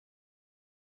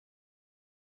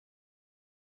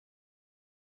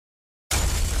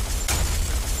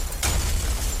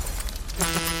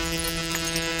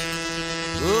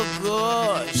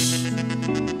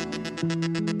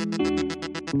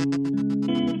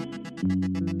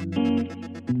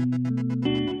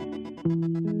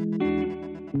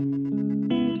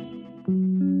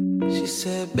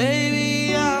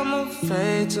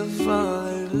to fall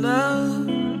in love.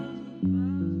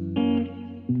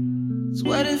 So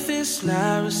what if it's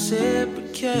not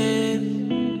reciprocated?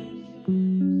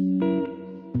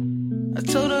 I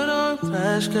told her don't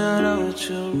rush, girl, don't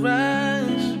you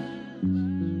rush.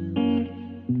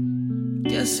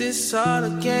 Guess it's all a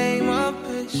game of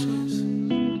patience.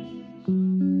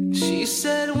 She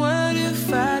said, what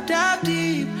if I dive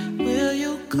deep? Will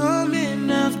you come in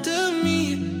after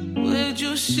me? Would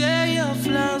you share your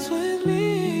flaws with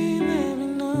me? Let me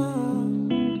know.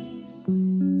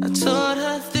 I told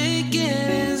her thinking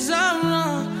is I'm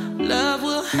wrong. Love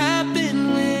will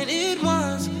happen when it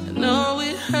wants. I know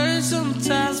it hurts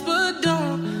sometimes, but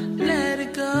don't let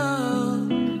it go.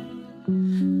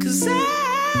 'Cause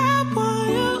I want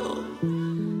you.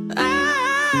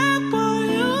 I want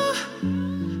you.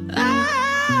 I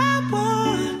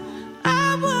want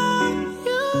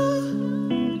you.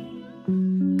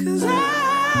 'Cause I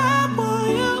want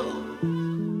you.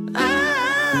 I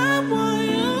want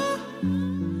you.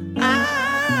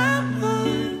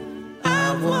 I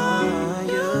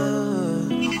want you.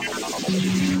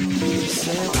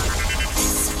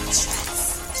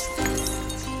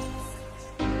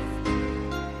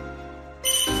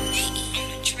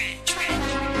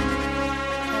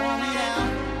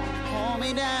 Hold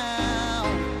me down.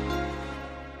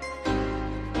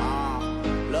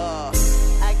 Lord,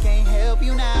 I can't help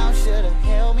you now. Should've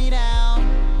held me down.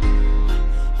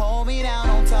 Hold me down,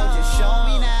 don't talk, just show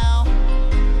me now.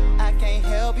 I can't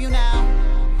help you now.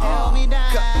 Hold me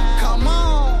down. Come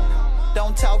on,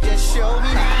 don't talk, just show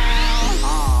me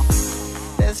now.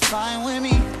 That's fine with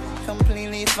me,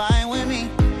 completely fine with me.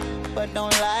 But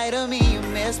don't lie to me, you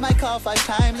missed my call 5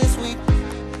 times this week.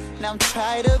 Now I'm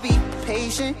trying to be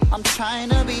patient, I'm trying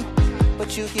to be,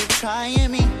 but you keep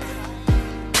trying me.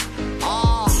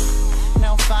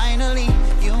 Now finally,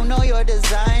 you know your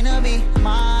designer be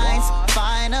mine.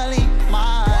 Finally,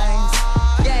 mine.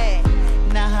 Yeah,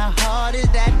 now how hard is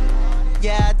that?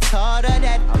 Yeah, I taught her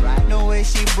that. No way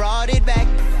she brought it back.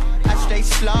 I straight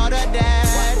slaughtered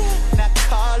that. Now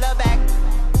call her back,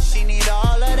 she need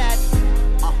all of that.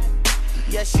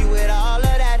 Yeah, she with all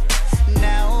of that.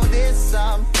 Now there's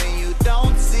something you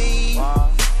don't see.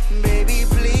 Baby,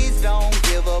 please don't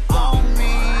give up on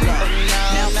me.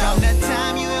 Now from the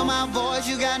time you hear my voice,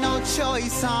 you got no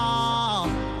choice on.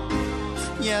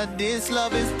 Yeah, this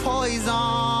love is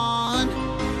poison.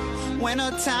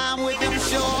 Winter time with them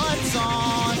shorts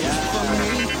on. For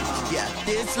me, yeah,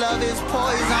 this love is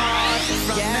poison.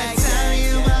 From the time you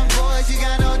hear my voice, you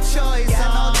got no choice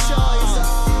on.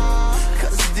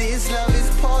 Cause this love is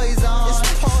poison. It's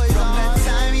poison. From the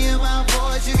time you hear my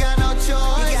voice, you got no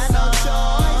choice. You got no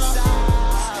choice.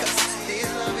 Cause this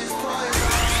love is poison.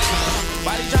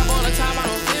 Body drop all the time, I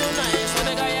don't feel nothing. So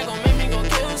the guy, yeah, gon' make me go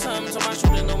kill something. So my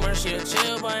shooter, no mercy, a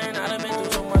chill button. I done been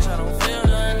through so much, I don't feel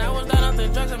nothing. I was down off the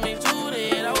drugs, I made 2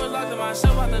 days. I was locked in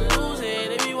myself, about to lose it.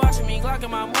 They be watching me, clocking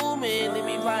my movement. They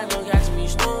be plotting, don't catch me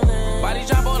snoozing. Body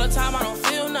drop all the time, I don't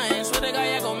feel nothing. So the guy,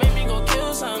 yeah, gon' make me go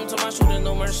kill something. So my shooter,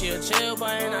 no mercy, a chill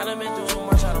button. I done been through so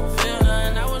much, I don't feel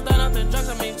nothing. I was down off the drugs,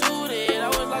 I made 2 days. I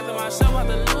was locked in myself, about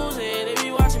to lose it. They be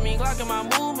watching me, clocking my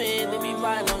movement. They be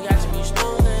plotting, don't catch me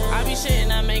snoozing. I be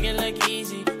shitting, I make it look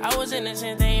easy. I was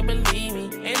innocent, they ain't believe me.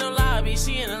 Ain't no lie, I be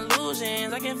seeing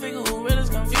illusions. I can't figure who real is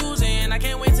confusing. I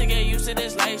can't wait to get used to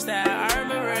this lifestyle. I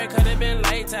remember it could've been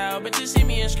lights out. But you see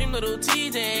me and scream little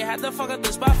TJ. Had to fuck up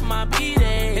the spot for my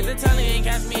B-Day. Hit the telly and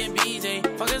catch me in BJ.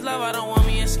 Fuck his love, I don't want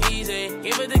me in skeezy.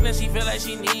 Give a dick that she feel like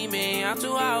she need me. I'm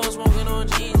too high, I was smoking on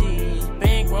GG.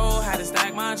 Bankroll, had to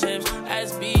stack my chips.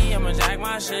 SB, I'ma jack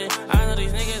my shit. I know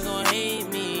these niggas gon' hate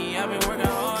me. I've been working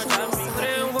hard, trying to be Put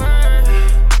in work.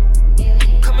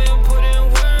 Come and put in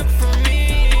work for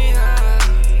me.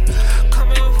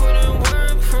 Come and put in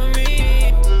work for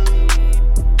me.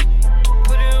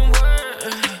 Put in work.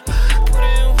 Put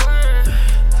in work.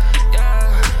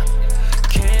 Yeah.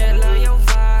 Can't lie, your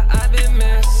vibe, I've been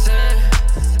missing.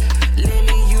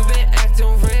 Lately, you been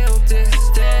acting real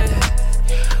distant.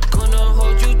 Gonna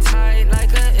hold you tight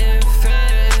like an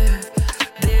infant.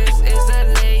 This is a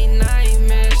late night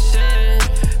mission.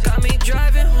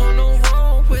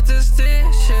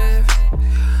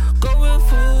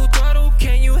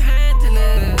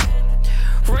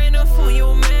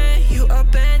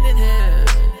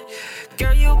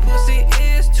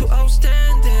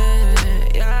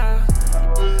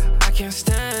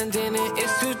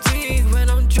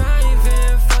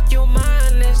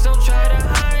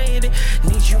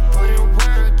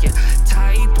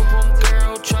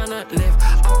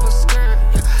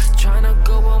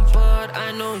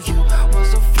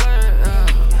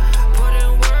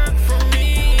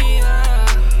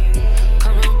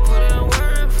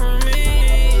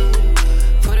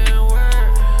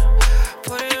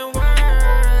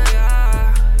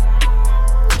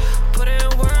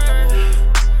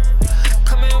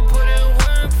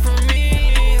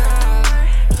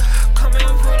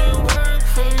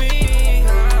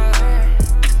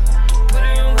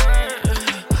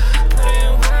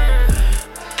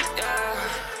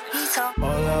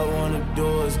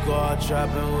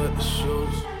 trapping with the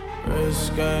shooters.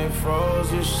 Wrist game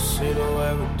froze, you should see the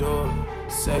way we do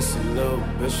it. Sexy little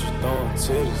bitch, you throwing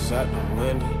titties out the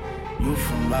window. You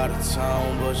from out of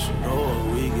town, but you know what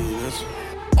we get into.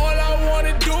 All I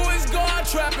wanna do is go out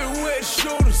trapping with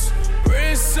shooters.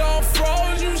 Wrist on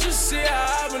froze, you should see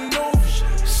how I maneuver.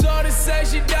 Shorty say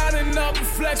she down and up and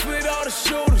flex with all the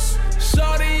shooters.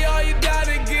 Shorty, all you down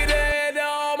to get ahead of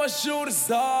all my shooters.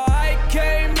 Oh, I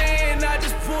came in, I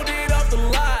just pulled it off the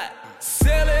lot.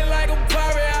 Sailing like a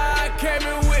pirate, I came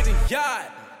in with a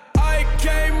yacht. I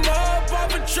came up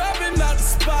off a trapping out the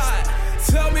spot.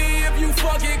 Tell me if you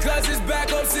fucking, cause it's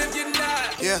backups if you're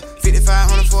not. Yeah,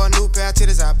 5,500 for a new pair of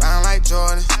titties, I bound like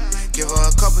Jordan. Give her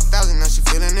a couple thousand, now she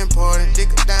feeling important. Dick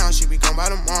her down, she be gone by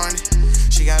the morning.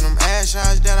 She got them ass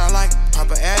shots that I like.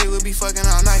 Papa Addy will be fucking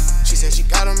all night. She said she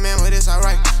got a man, but it's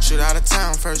alright. Shoot out of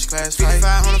town, first class flight.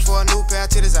 5,500 for a new pair of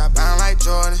titties, I bound like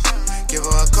Jordan. Give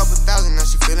her a couple thousand, now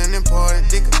she feeling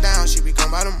important. Dick her down, she be gone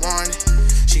by the morning.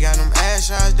 She got them ass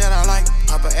shots that I like.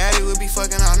 Papa Addy will be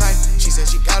fucking all night. She said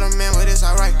she got a man, but it's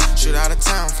alright. Shoot out of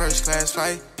town, first class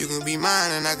flight. You can be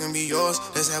mine and I can be yours.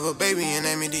 Let's have a baby and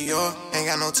name it Dior. Ain't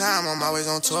got no time, I'm always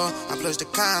on tour. I plush the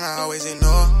kind, I always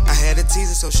ignore. I had to tease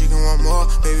her so she can want more.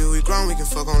 Baby, we grown, we can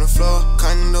fuck on the floor.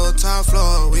 Cutting to the top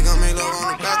floor, we gon' make love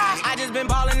on the balcony. I just been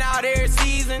ballin' out every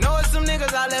season. Know it's some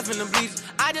niggas I left in the bleachers.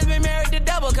 I just been married to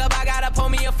double cup. I gotta pull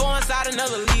me a 4 inside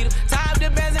another liter. Tie up the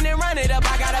bands and then run it up.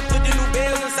 I gotta put the new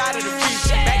bills inside of the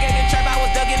freezer. Back at the trap, I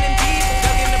was ducking them people.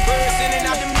 Ducking the birds, sending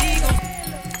out them eagles.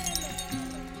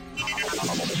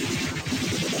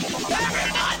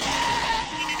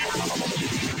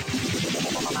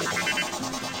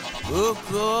 Oh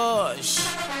gosh.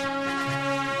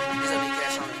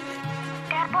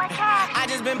 I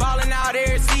just been ballin' out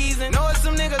every season. Know it's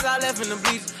some niggas I left in the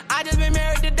bleachers. I just been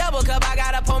married to double cup. I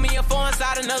gotta pull me a 4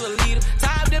 inside another liter.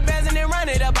 Tie up the bands and then run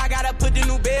it up. I gotta put the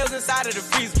new bills inside of the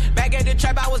freezer. Back at the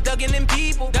trap, I was ducking them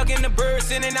people. Ducking the birds,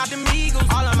 sending out them eagles.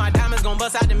 All of my diamonds gon'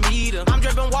 bust out the meter. I'm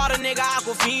dripping water, nigga,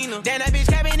 Aquafina. Damn, that bitch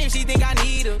cabin if she think I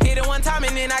need her. Hit her one time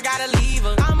and then I gotta leave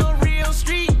her. I'm a real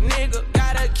street nigga.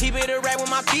 Gotta keep it a rap with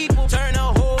my people. Turn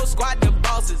a whole squad to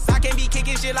bosses. I can't be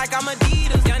kicking shit like I'm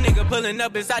Adidas. Young nigga pulling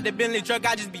up inside the Bentley truck.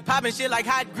 I just be popping shit like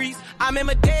hot grease. I'm in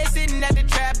my day sitting at the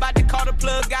trap. About to call the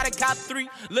plug, got a cop 3.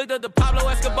 Looked up the Pablo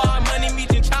Escobar, Money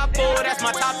Meat and Chapo. That's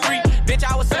my top 3. Bitch,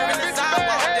 I was serving the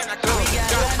sidewalk. Then I go.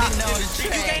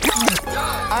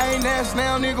 I ain't asked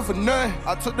now, nigga, for nothing.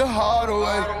 I took the heart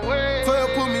away. 12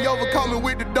 put me over, coming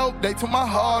with the dope. They took my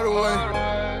heart away.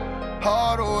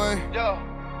 Heart away.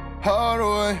 Heart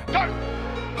away.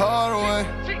 Heart away.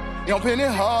 Young Penny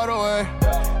hard away.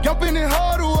 Young Penny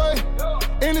hard away.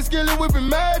 In the skillet whipping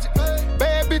magic.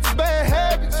 Bad bitches, bad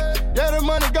habits. Yeah, the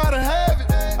money gotta have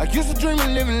it. I used to dream of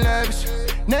living lavish.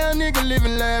 Now nigga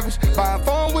living lavish. Buying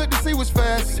phone with to see what's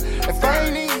fastest. If I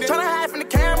ain't eating it. Tryna hide from the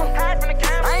camera.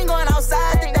 I ain't going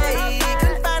outside today.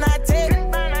 Couldn't find how to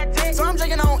take. So I'm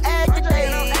drinking on egg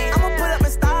today. I'ma put up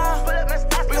in style.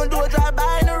 We gon' do a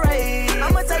drive-by in the rain.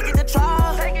 I'ma take it to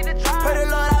trial. Pray the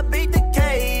Lord I beat the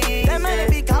case. That man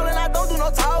be calling, I don't do no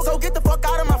talk. So get the fuck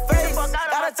out of my face.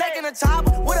 Gotta take in the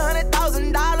chopper with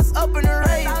 $100,000 up in the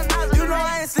race. You know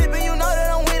I ain't sleeping, you know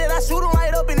that I'm with it. I shoot him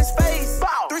right up in his face.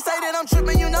 3 say that I'm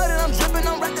tripping, you know that I'm dripping.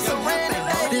 I'm wrecking some rain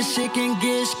today. This shit can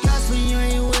get scarce when you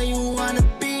ain't where you wanna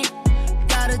be.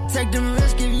 Gotta take them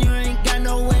risks if you ain't got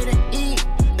no way to eat.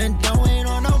 And don't wait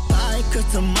on nobody, cause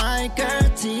tomorrow ain't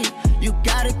guaranteed. You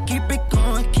gotta keep it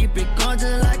going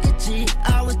just like a G.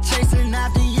 I was chasing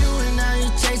after you and now you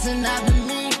chasing after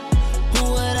me. Who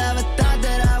would ever thought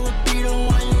that I would be the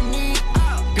one you need?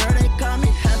 Girl, they call me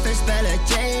Hefe, spell it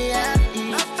J-F-E.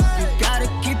 You gotta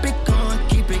keep it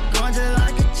going just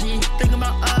like a G. Think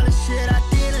about all the shit I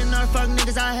did and all the fuck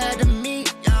niggas I had to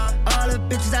meet. All the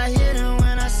bitches I hit and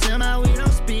when I see them, we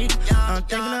don't speak. I'm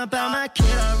thinking about my kid,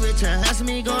 how rich and handsome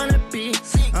he gonna be.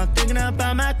 I'm thinking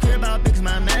about my crib, how big's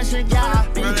my mansion gonna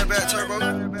be.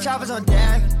 Choppers on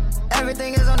deck,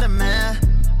 everything is on demand.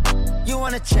 You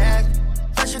wanna check,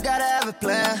 first you gotta have a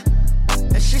plan.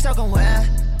 And she soaking wet,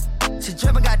 she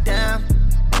dripping goddamn.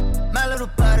 My little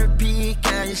butter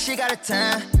pecan, yeah, she got a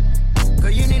tan. Girl,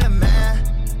 you need a man,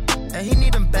 and he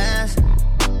need them bands.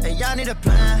 And y'all need a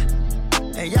plan,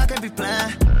 and y'all can't be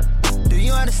playing. Do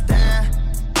you understand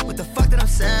what the fuck that I'm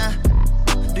saying?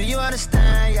 Do you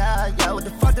understand, yeah, what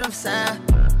the fuck that I'm saying?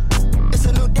 It's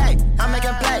a new day, I'm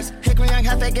making plays. Hickory young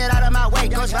Hefe, get out of my way.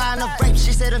 Goes riding a rape,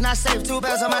 she said it's not safe. 2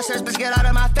 bells on my shirt, bitch, get out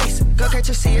of my face. Girl, can't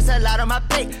you see it's a lot on my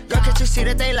plate? Girl, can't you see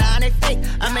that they lie and they fake?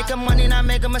 I'm making money, not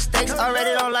making mistakes. Already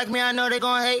don't like me, I know they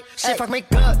gon' hate. She fuck me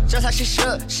good, just like she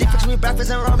should. She fix me breakfast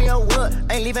and roll me a wood.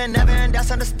 Ain't leaving never, and that's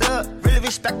understood. Really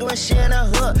respect her when she in the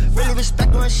hood. Really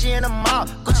respect her when she in the mall.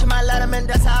 Gucci my letterman,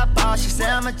 that's how I ball. She say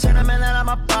I'm a gentleman and I'm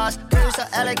a boss. Girl, you so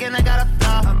elegant, I got a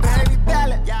flaw. I'm very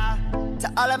balanced, yeah.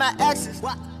 To all of my exes,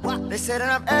 they say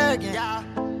that I'm arrogant, yeah.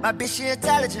 My bitch, she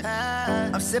intelligent.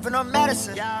 I'm sipping on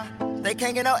medicine, yeah. They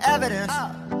can't get no evidence.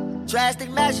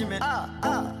 Drastic measurement.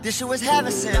 This shit was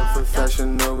heaven sent.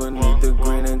 Professional, we need the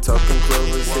green and talking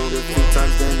clovers. Hit a few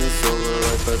times, then it's over.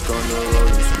 Right back on the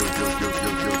road.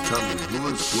 Tell me,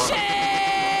 who is fly?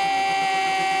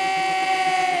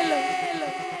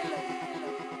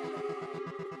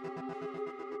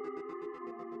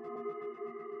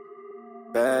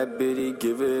 Bad bitty,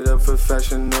 give it up for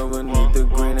fashion over. Need the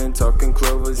green and talking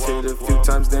clovers. Hit a few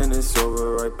times, then it's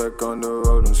over. Right back on the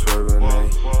road, I'm swerving,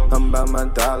 ayy. I'm about my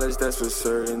dollars, that's for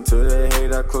certain. To the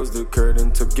hate, I closed the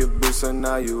curtain. Took your boots, so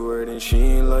now you wording. She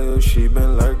ain't loyal, she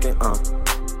been lurking, All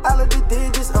of the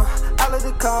digits, all of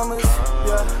the commas,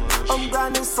 yeah. I'm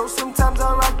grinding, so sometimes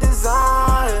I rock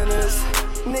designers.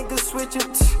 Niggas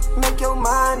switching, make your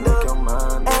mind up.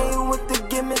 Ain't with the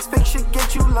gimmicks, fake shit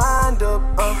get you lined up,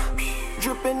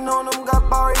 Dripping on them, got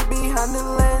Barry behind the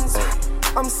lens.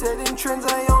 I'm setting trends,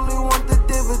 I only want the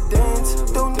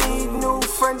dividends. Don't need new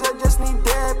friends, I just need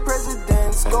dead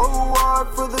presidents. Go hard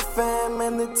for the fam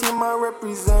and the team I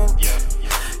represent.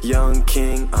 Young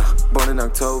king, born in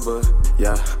October,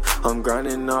 yeah. I'm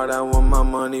grinding hard, I want my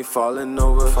money falling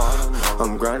over.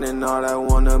 I'm grinding hard, I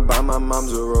wanna buy my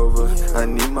mom's a Rover. I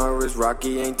need my wrist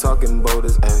rocky, ain't talking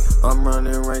boulders, ayy. I'm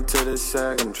running right to the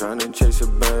sack, I'm trying to chase a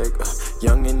bag.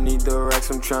 Young and need the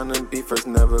racks, I'm trying to be first,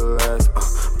 never last.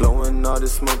 Blowing all the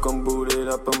smoke, I'm booted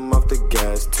up, I'm off the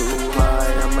gas. Too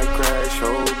high, I might crash,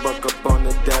 hold buck up on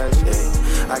the dash,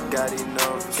 ayy. I got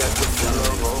enough, got the feel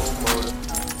of whole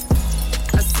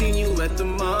motor. I seen you at the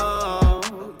mall,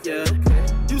 yeah.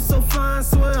 You so fine,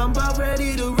 swear I'm about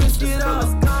ready to risk it all.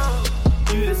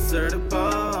 You deserve the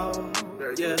ball,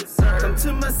 yeah. Come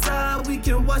to my side, we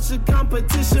can watch the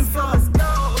competition fall.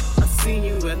 I seen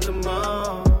you at the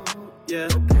mall, yeah.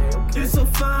 You so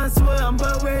fine, swear I'm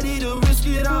about ready to risk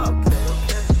it all.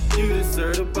 You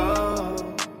deserve the ball,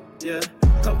 yeah.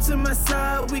 Come to my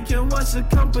side, we can watch the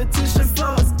competition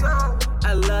fall.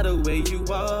 I love the way you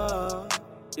are.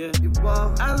 Yeah,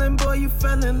 Island boy, you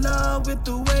fell in love with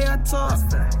the way I talk.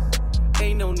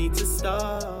 Ain't no need to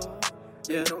stop.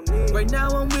 Yeah, right now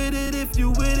I'm with it. If you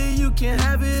with it, you can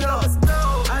have it all.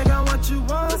 I got what you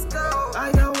want.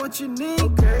 I got what you need.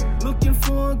 Looking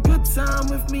for a good time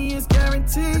with me is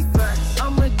guaranteed.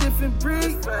 I'm a different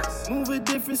breed, move a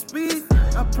different speed.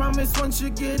 I promise once you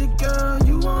get it, girl,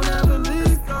 you won't ever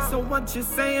leave. So what you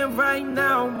saying right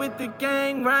now with the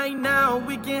gang right now?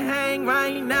 We can hang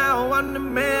right now. I'm the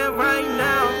man right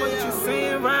now. What you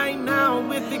saying right now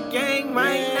with the gang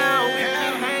right now? We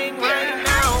can hang right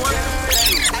now.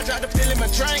 I dropped the pill in my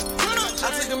drink. I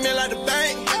took a meal out the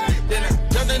bank. Then I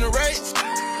jumped in the race.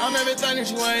 I'm everything that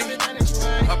you ain't.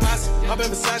 A posse, I'm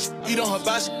in Versace, eat on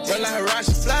hibachi, run like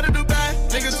Hirashi. Fly to Dubai,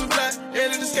 niggas too fly,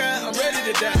 head in the sky, I'm ready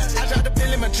to die. I dropped the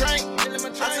pill in my drink, I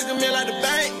took a meal out the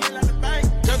bank.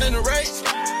 Jumped in the race,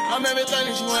 I'm everything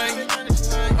that you ain't.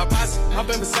 A posse, I'm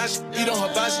in Versace, eat on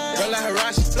hibachi, run like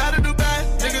Hirashi. Fly to Dubai,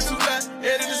 niggas too fly,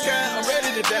 head in the sky, I'm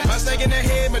ready to die. My snake in that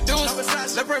head, Medusa.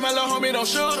 Let's pray my little homie don't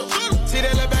shoot him. See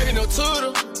that little baby, no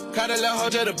tutor. Caught a little hoe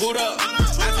just to boot up.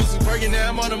 I took some perky, now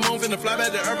I'm on the moon, finna fly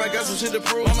back to Earth, I got some shit to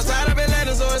prove. I'm tired of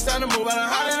Atlanta, so it's time to move. I done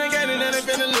holler in the game and then they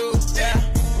finna lose, yeah.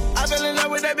 I fell in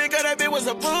love with that bitch, cause that bitch was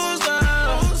a booster.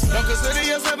 Don't consider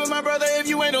yourself my brother if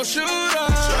you ain't no shooter.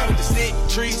 Try with the stick,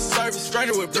 tree, surface,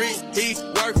 stranger with bricks, he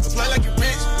work. Play like you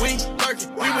rich, we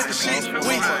lurking, we with the shit,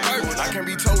 we hurt. I can't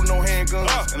be told no handguns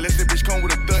unless the bitch come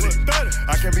with a 30.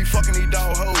 I can't be fucking these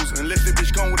dog hoes unless the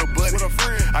bitch come with a buddy.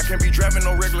 I can't be driving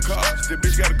no regular cars, the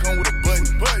bitch gotta come with a button.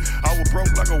 I was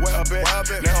broke like a wild bat,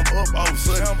 now I'm up all of a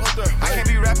sudden. I can't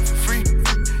be rapping for free,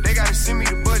 they gotta send me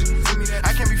the budget.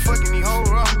 I can't be fucking these hoes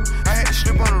raw, I had to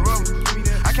slip on the rubber.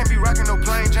 I can't be rocking no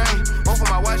plain Jane, both of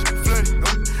my watch be flooded.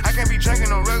 I can't be drinking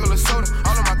no regular soda,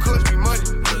 all of my cups be muddy.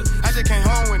 I just came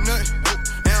home with nothing,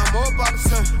 now I'm up all of a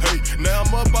sudden. Hey, now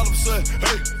I'm up all of a sudden.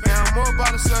 Hey, now I'm up all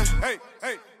of a sudden. Hey,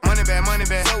 hey. Money bag, money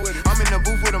bag. I'm in the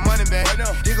booth with a money bag.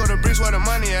 Here go the bricks where the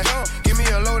money at. Give me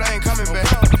a load, I ain't coming back.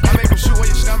 I make them shoot where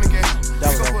your stomach at.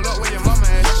 You go pull up where your mama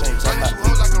at. I need you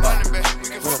hoes like a running back. We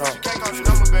can fuck, you can't call your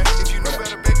number back. If you knew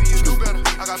better, baby, you do better.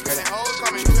 I got spending hoes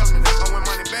coming, you helping. I went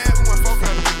money bad, we went 4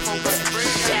 better. 4 better,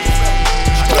 bread, yeah, you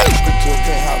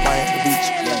better.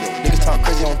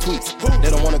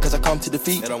 harm to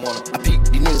defeat. I peep,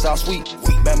 these niggas all sweet.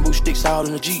 Bamboo sticks all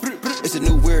in the Jeep. It's a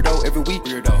new weirdo every week.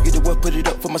 Get the what, put it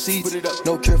up for my seeds.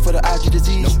 No cure for the IG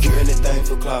disease. No cure. Do anything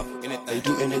for clout. They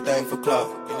do anything for clout.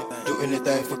 Do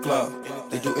anything for clout.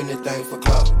 They do anything for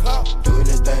clout. Do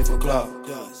anything for clout.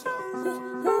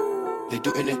 They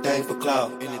do anything for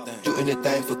clout. Do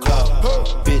anything for clout.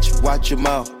 Bitch, watch your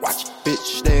mouth. Bitch,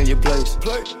 stay in your place.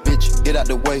 Bitch, get out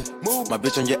the way. My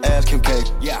bitch on your ass, Kim K.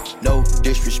 No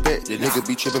disrespect, the nigga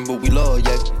be trippin', but we love,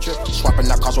 yeah.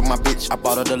 Swapping out cars with my bitch. I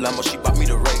bought her the Lambo, she bought me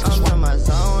the Ray. I'm in my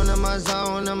zone, in my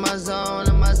zone, in my zone,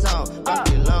 in my zone. Rock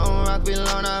below, rock below,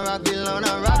 I rock below,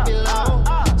 I rock below.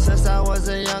 Since I was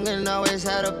a youngin', always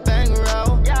had a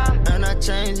bankroll. And I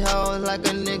change hoes like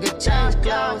a nigga change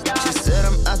clothes. She said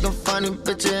I'm acting funny,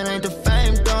 bitch, it ain't the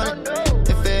fame doing it.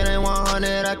 If it ain't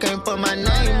 100, I can't put my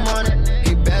name on it.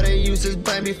 He better use his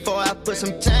brain before I put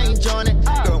some change on it.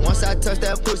 Girl, once I touch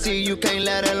that pussy, you can't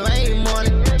let her lame on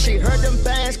it. She heard them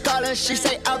bands calling, she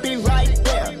say I'll be right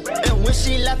there. And when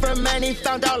she left her man, he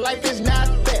found out life is not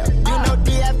fair. You know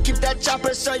DF keep that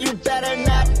chopper, so you better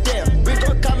not dare. We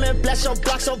gon' come and bless your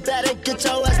block, so better get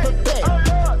your ass prepared.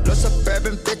 No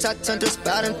suburban bitch, I turned this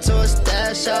spot into a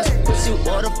stash house. Pussy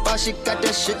waterfall, she got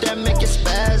that shit that make you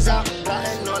spaz out.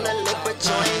 Plotting on the lick, but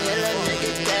you ain't hit a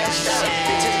nigga cash out.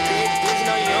 Bitches big, bitch,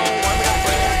 no, you don't want me to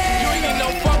bring it. You ain't get no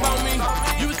fuck about me.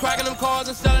 You was cracking them cars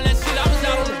and selling that shit. I was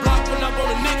out on the block, putting up on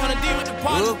the Nick, on the D with the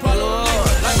partners, pulling on the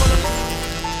Nick. Like on the...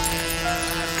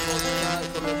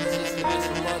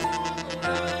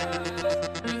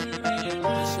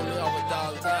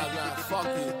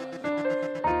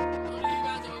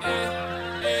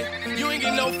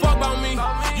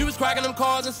 You was cracking them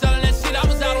cars and selling that shit. I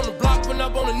was out on the block, putting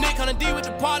up on the Nick, on the D with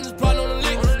the partners, plotting on the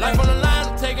lick. Life on the line,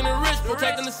 I'm taking the risk,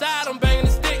 protecting the side, I'm banging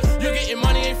the stick. You getting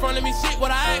money in front of me, shit.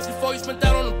 What I asked before you spent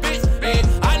that on the bitch. And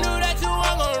I knew that you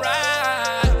weren't gonna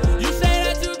ride. You say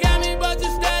that you got me, but you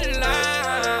steady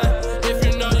lying. If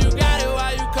you know you got it,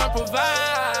 why you can't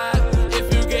provide?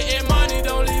 If you getting money,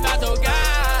 don't leave out your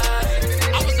guys.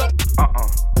 I was up.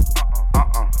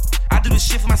 I do this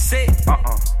shit for my set.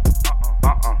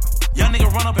 Young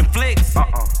nigga run up and flex. I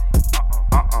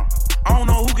don't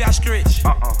know who got stretched.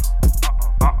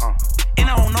 And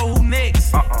I don't know who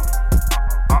next.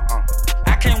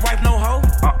 I can't wipe no hoe.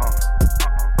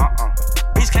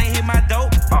 Bitch can't hit my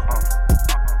dope.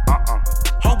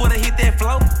 Hoe better hit that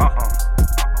flow.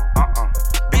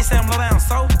 Bitch say I'm low down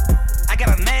so. I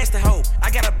got a nasty hoe. I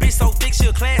got a bitch so thick she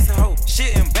a classy hoe.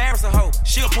 She'll embarrass a hoe.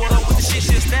 She'll pull up with the shit,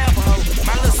 she'll stab a hoe.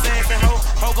 My little sassy hoe.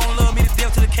 Hoe gon' love me to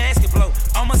death till the casket blow.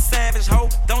 I'm a savage hoe.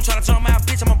 Don't try to jump my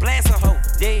bitch, I'm a blast a hoe.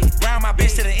 Yeah, round my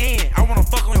bitch to the end. I wanna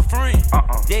fuck on your friend.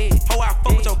 Yeah, hoe I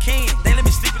fuck with your kin. They let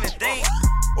me sleep in the day.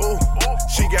 Oh,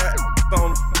 she got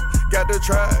on. Got the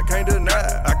try, can't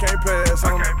deny. I can't pass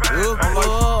on. I'm like,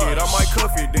 I might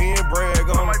cuff it, then brag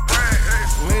on.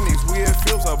 Lennox, we had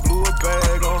Phillips, I blew a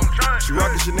bag on. She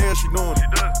rockin' Chanel, she doing it.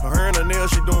 Her and her nails,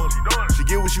 she doing it. She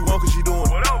get what she want, cause she doing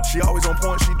it. She always on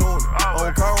point, she doing it.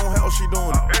 On car, on house, she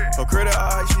doing it. Her credit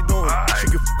high, she doing it.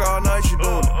 She can fuck all night, she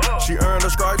doing it. She earned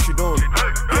her stripes, she doing it.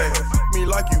 Yeah, me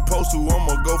like you supposed to,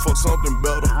 I'ma go for something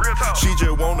better. She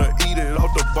just wanna eat it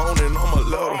off the bone and I'ma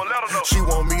let her. She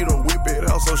want me to whip it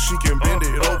out so she can bend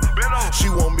it over. She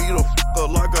want me to fuck her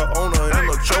like a owner and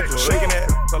a choker. Shaking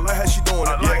that, I like how she doing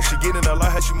it. Yeah, she getting, I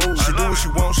like how she move. She do what she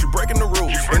want, she breaking the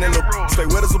rules. And in the stay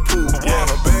wet as a pool. Yeah,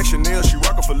 her bag Chanel, she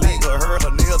rockin' for league.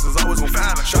 Her nails is always on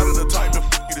fire. Shot at the type to f***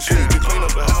 the shit, to clean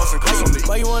up the house and clean up.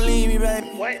 Why you wanna leave me, baby?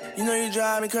 You know you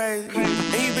drive me crazy.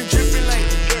 And you been trippin'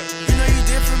 lately. You know you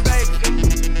different, baby.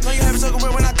 Know you have a circle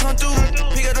when I come through.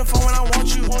 Pick up the phone when I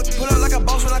want you. Pull up like a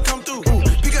boss when I come through.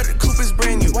 Pick up the coupe, it's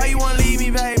brand new. Why you wanna leave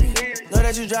me, baby? Know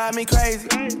that you drive me crazy.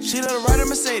 She let her ride a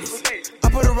Mercedes. I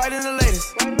put her right in the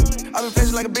latest. I been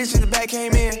flashing like a bitch in the back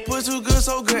came in. Put too good,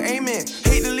 so good, amen.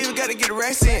 Hate to leave it, gotta get the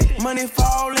racks in. Money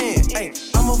fall in, ayy,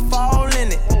 I'ma fall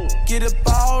in it. Get a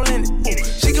ball in it. Ooh,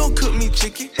 she gon' cook me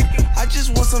chicken. I just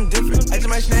want something different. I just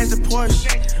might snatch the Porsche.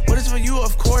 What is for you,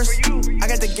 of course. I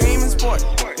got the game in sport.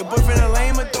 Your boyfriend a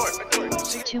lame a dork. Too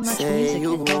much music at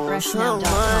GoFreshNow.com.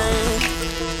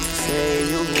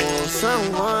 Say you want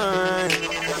someone.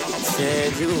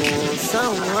 Said you want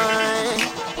someone.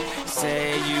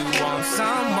 Say you want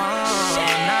someone. I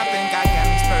think I got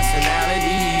this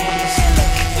personality.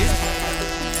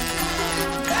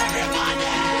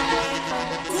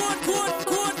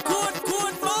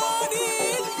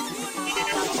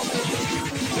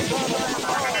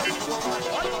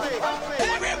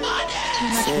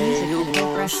 Say you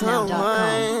want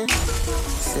someone.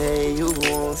 Say you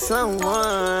want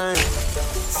someone.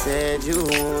 Said you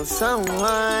want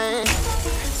someone.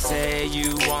 Say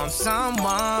you want someone.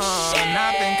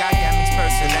 I think I got mixed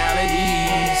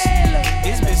personalities.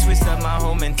 This bitch switched up my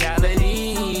whole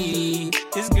mentality.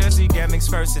 This girl, she got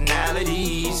mixed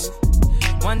personalities.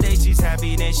 One day she's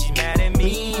happy, then she mad at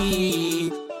me.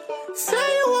 Say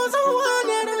you want someone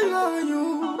that'll love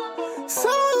you,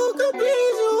 someone who could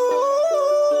please you,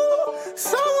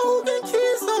 someone who can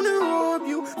kiss on and rub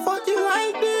you. Fuck you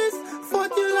like this,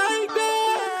 fuck you like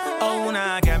that. Oh,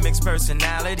 now I got mixed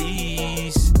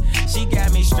personalities. She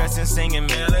got me stressing, singing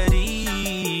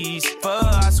melodies. But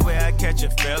I swear I catch a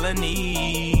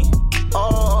felony.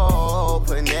 Oh,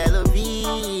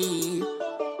 Penelope.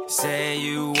 Say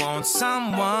you want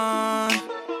someone.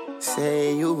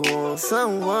 Say you want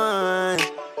someone.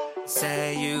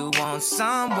 Say you want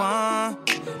someone.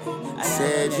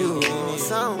 Said you want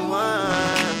someone.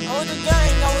 On the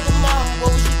gang, I was the mom.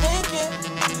 What was you thinking?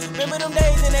 Remember them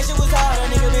days and that shit was hard. A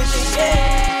nigga been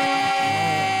thinking.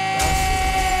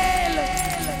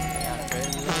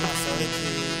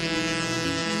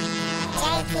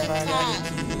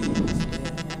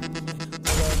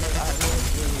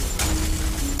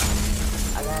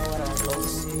 I got what I'm supposed to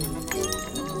see.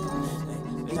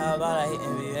 Bitch, how about I hit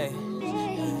NBA?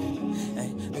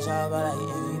 Bitch, how about I hit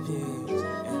MVP?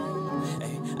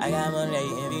 I got money, they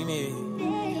envy me.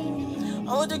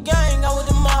 I'm with the gang, I'm with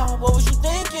the mob. What was you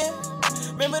thinking?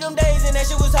 Remember them days and that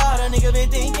shit was hard. A nigga been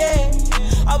thinking.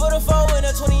 I put a 4 in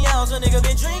a 20 ounce. A nigga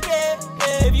been drinking.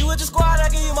 If you with the squad, I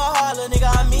give you my heart, little nigga,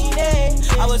 I mean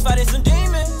it. I was fighting some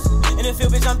demons. In the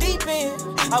field, bitch, I'm deep in.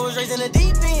 I was raised in the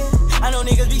deep end. I know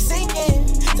niggas be sinking.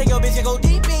 Take your bitch and go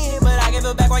deep in. But I give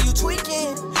it back while you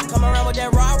tweaking. Come around with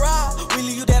that rah-rah. We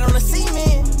leave you dead on the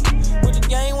cement. With the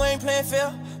game, we ain't playing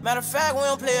fair. Matter of fact, we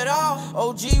don't play at all.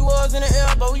 OG was in the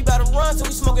air, but we bout to run till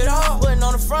we smoke it all. Putting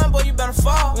on the front, boy, you better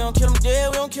fall. We don't kill them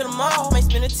dead, we don't kill them all. Might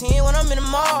spend a 10 when I'm in the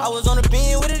mall. I was on the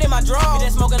beam with it in my draw. Hit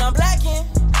that smoking, I'm blacking.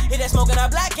 Hit that smoking, I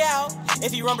black out.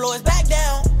 If he run, blow his back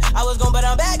down. I was gon' but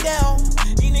I'm back down.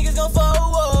 These niggas gon' fall,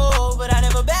 whoa, but I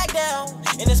never back down.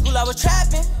 In the school I was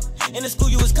trapping. In the school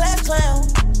you was class clown.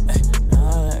 Hey, now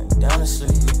I like down to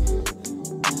sleep.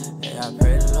 Yeah, I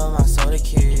pray to Lord my soul to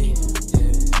keep.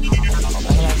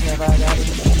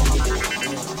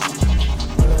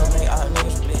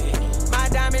 My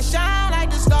diamond shine like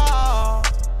the star,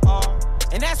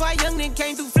 and that's why young nigga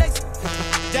came through flexing.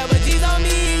 Double G's on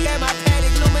me, yeah, my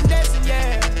paddock luminescent,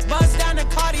 yeah. Bust down the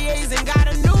Cartiers and got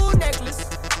a new necklace.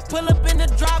 Pull up in the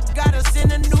drop, gotta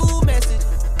send a new message.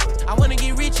 I wanna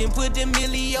get rich and put the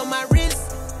milli on my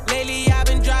wrist. Lately I've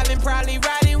been driving, probably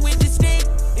riding with the stick.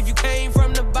 If you came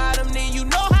from the bottom, then you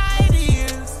know how it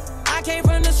is. I came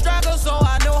from the struggle, so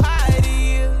I know how it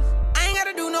is. I ain't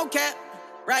gotta do no cap,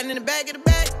 riding in the back of the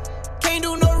back. Can't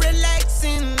do no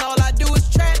relaxing, all I do is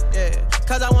trap, yeah.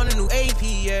 Cause I want a new AP,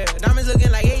 yeah. Diamonds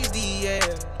looking like HD, yeah.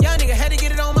 Young nigga had to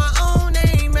get it on my own,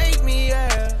 they ain't make me,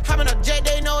 yeah. Hopping up jet,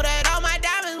 they know that all my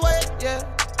diamonds wet, yeah.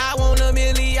 I want a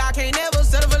milli, I can't never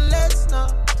settle for less, no.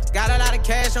 Got a lot of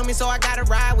cash on me, so I gotta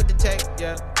ride with the tech,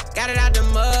 yeah. Got it out the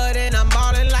mud and I'm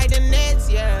ballin' like the Nets,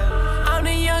 yeah. I'm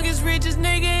the youngest, richest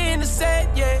nigga in the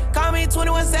set, yeah. Call me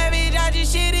 21 Savage, I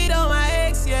just shitted on my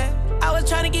ex, yeah. I was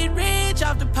tryna get rich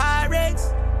off the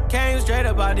Pyrex. Came straight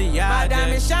up out the yard. My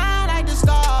diamond shine like the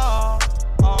star,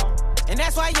 and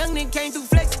that's why young nigga came through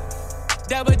flexing.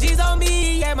 Double G's on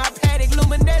me, yeah, my paddock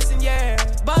luminescent, yeah.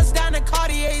 Bust down the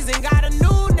Cartiers and got a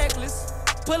new necklace.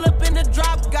 Pull up in the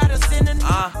drop, gotta send a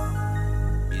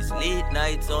new. It's late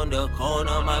nights on the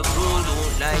corner, my crew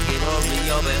don't like it, hurry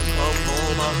up and come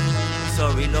home.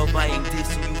 Sorry, love, I ain't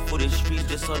dissing you for the streets,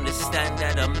 just understand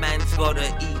that a man's gotta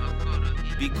eat.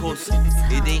 Because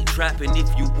it ain't trapping if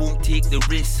you won't take the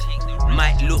risk.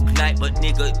 Might look like, but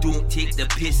nigga, don't take the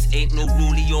piss. Ain't no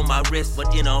rollie on my wrist,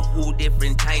 but in a whole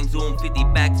different time zone. 50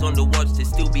 bags on the watch to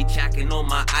still be checking on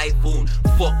my iPhone.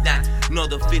 Fuck that,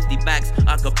 another 50 bags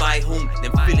I could buy home.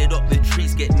 Then fill it up with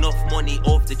trees, get enough money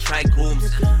off the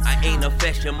trichomes. I ain't a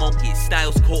fashion monkey,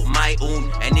 styles caught my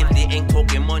own. And if they ain't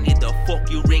talking money, the fuck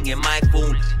you ringing my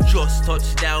phone? Just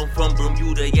touched down from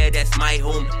Bermuda, yeah, that's my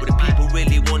home. But the people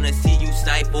really wanna see you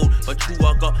stifled. But true,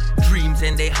 I got dreams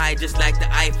and they hide just like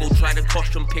the Eiffel. Try to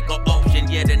caution, pick a option,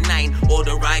 yeah, the 9 or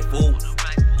the rifle.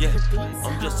 Yeah,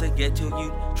 I'm just a ghetto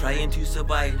youth, trying to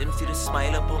survive. Them see the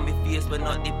smile up on my face, but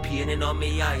not the pain on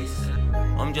my eyes.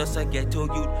 I'm just a ghetto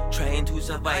youth, trying to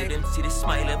survive. Them see the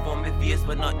smile up on my face,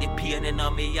 but not the pain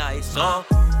on my eyes. So,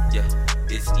 yeah,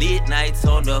 it's late nights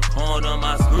on the corner.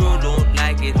 My girl don't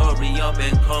like it, hurry up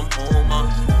and come home.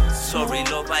 Sorry,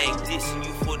 love, I ain't dissing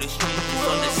you for the street. Just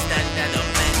understand that a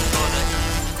man's gotta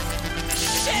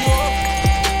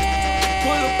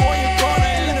Pull up on your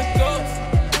corner in a ghost.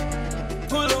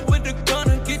 Pull up with the gun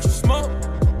and get you smoke.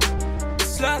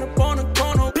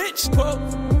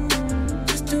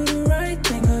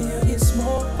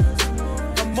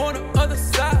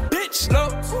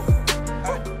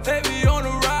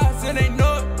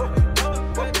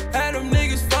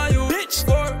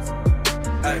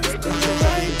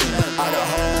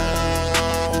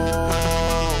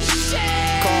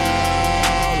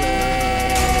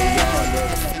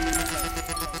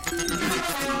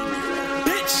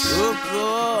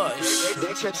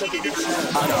 I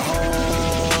got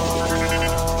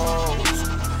hoes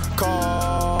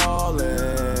calling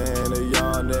a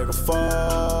young nigga phone.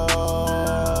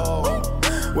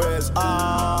 Where's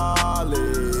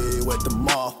Ollie with the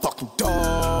motherfucking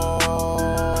dog?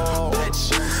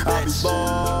 I be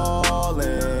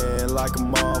ballin' like a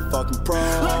motherfucking pro.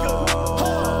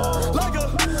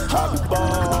 I be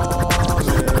ballin'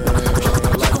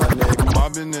 like my nigga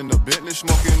mobbing in the Bentley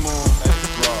smoking moon.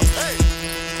 Hey.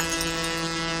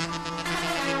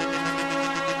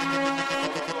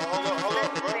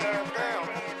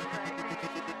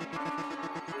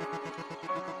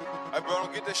 Hey, bro,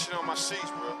 don't get that shit on my sheets,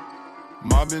 bro.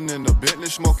 Mobbing in the Bentley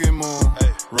smoking moon.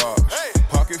 Hey, rocks. Hey.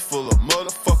 Pocket full of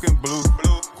motherfucking blue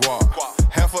guap.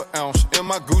 Half an ounce in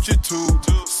my Gucci tube.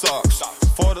 Socks.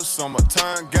 For the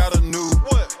summertime, got a new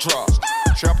drop.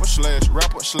 Trapper slash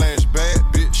rapper slash bad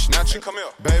bitch snatcher. Come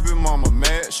here. Baby mama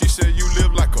mad. She said you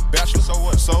live like a bachelor. So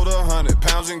what? Sold 100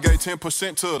 pounds and gave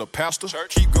 10% to the pastor.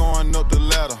 Church. Keep going up the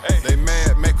ladder. Hey. They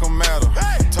mad, make them matter.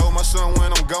 Hey. Told my son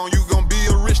when I'm gone, you gon' be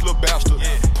a rich little bastard.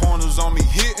 Yeah. Pointers on me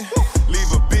hitting.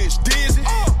 Leave a bitch dizzy.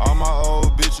 All my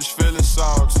old bitches feeling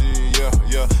salty.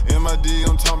 Yeah. MID,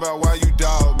 I'm talking about why you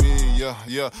dog me.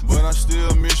 Yeah. But I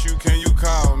still miss you. Can you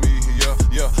call me?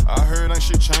 Yeah. I heard ain't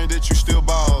shit changed that you still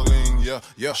ballin'.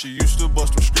 Yeah. She used to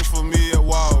bust them scripts for me at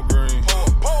Walgreens.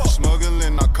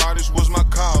 Smuggling narcotics was my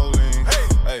calling.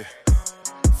 Hey.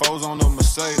 Foes on the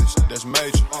Mercedes, that's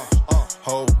major.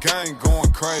 Whole gang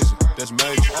going crazy, that's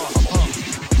major.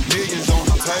 Millions on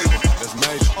the table, that's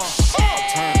major.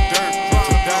 Turn dirt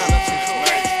to diamonds, that's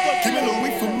major. Give me a little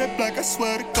weed from that block, I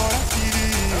swear to God I did it.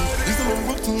 It's a long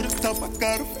road to the top, I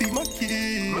gotta feed my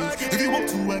kids. If you want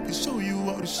to, I can show you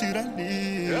all the shit I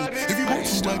live. If you want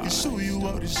to, I can show you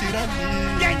all the shit I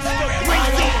live.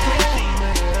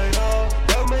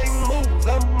 I make moves,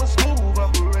 I'm a smooth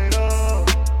operator.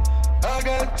 I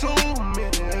got too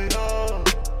many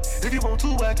haters. If you want to,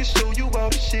 I can show you all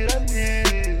the shit I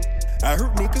live. I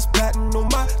heard niggas plotting on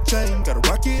my chain. Got a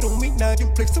rocket on me now, you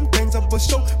play some things, I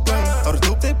bust your brain. All the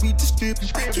dope that we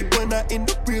distribute, keep one out in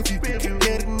the rear view. You can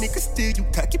get a nigga steal you,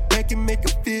 cock it back and make a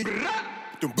fit.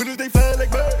 Them bullets, they fly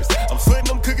like birds. I'm sweating,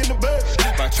 I'm cooking the birds.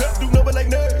 My trap do number like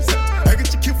nerves. I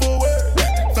get your kid for a word,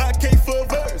 5K for a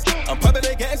verse. I'm popping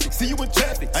that gas, see you in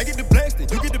traffic. I get the blasting,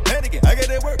 you get the panicking. I got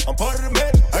that work, I'm part of the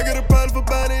magic. I got a problem for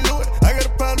buying it Louis. I got a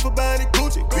problem for buying it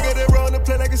Gucci. We got that raw on the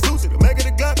plate like a sushi. The Mac of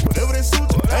the Glock, whatever that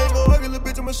suit you. I ain't gon' hug you, little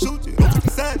bitch, I'ma shoot you. Don't look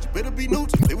beside you, better be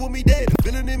neutral. They want me dead, the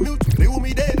feeling is mutual. They want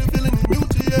me dead, the feeling is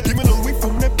mutual, yeah. Give me a little weed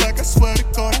from that block, I swear to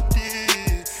God I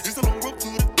did. It's a long road to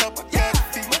the top, I gotta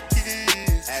feed my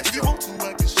kids. If you want to,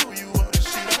 I can show you all the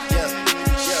shit I did.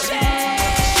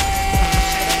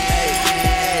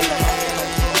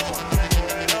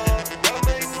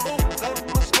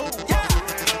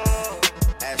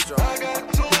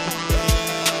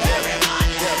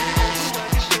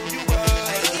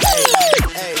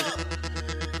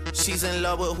 She's in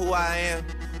love with who I am.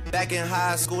 Back in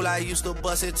high school, I used to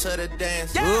bust it to the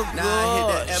dance. Now I hit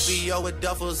the FBO with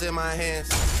duffels in my hands.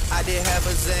 I did half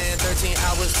a Zan, 13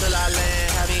 hours till I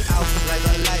land. Had me out like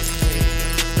a light,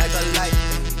 like a light.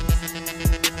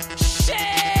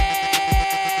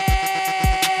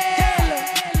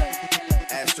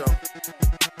 Astro.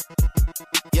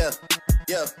 Yeah.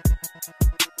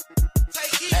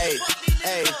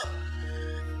 Hey.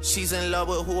 She's in love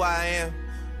with who I am.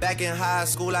 Back in high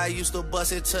school, I used to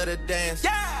bust it to the dance.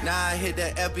 Now I hit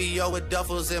the FBO with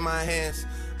duffels in my hands.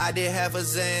 I did half a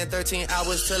Zan, 13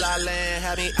 hours till I land.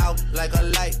 Had me out like a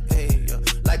light,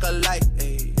 like a light,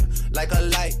 like a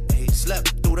light.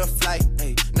 Slept through the flight,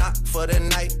 not for the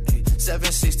night.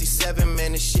 767,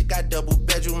 man, this shit got double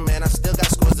bedroom, man. I still got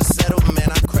scores to settle,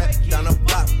 man. I crept down the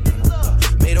block,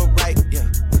 made a right,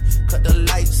 cut the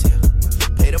lights,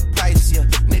 pay the price,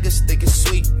 niggas think it's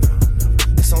sweet,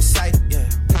 it's on sight,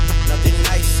 nothing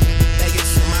nice,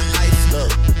 Vegas in my ice.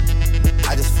 Look,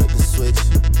 I just flipped the switch,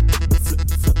 flip.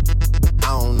 I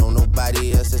don't know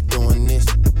nobody else that's doing this.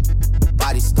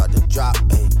 Body start to drop,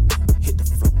 hit the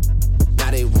floor.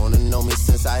 Now they wanna know me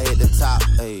since I hit the top,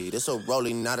 this a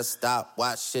rolling, not a stop.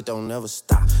 Watch, shit don't never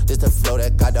stop. This the flow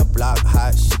that got the block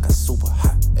hot, shit got super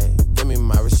hot, give me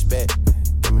my respect,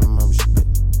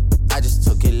 I just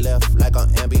took it left like on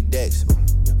ambidex.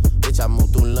 Bitch, I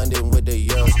moved through London with the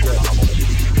Euro step.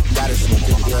 Gotta sneak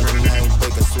the deal and I ain't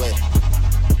break a sweat.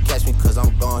 Catch me cause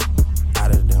I'm gone,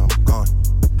 out of there I'm gone.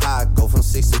 How I go from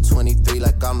 6 to 23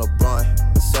 like I'm LeBron.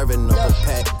 Serving up a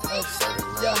pack.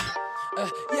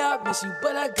 Yeah, I miss you,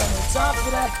 but I got no time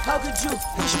for that. How could you?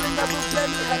 Wish you would never play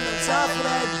me, had no time for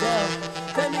that. Damn,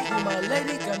 play me, you my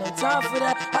lady, got no time for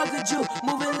that. How could you?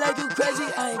 Moving like you crazy,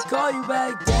 I ain't call you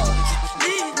back down.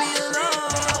 Leave me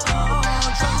alone.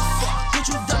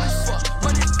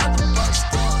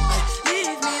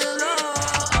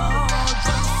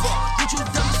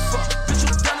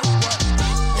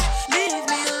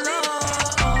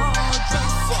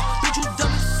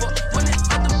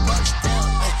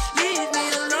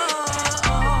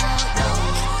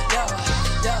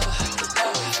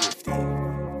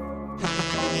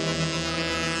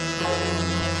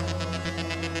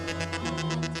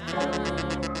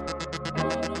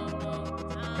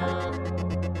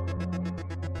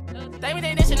 They be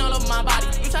this shit all over my body.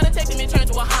 You try to take them and turn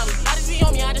to a homie. I just be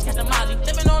on me, I just catch a molly.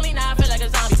 Living only now, I feel like a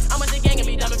zombie. I'm with the gang and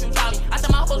be dumb if you try me. I tell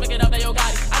my hoes pick it up, they yo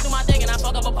got it. I do my thing and I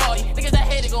fuck up a party. Niggas that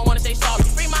hate it gon' wanna say sorry.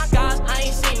 Free my guys, I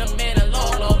ain't seen them in a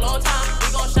long time.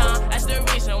 We gon' shine, that's the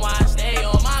reason why I stay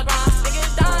on my grind.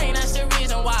 Niggas dying, that's the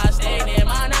reason why I stay near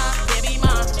my nine. Can't be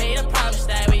mine, made a promise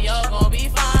that we all gon' be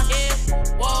fine.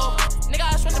 Yeah, whoa, nigga,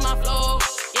 I switchin' my flow.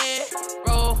 Yeah,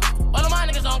 bro, all of my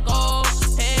niggas on go.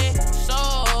 Hey,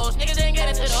 souls, niggas ain't get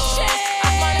into those. I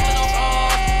my niggas on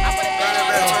roll. I put it back.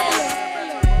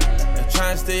 They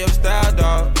tryna steal your style,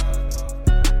 dog.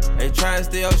 They tryna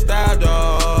steal your style,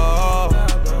 dog.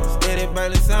 Steady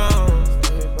burn the sound.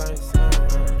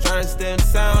 Tryna steal the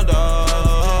sound,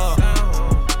 dog.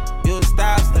 You a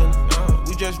style stealer.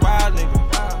 We just wild, nigga.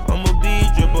 I'm a beat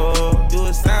dribble. You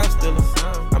a sound stealer.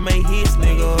 I make hits,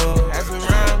 nigga. That's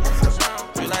around.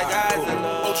 Feel like guys in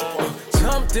love.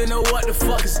 Jumped into what the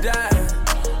fuck is that?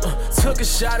 Took a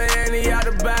shot at Annie out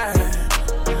the bag.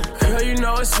 Girl, you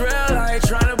know it's real, I ain't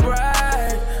tryna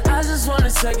brag. I just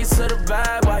wanna take you to the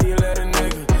bag while you let a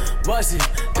nigga bust it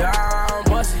down,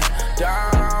 bust it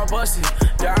down, bust it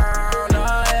down,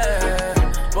 oh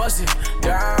yeah. Bust it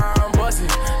down, bust it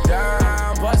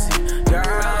down, bust it down,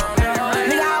 oh yeah.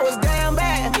 Nigga, I was damn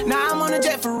bad, now I'm on a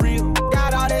jet for real.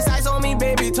 Got all this ice on me,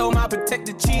 baby, told my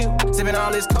protector chill. Sippin'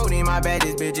 all this codeine, my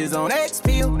baddest bitches on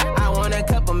X-Pill. I want a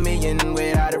couple million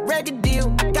without a record deal.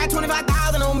 Got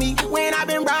 25,000 on me when I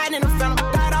been riding in the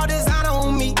phantom. Got all this honor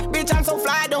on me, bitch, I'm so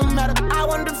fly, don't matter. I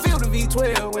wanted to feel the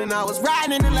V12 when I was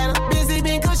riding in Atlanta. Busy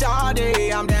been cush all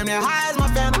day, I'm damn near high as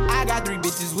my phantom. I got 3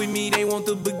 bitches with me, they want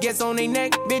the baguettes on their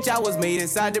neck. Bitch, I was made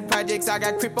inside the projects, I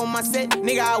got crip on my set.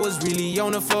 Nigga, I was really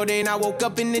on the floor, then I woke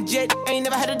up in the jet. Ain't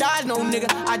never had to dodge no nigga,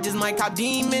 I just might cop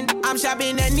demon. I'm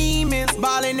shopping at Neiman's,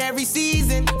 ballin' every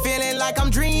season. Feeling like I'm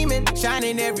dreaming,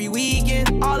 shining every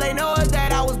weekend. All they know is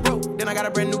that I was broke, then I got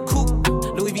a brand new coupe.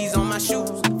 Louis V's on my shoes,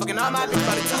 fucking all my bitch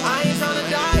by the time. I ain't tryna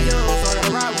die young, so I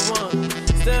gotta ride with one.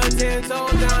 Still 10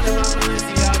 toes down in my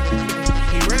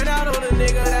Balenciaga. He ran out on a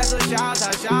nigga, that's a shot.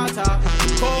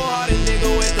 Cold-hearted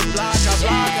nigga with the blocker.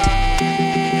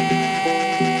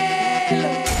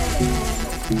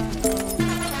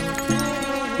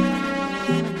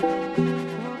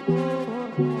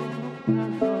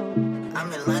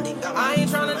 I'm in London, I ain't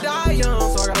tryna die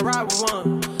young, so I gotta ride with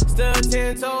one. Still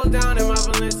 10 toes down in my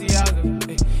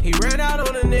Balenciaga. He ran out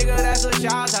on a nigga, that's a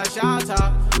shot.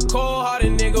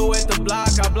 Cold-hearted nigga with the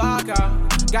blocker.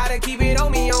 Gotta keep it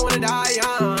on me, I wanna die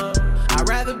young. I'd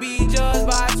rather be judged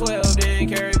by 12 than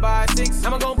carried by 6.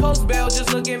 I'ma gon' post bail,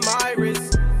 just look at my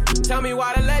wrist. Tell me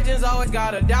why the legends always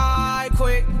gotta die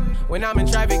quick. When I'm in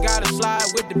traffic, gotta slide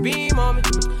with the beam on me.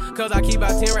 Cause I keep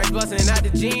out 10 racks bustin' out the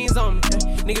jeans on me.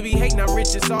 Nigga be hating, I'm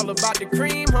rich, it's all about the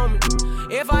cream, homie.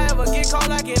 If I ever get caught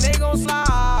like it, they gon'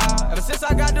 slide. Ever since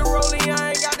I got the rollie, I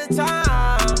ain't got the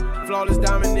time. Flawless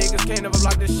diamond niggas can't never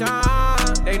block the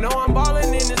shine. They know I'm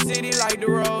ballin' in the city like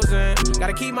DeRozan.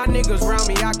 Gotta keep my niggas round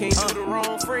me, I can't do the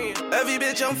wrong friend. Every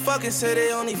bitch I'm fucking say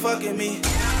they only fucking me.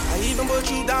 I even put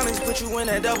you down and put you in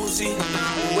that double C.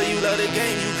 The way you love the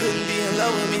game, you couldn't be in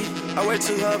love with me. I work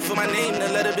too hard for my name to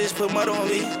let a bitch put mud on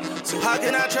me. So how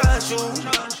can I trust you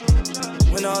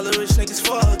when all the rich niggas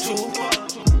fuck you?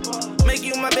 Make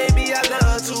you my baby, I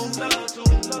love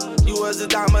to. You was a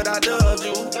dime, but I loved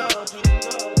you.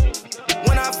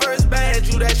 When I first bagged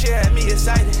you, that shit had me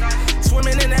excited.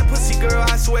 Swimming in that pussy, girl,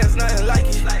 I swear it's nothing like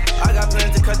it. I got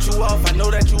plans to cut you off, I know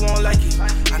that you won't like it.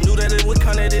 I knew that it would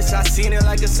come to this, I seen it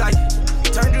like a sight.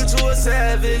 Turned you to a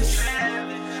savage.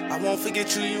 I won't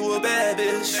forget you, you a bad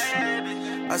bitch.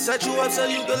 I set you up so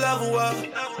you could level up,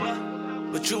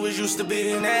 but you was used to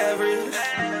being average.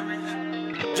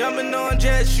 Jumping on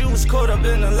jets, you was caught up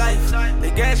in the life.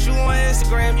 They gas you on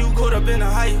Instagram, you caught up in the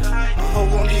hype. A hoe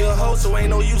won't be a hoe, so ain't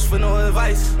no use for no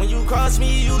advice. When you cross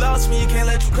me, you lost me, can't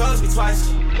let you cross me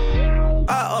twice.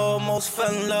 I almost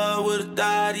fell in love with a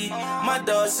thotty. My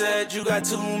dog said you got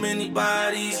too many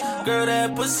bodies. Girl,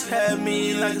 that pussy had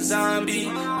me like a zombie.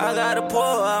 I gotta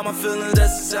pour out my feelings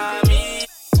that's inside me.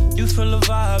 You feel the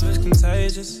vibe, it's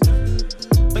contagious.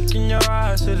 Look in your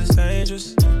eyes, shit is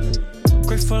dangerous.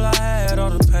 Grateful I had all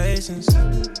the patience.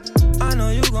 I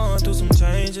know you going through some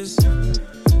changes.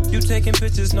 You taking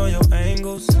pictures, know your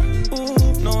angles.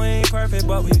 Ooh, no, we ain't perfect,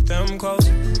 but we them close.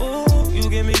 Ooh, you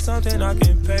give me something I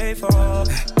can pay for.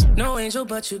 No angel,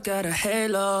 but you got a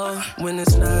halo. When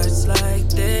it's nights like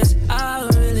this, I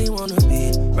really wanna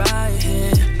be right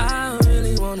here. I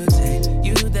really wanna take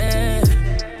you there.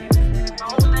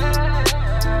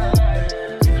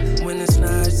 When it's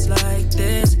nights like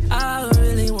this, I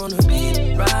really wanna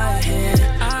be right here.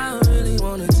 I really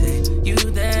wanna take you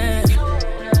there.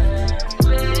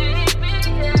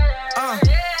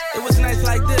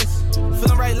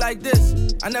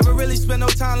 really spend no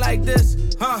time like this,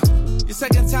 huh? Your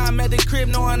second time at the crib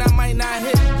knowing I might not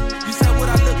hit. You said what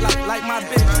I look like my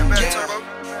bitch.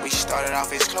 Yeah. We started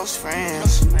off as close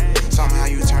friends. Somehow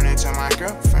you turned into my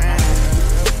girlfriend.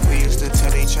 We used to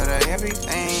tell each other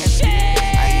everything.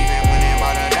 I even went and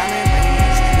bought a diamond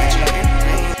rings. Matching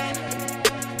earrings.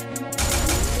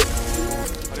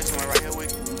 Oh, this one right here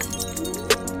with you.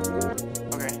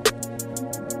 Okay.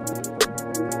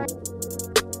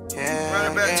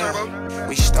 Yeah.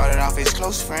 We started off as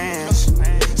close friends.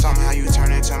 Somehow you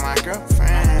turned into my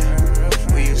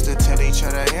girlfriend. We used to tell each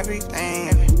other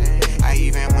everything. I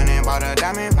even went and bought a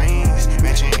diamond rings,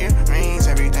 matching earrings.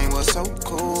 Everything was so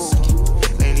cool.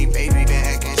 Lately, baby, been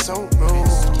acting so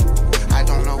rude. I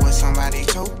don't know what somebody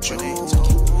told you,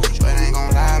 but ain't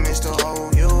gon' lie, Mr.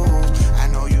 OU. I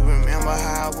know you remember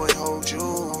how I would hold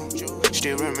you.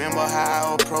 Still remember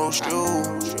how I approached you.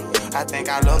 I think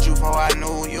I loved you before I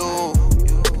knew you.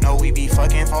 No, we be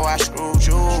fucking before I screwed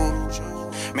you.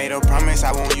 Made a promise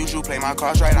I won't use you. Play my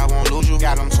cards right, I won't lose you.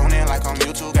 Got them tuning like I'm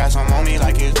YouTube. Got some on me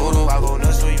like it's voodoo. I go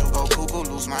nuts till you go cuckoo.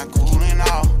 Lose my cool and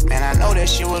all. Man, I know that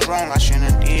shit was wrong. I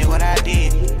shouldn't did what I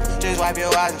did. Just wipe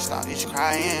your eyes and stop this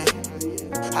crying.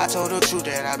 I told the truth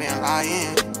that I've been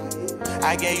lying.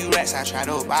 I gave you racks, I tried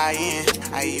to buy in.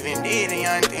 I even did the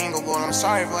unthinkable. I'm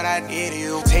sorry for what I did to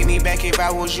you. Take me back if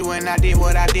I was you and I did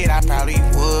what I did. I probably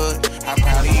would. I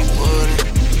probably wouldn't.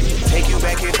 Take you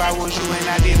back if I was you and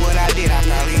I did what I did. I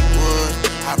probably would.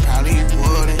 I probably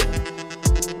wouldn't.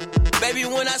 Baby,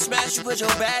 when I smash, you put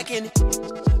your back in it.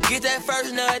 Get that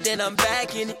first nut, then I'm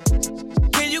back in it.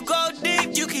 Can you go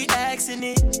deep? You keep asking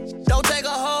it. Don't take a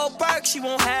whole perk, she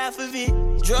want half of it.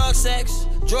 Drug sex,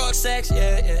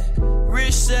 yeah, yeah.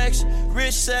 Rich sex,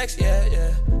 yeah,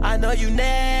 yeah. I know you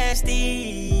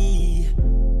nasty.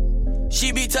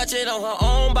 She be touching on her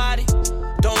own body.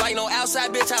 Don't like no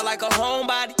outside bitch, I like a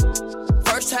homebody.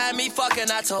 First time me fucking,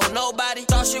 I told nobody.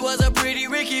 Thought she was a pretty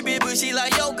Ricky bitch, but she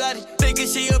like Yo Gotti. Thinking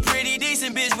she a pretty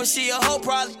decent bitch, but she a hoe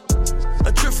probably.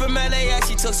 A trip from LAX,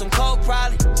 she took some coke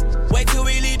probably. Wait till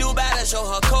we leave Dubai to show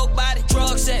her coke body.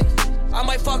 Drug sex, I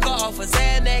might fuck her off a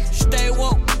Xanax. Stay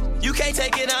woke, you can't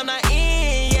take it, I'm not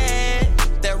in, yeah.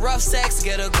 That rough sex,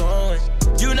 get her going.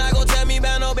 You not gon' tell me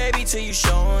about no baby till you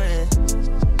showing.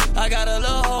 I got a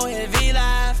little hoe in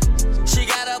V-Live. She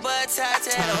got a butt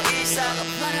tattooed on each side.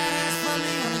 Put that ass for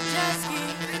me on a jet ski.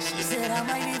 She said I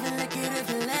might even lick it if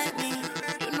you let me.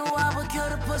 You know I would kill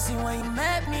the pussy when you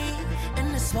met me.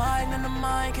 In the spine and the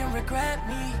mind can regret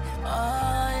me.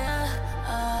 Oh yeah.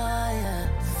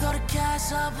 Throw the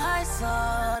cash up, high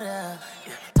soda.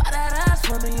 Yeah. Put that ass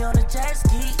for me on a jet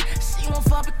ski. She won't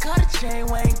fuck because the chain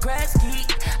Wayne Gretzky.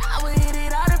 I would hit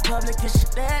it out in public if she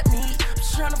let me.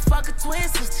 I'm tryna fuck a twin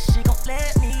sister, she gon'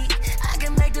 let me. I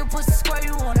can make the pussy squirt,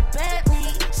 you wanna bet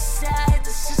me. She said I hit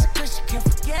the sister cause she can't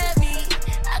forget me.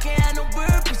 I can't have no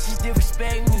bird, bitches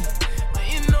disrespect me. But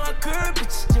you know I curb,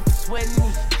 bitches just sweat me.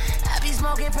 I be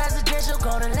smoking presidential,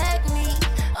 gonna let me.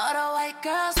 All the white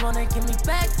girls wanna give me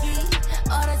Becky.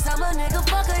 All the time a nigga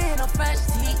fuck her in a fresh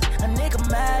tee. A nigga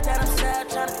mad that I'm sad,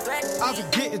 tryna threat me. I been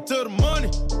getting to the money,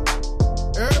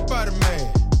 everybody mad.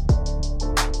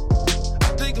 I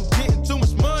think I'm getting too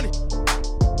much money,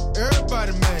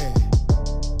 everybody mad.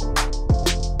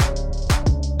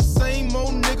 Same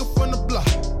old nigga from the block.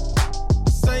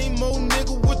 Same old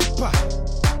nigga with the pot.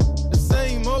 The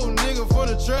same old nigga from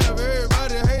the trap.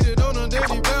 Everybody hated on him, then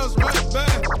he bounced right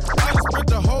back. I done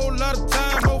spent a whole lot of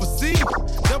time overseas.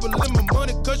 Doubling my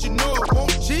money cause you know I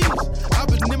want cheese. I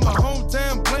been in my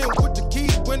hometown playing with the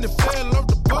keys. When it fell off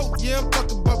the boat, yeah, I'm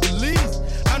talking about Belize.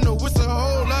 I know it's a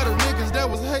whole lot of niggas that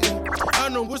was hating. I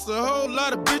know it's a whole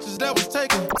lot of bitches that was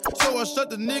taken. So I shut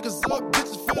the niggas up,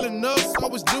 bitches feeling us.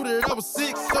 Always knew that I was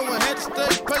sick, so I had to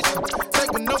stay patient.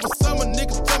 Taking over summer,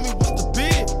 niggas tell me what's the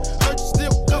bid. Heard you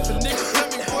still cuffing, niggas tell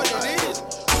me what it is.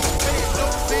 Ain't no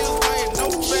bills, ain't no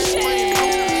fast, ain't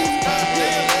no bills.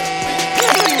 Goddamn,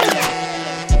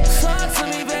 talk to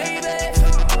me, baby.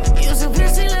 You so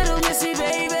pretty little missy,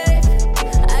 baby.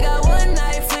 I got one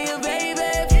night for you,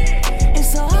 baby. It's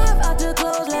so hot out the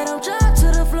clothes, let them drop to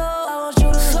the floor. I want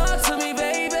you to talk to me,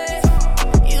 baby.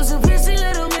 You so pretty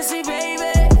little missy,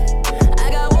 baby. I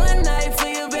got one night for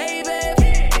you, baby.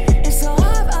 It's so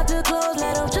hot out the clothes,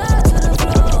 let them drop to the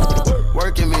floor.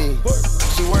 Working me,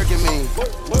 she working me,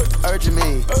 urging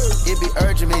me, it be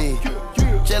urging me.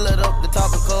 Chill it up, the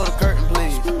top and close the curtain,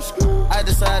 please. I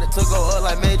decided to go up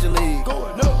like Major League.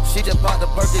 She just popped the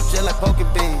Perkins, just like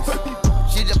poking beans.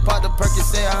 She just popped the Perkins,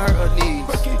 say I hurt her knees.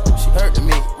 She hurt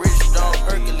me, rich, strong,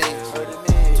 Hercules.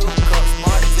 2 cups,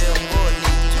 Martell, 4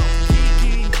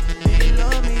 leaves. Do you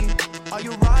love me? Are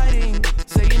you riding?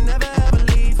 Say you never ever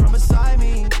leave from beside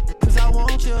me. Cause I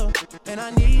want you. and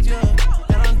I need you,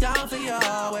 and I'm down for you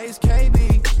always.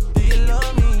 KB, do you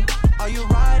love me? Are you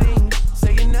riding?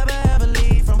 Say you never ever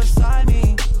leave from beside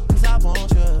me, cause I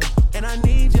want you, and I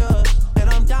need you, and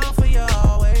I'm down for you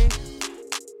always.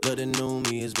 Look, the new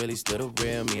me is really still the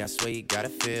real me. I swear you gotta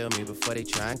feel me before they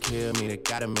try and kill me. They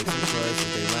gotta make some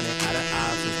choices, they running out of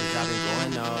options, cause I've been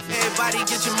going off. Everybody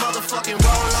get your motherfucking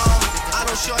roll on. I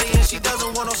know shorty and she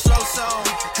doesn't want no slow song.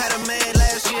 Had a man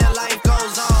last year, life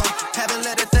goes on. Haven't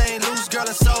let the thing loose, girl,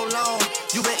 in so long.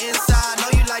 You been inside, know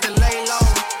you like to lay low.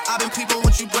 I've been peeping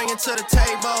what you bringing to the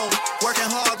table. Working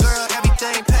hard, girl,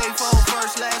 everything paid for.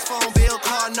 First, last phone bill,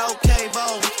 car, no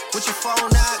cable. With your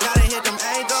phone out, gotta hit them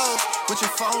angles. With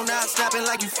your phone out, snapping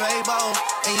like you Fable.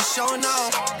 And you showing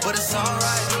off, but it's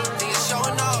alright. And you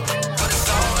showing off, but it's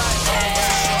alright.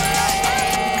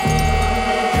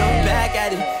 Come back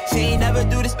at it. She ain't never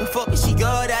do this before, but she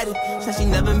good at it. Said she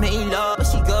never made love, but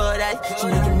she good at it. She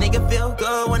make a nigga feel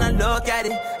good when I look at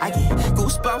it. I get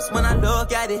goosebumps when I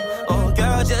look at it. Oh,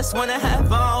 girl just wanna have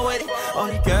fun with it. Oh,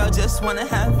 the girl just wanna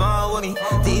have fun with me.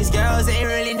 These girls ain't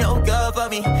really no good for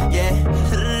me. Yeah.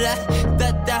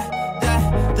 Da da da da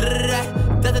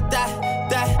da da da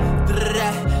da da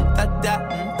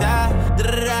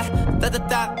da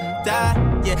da da.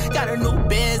 Yeah, got a new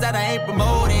biz that I ain't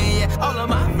promoting. Yeah, all of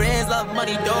my friends love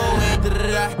money doing.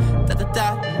 Da da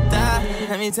da da.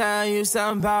 Let me tell you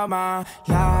something about my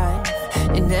life.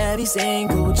 In every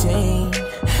single chain,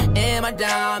 in my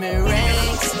diamond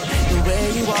rings. The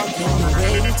way you walking, the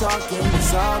way you talking,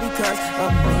 it's all because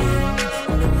of me.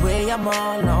 And the way I'm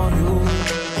all on you,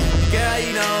 girl,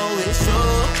 you know it's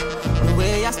true. The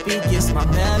way I speak, it's my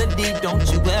melody. Don't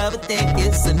you ever think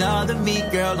it's another me,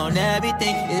 girl, on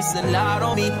everything. It's a lot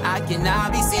on me. I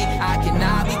cannot be seen. I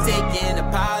cannot be taking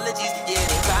apologies. Yeah,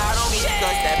 they proud on me,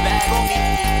 cause that bag on me.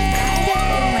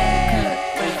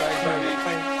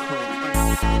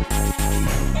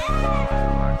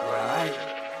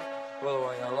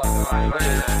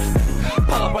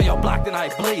 Pull up on your block, then I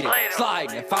bleed it.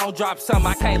 Sliding, if I don't drop something,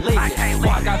 I can't leave it.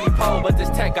 Walk got me cold, but this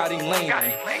tech got him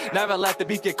leaning. Never let the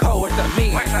beat get cold, what's that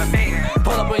mean?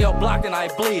 Pull up on your block, then I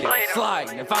bleed it.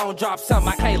 Sliding, if I don't drop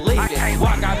something, I can't leave it.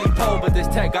 Walk got me cold, but this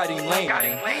tech got him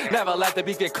leaning. Never let the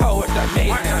beat get cold, what's that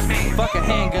mean? Fuck a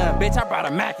handgun, bitch, I brought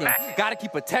a Mackin. Gotta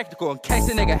keep it technical in case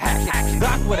a nigga hacking.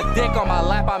 Block with a dick on my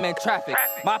lap, I'm in traffic.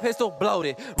 My pistol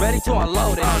bloated, ready to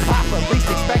unload it. Pop at least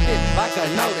expected, like a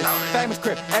notice. Famous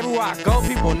crib, everywhere I go,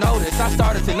 people notice. I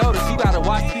started to notice, you gotta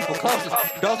watch the people closest.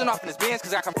 Dozing off in his Benz,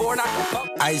 cause I can afford not to fuck.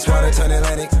 Ice water turn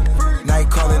Atlantic, night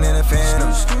calling in a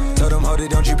phantom. Told them, hold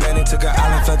it, don't you panic. Took an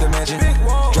island, felt the mansion.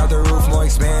 Drop the roof, more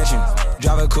expansion.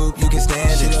 Drive a coupe, you can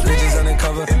stand it. Bitches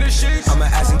undercover, I'm an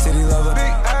ass and titty lover.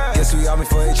 Guess we all meant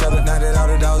for each other, now that all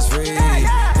the dogs free.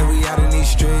 And we out in these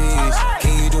streets.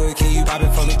 Can you do it, can you pop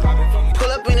it for me?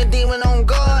 Pull up in a demon on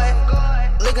guard,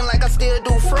 looking like I still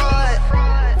do fraud.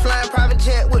 Flying private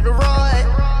jet with the rod.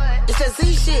 It's that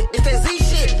Z shit, it's that Z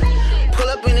shit. Pull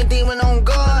up in a demon on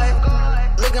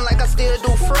guard, looking like I still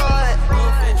do fraud.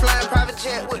 Flying private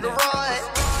jet with the rod.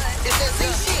 It's that Z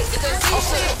shit, it's that Z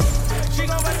shit. She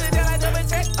gon' bust it down like double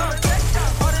check.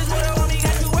 All this water on me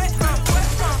got you wet.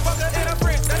 Fuck her in a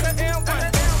friend, that's an M1.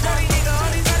 Dirty nigga,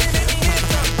 all these other make me hit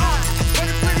some.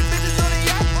 Pretty bitches on the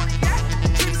yacht.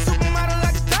 Treat a supermodel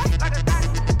like a top.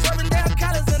 Swerving down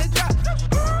collars in a drop.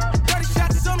 30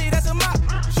 shots on me, that's a mop.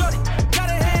 Shorty, got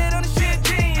her head on the shit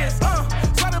genius.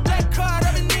 Swipe a black card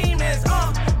up in demons.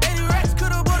 80 racks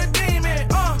could've bought a demon.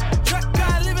 Truck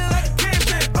guy living like a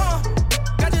kingpin.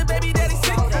 Got your baby daddy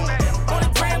sick. On the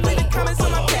gram, leaving comments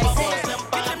on my face.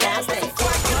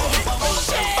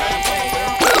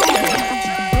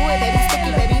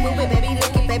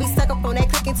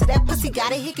 To that pussy,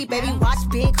 got a hickey, baby. Watch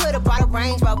big, could've brought a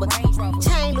Range Rover.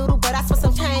 Chain little, but I spent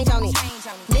some change on it.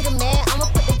 Nigga mad, I'ma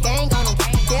put the gang on him.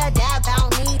 They'll die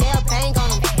about me, they'll bang on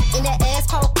him. In that ass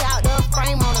poke out the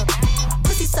frame on him.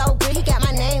 Pussy so good, he got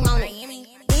my name on it.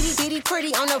 Itty bitty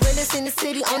pretty, on the realest in the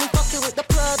city. Only fucking with the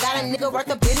plug, got a nigga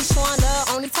worth a bitty showing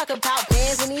love. Only talk about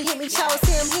bands when he hit me, chose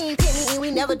him, he ain't pick me, and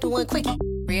we never doing quickie.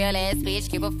 Real ass bitch,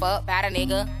 give a fuck about a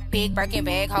nigga. Big Birkin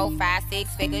bag, hold 5-6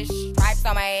 figures. Stripes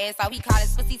on my ass, so he call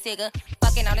his pussy tigger.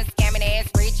 Fucking on his scamming ass,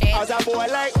 rich ass. As a boy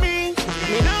like me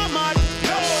no mad.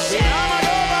 Me no mad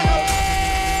over no.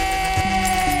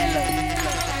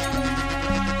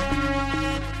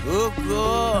 Oh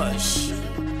gosh.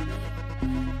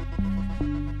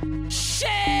 Shit.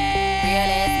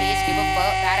 Real ass bitch, give a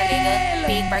fuck about a nigga.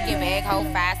 Big Birkin bag, hold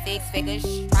 5-6 figures.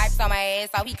 Stripes on my ass,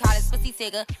 so he call his pussy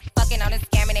tigger. Fucking on his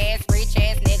scamming ass, rich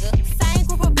ass nigga. Same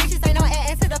group of bitches, ain't no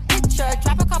ass to the picture.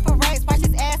 Drop a couple racks, watch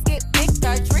his ass get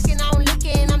bigger. Drinking, I'm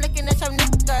licking at your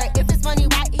nigga. If it's money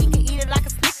right, he can eat it like a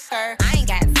Snicker.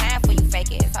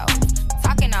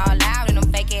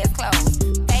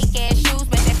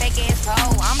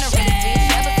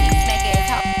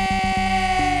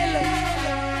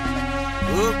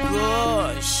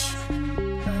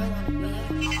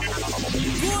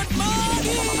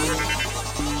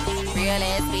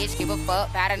 ass bitch, give a fuck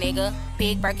about a nigga.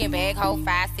 Big Birkin bag, hold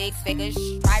 5-6 figures.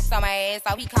 Stripes on my ass,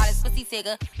 so he call his pussy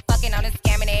tigger. Fucking on a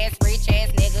scamming ass, rich ass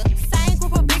nigga. Same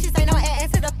group of bitches, ain't no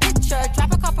ass to the picture.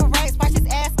 Drop a couple racks, watch his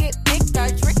ass get bigger.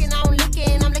 Drinking, I'm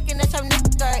licking, I'm looking at your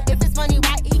nigga. If it's money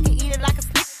right, he can eat it like a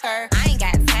snicker. I ain't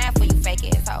got time for you fake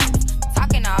ass hoes.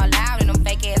 Talking all loud in them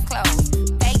fake ass clothes.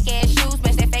 Fake ass shoes,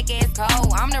 match that fake ass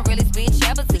coat. I'm the realest bitch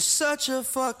ever. You're such a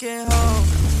fucking hoe,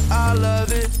 I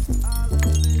love it.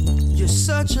 You're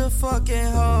such a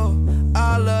fucking hoe,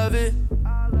 I love it.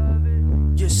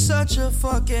 You're such a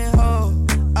fucking hoe,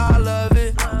 I love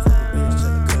it.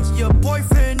 Your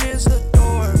boyfriend is a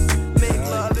dork, make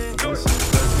love it.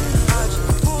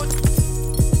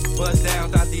 Bust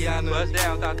down, Tatiana. Bust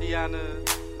down, Tatiana.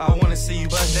 I wanna see you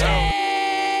bust down.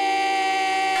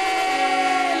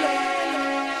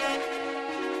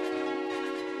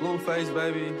 Blueface,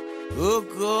 baby. Oh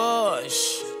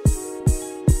gosh.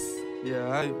 Yeah,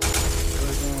 I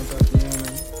bust down,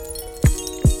 Tatiana.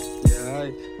 Yeah,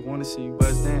 I wanna see you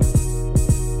bust down.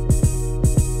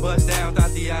 Bust down,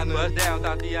 Tatiana. Bust down,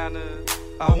 Tatiana.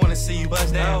 I wanna see you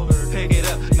bust down. Pick it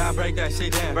up, now break that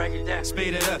shit down. Break it down.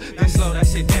 Speed it up, then slow that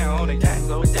shit down on the gang.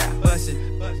 Slow it down. Bust it,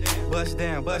 bust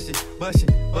down, bust it, bust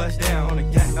it, bust down on the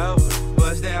gang.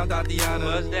 Bust down, Tatiana.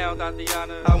 Bust down,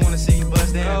 Tatiana. I wanna see you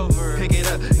bust down. Pick it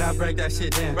up, now break that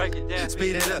shit down. Break it down.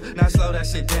 Speed it up, now slow that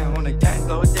shit down on the gang.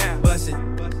 Slow it down. Bust it,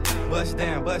 bust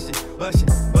down, bust it, bust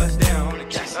it, bust down on the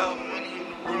gang.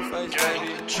 Face,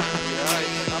 baby.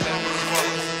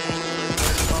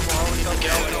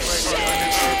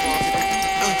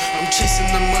 I'm chasing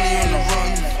the money on the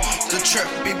run. The trap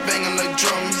be banging like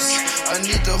drums. I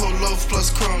need the whole loaf plus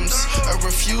crumbs. I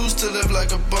refuse to live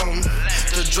like a bum.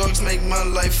 The drugs make my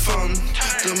life fun.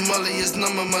 The molly is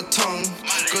numb on my tongue.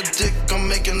 Good dick, I'm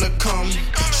making her come.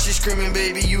 She screaming,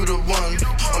 baby, you the one.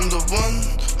 I'm the one,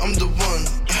 I'm the one.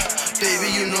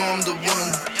 Baby, you know I'm the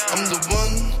one. I'm the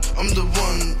one, I'm the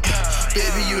one.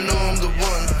 Baby, you know I'm the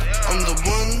one. I'm the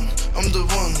one, I'm the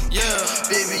one. Yeah,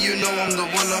 baby, you know I'm the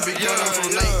one. I be running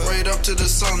from night right up to the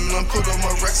sun. I put on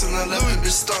my racks and I left it be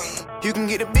stunned. You can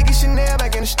get the biggest Chanel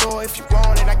back in the store if you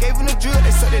want it. I gave them the drill,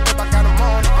 they set it up, I got them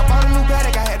on it. I bought a new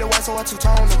Patek, I had the white, so I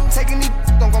two-toned it. Taking these,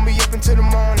 I'm gonna be up until the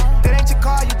morning. That ain't your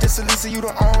car, you just a Lisa, you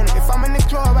don't own it. If I'm in the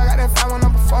club, I got that fire when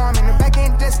I'm performing. The back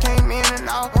end desk came in and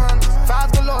all on it.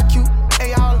 Fives galore, cute,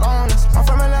 they all on us. I'm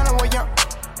from Atlanta, where young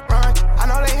run. I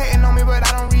know they hating on me, but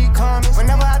I don't read comments.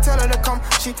 Whenever I tell her to come,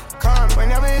 she come.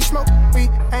 Whenever it's smoke,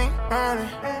 we ain't running.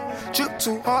 Shoot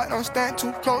too hard, don't stand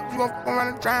too close. You gon' run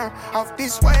and drown off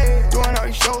this way. Doing all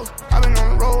these shows, I been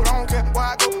on the road. I don't care where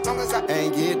I go, long as I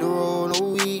ain't get to roll no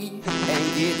weed,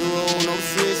 ain't get to roll no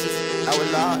switches. I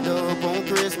was locked up on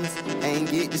Christmas, ain't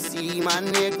get to see my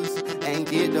niggas, ain't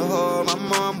get to hug my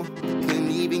mama, couldn't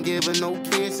even give her no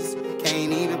kisses.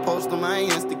 Can't even post on my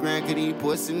Instagram, cause these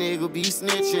pussy niggas be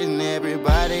snitching.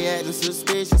 Everybody acting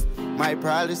suspicious, might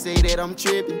probably say that I'm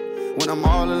tripping. When I'm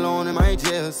all alone in my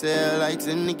jail cell, I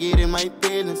tend to get in my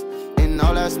business. And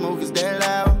all I smoke is that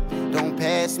loud, don't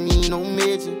pass me no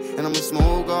midget. And I'ma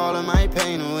smoke all of my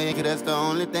pain away, cause that's the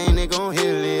only thing that gon'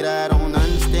 heal it. I don't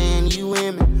understand you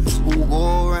women who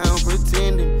go around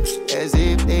pretending as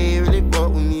if they really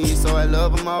fuck with me. So I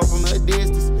love them all from a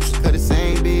distance, cause the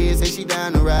same bitch say she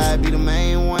down the ride, be the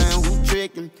main one who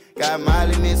trickin'. Got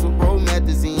Molly mixed with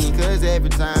promethazine, cause every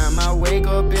time I wake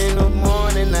up in the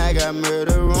morning, I got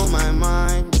murder on my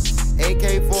mind.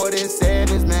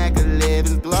 AK-47s, Mac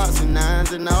 11s, Glocks and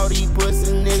 9s, and all these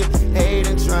pussy niggas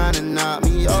hatin', tryna knock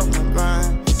me off my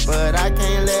grind. But I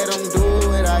can't let them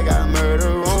do it, I got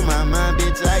murder on my mind,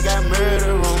 bitch, I got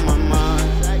murder on my mind.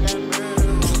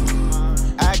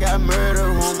 I got murder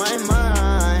on my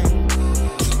mind.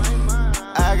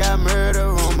 I got murder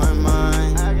on my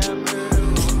mind.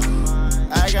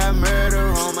 I got murder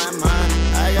on my mind.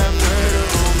 I got murder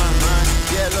on my mind.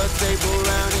 Yellow tape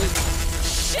around his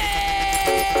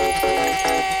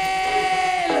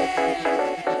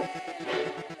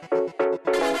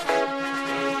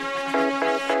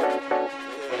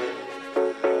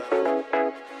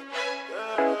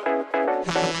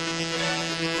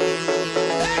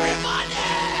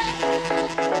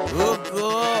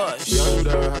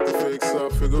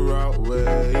figure out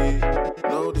way.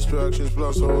 No distractions,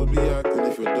 plus hoes be acting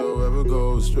if your dough ever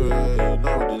goes straight.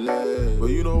 No delay. But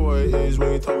you know what it is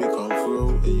when you tell me come through.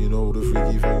 And you know the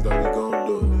freaky things that we gon'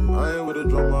 do. I ain't with a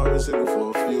drum, I've been singing for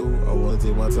a few. I wanna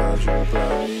take my time, she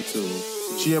reply me too.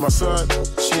 She ain't my son,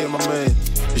 she ain't my man.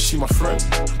 Is she my friend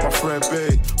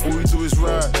babe? All we do is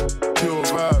ride, pure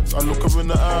vibes. I look her in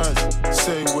the eyes,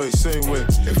 same way.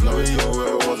 If loving you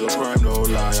ever was a crime, no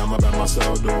lie, I'ma ban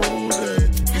myself the whole day.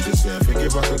 You just said, think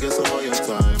if I could get some of your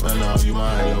time. And now you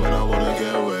my hello and I wanna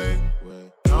get away.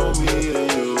 Now me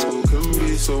and you can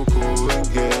be so cool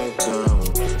and get down.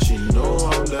 She know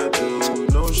I'm that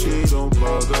dude, no she don't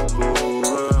bother go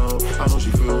around. I know she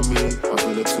feel me, I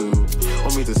feel it too.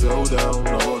 Want me to settle down,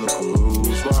 I wanna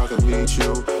cruise. But I can meet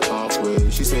you halfway.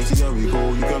 She says she can be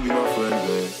cool, you can be my friend,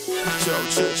 babe. Yo,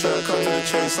 chit chat, cut to the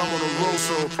chase, I'm on the road,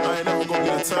 so I ain't never gonna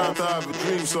get a time to have a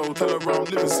dream, so tell her I'm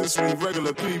living since we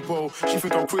regular people. She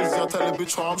think I'm crazy, I tell her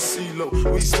bitch how I'm CeeLo.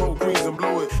 We smoke greens and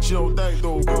blow it, she don't think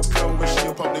though, good girl when she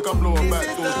in public, I blow her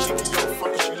back door, cheeky, yo,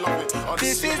 fuck it, she love it.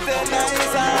 This is the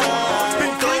nice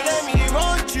time, don't let me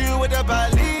run you with a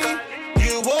belly.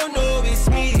 You won't know it's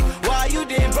me, why you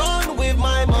didn't run with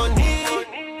my money,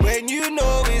 when you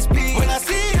know it's me. When I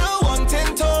see you on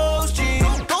 10 toes, G,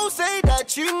 don't say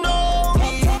that you know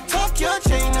me. Tuck your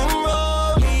chain and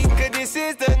roll me, cause this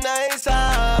is the nice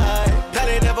side. That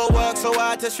it never worked, so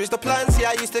I had to switch the plan. See,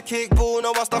 I used to kick ball,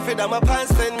 now I stuff it down my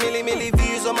pants. 10 milli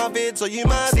views on my vid, so you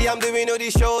mad. See, I'm doing all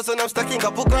these shows and I'm stuck in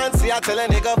couple grand. See, I tell a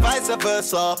nigga vice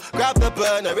versa, grab the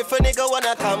burner if a nigga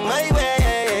wanna come my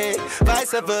way.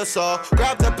 Vice versa,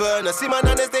 grab the burner. See, my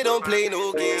nanas, they don't play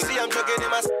no games. See, I'm jogging in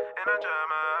my...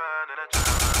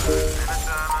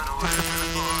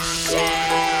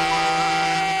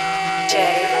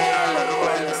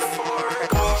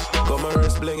 Got my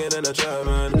wrist blinging in a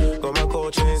German. Got my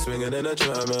gold chain swinging in a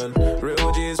German.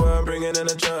 Real G's where I'm bringing in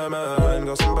a German.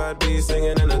 Got some bad beats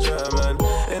singing in a German.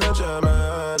 In a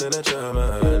German, in a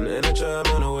German. In a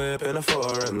German, a whip in a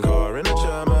foreign car. In a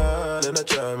German, in a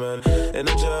German. In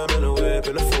a German, a whip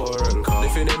in a foreign car. They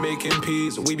think they're making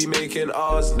peas, we be making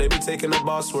ours. They be taking a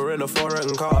bus, we're in a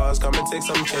foreign cars. Come and take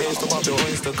some change, top up your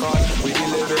Oyster card. We be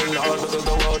living large because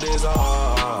the world is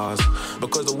ours.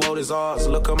 Because the world is ours.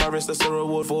 Look at my wrist, that's a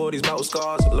reward for all these battle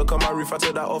scars. Look at my roof, I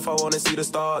took that off, I wanna see the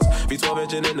stars. V12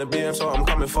 engine in the BM, so I'm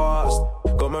coming fast.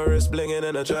 Got my wrist blinging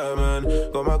in a German.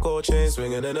 Got my gold chain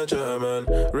swinging in a German.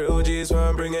 Real G's where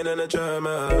I'm bringing in a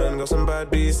German. Got some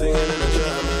bad beats singing in a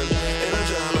German. In a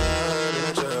German, in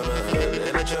a German.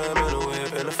 In a German, a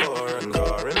whip in a foreign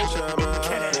car. In a German,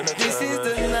 in a German. This is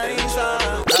the nice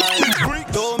side.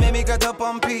 Don't make me get up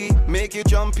on P, make you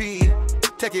jumpy.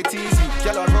 Take it easy,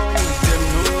 girl around me. Them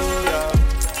know ya,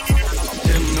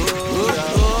 them know ya.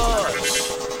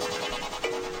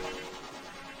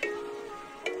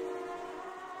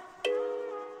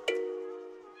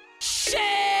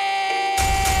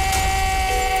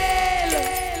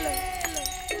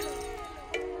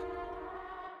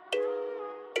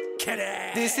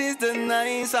 This is the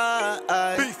nice side.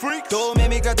 Don't make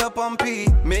me get up on P,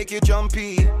 make you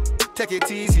jumpy. Take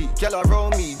it easy, girl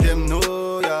around me. Them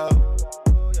know ya,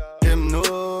 them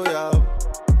know ya.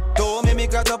 Don't make me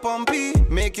get up on P,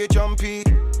 make you jumpy.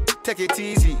 Take it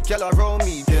easy, girl around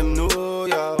me. Them know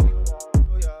ya,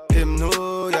 them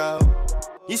know ya.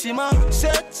 You see my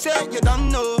set, you don't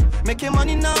know. Making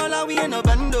money now, like we in a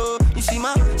bando. You see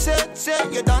my set,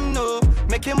 you don't know.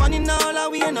 Making money now,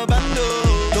 like we in a bando.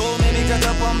 Don't make me get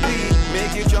up on P,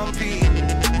 make you jumpy.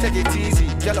 Take it easy,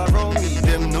 girl around me.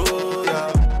 Them know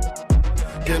ya,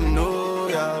 them know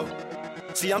ya.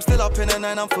 See, I'm still up in the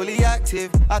night, I'm fully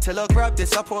active. I tell her grab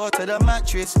this, I put her to the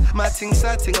mattress. My ting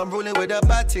satting, I'm rolling with a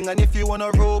bad ting. And if you wanna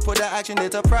roll, put the action there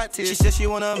to practice. She says she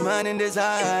want a man in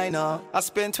designer. I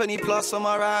spend 20 plus on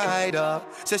my rider.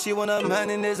 Says she want a man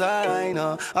in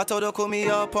designer. I told her call me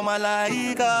up on my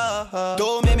Liga.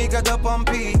 Don't make me get up on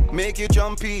P, make you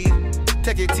jumpy.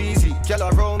 Take it easy, girl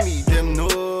around me. Them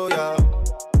know ya,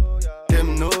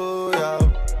 them know ya.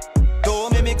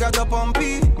 Don't make me get up on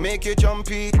P, make you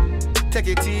jumpy. Take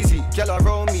it easy, girl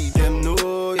around me. Them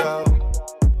know ya,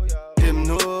 them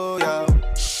know ya.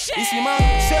 You see my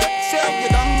set, you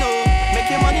don't know.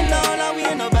 Making money now, like we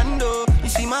in a bando. You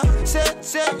see my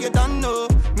set, you don't know.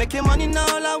 Making money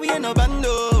now, like we in a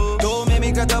bando. Don't make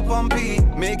me get up on P,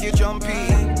 make you jumpy.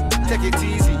 Take it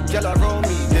easy, girl around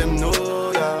me. Them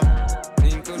know ya,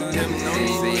 them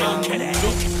know ya.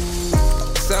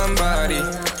 Somebody,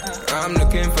 I'm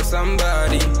looking for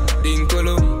somebody.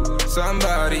 Dinkulu,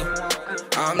 somebody.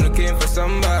 I'm looking for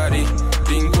somebody.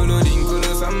 Dinkulu,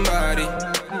 somebody.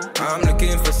 I'm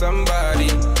looking for somebody.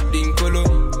 Dinkulu,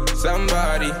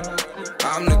 somebody.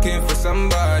 I'm looking for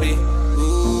somebody.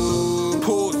 Ooh.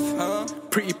 Pause, huh?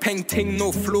 Pretty peng ting,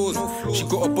 no flaws. She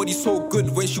got a body so good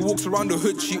when she walks around the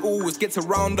hood, she always gets a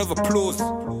round of applause.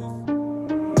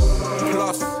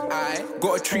 Plus, I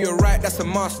gotta treat her right, that's a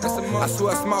must. I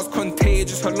swear her smile's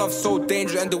contagious, her love's so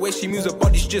dangerous, and the way she moves her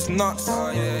body's just nuts.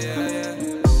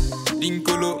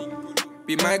 Dinkolo,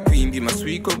 be my queen, be my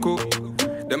sweet cocoa.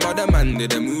 Them other man,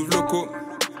 they move loco.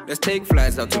 Let's take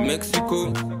flights out to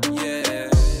Mexico. Yeah,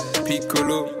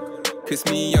 Piccolo, kiss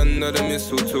me under the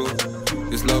mistletoe.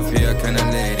 This love here, can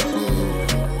I let it go?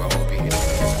 I hope you hear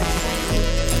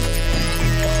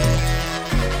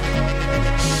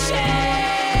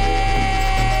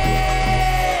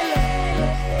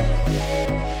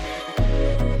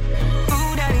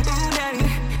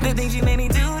the things you made me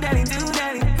do, daddy,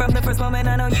 from the first moment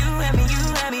I know you and me,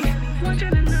 want you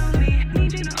to know me,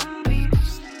 need you to own me.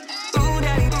 Ooh,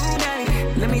 daddy,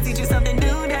 let me teach you something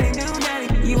new, daddy.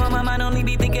 You on my mind, only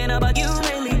be thinking about you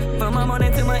lately. From my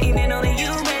morning to my evening, only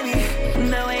you, baby.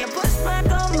 The way you push back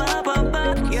on my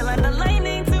bumper, you're like the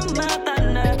lightning to my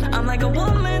thunder. I'm like a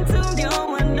woman to your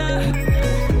wonder.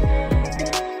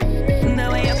 The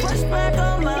way you push back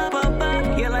on my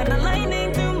bumper, you're like the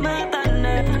lightning to my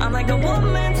thunder. I'm like a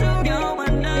woman to your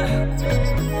wonder.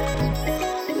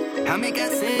 I make her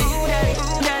say, ooh daddy,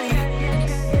 ooh daddy.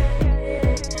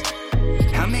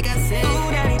 I make her say,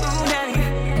 ooh daddy, ooh daddy.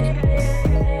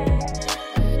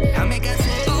 I make her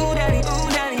say, ooh daddy, ooh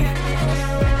daddy.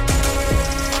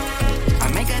 I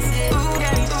make her say, ooh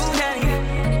daddy, ooh daddy.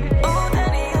 Ooh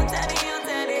daddy, ooh daddy, ooh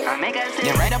daddy. I make her say,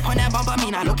 you're right up on that bumper,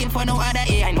 me not looking for no other.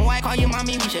 I know I call you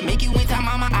mommy, we should make you into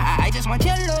mama. I just want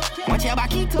your love, want your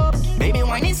back it up. Baby,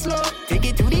 wine it slow, take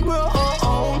it to the bro.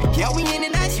 Oh, yeah, we in the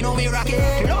night, you know we rock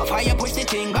it. Love how you push the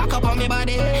thing back up on me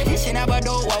body. This shit never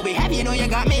do what we have, you know you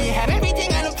got me. You have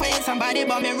everything I look for in somebody,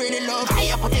 but me really love how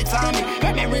you put it on me.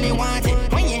 Girl, me really want it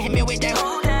when you hit me with that.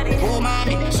 Oh,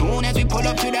 mommy, soon as we pull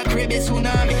up to the crib, it's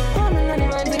tsunami.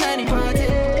 Tonight party,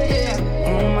 yeah.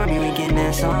 Oh, mommy, we can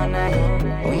dance all night.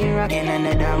 We rockin'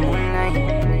 under the moonlight.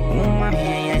 Oh, mommy,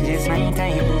 yeah, just night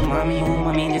time. Oh,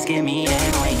 mommy, just give me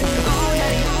that way. Oh,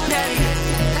 daddy,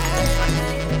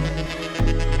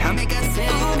 I make her say,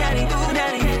 ooh daddy, ooh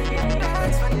daddy.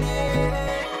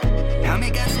 I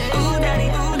make her say, ooh daddy,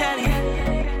 ooh daddy.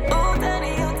 Ooh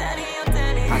daddy, ooh daddy, ooh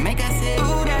daddy. I make her say,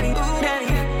 ooh daddy, ooh daddy.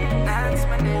 That's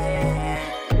my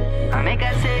name. I make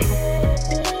her say,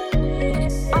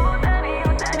 ooh daddy,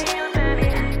 ooh daddy, ooh daddy.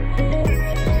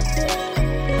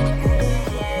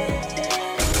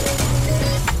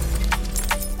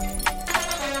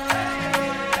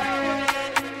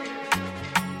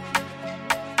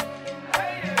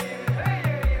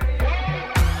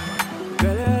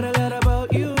 Girl, I heard a lot about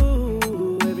you.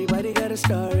 Everybody got a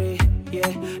story.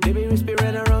 Yeah, they be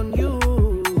whispering around you.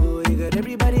 You got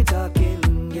everybody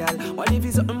talking, girl. What if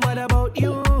it's something bad about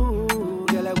you?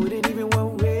 Girl, I wouldn't even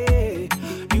want way.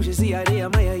 You should see how they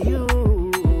admire you.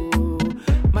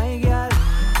 My girl,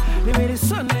 they made the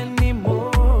sun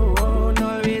anymore.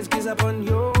 Always kiss upon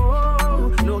you.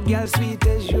 No girl sweet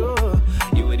as you.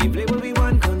 You would play what we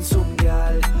want, consume,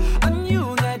 girl. And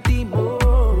you got the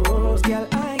most, girl.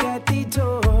 I got the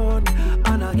tone.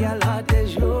 And a girl hot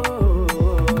as you.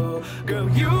 Girl,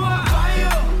 you are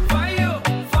fire, fire,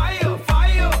 fire,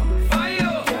 fire,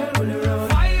 fire. Girl, when you're around.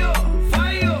 Fire,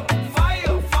 fire,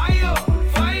 fire, fire,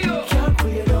 fire. Can't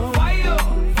pull you down. Fire,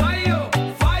 fire,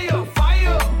 fire,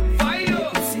 fire, fire.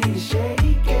 See you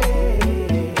shake it.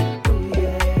 Ooh,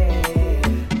 yeah.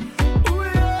 Ooh,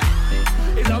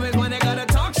 yeah. It's always when they gotta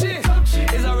talk shit.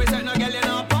 It's always like no girl, you're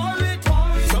not pour it.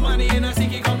 Somebody in a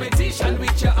sticky competition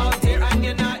with you out here and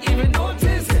you're not even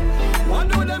notice.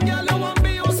 One of them girl who want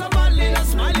be you somebody, not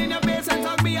smile in your face and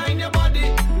talk behind your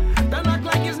body. Don't act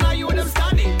like it's not you them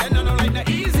standing. Then I don't like the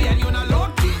easy and you not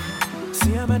lucky.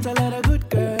 See, I met a lot of good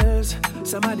girls.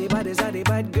 Some of the bodies are the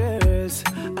bad girls.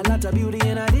 A lot of beauty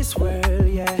in this world,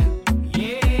 yeah.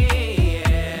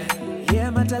 Yeah, I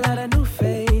met a lot of new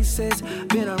faces.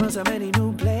 Been around so many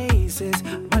new places.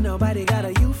 But nobody got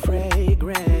a you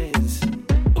fragrance.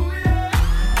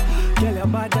 Girl, you're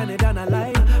bad than it and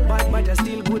alive. Bad, but you're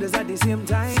still good as at the same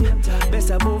time.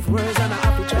 Best of both worlds, and I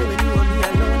have to try when you and me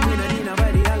alone. We don't need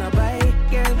nobody alibi.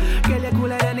 Girl, you're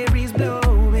cooler than the breeze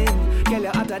blowing. Girl,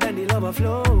 you're hotter than the lava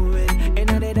flowing. And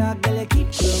on the dark, girl, you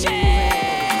keep glowing.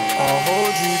 I'll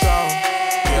hold you down,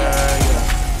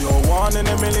 yeah. You're one in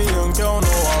a million, girl,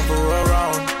 no other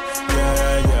around.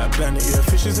 Yeah, plenty of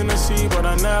fishes in the sea, but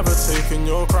I never taken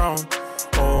your crown.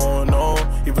 Oh no,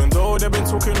 even though they've been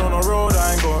talking on the road,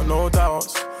 I ain't got no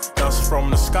doubts. That's from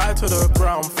the sky to the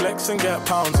ground, flex and get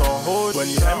pounds. I'll hold when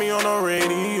you hear me on the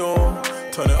radio.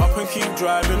 Turn it up and keep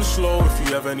driving slow. If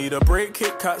you ever need a break,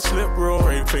 Kit Kat, slip roll.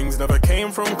 Great things never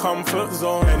came from comfort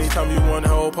zone. Anytime you want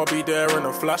help, I'll be there in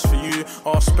a flash for you.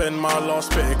 I'll spend my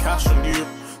last bit of cash on you.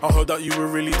 I hope that you will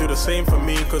really do the same for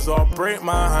me, cause I'll break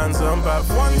my hands and back.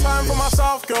 One time for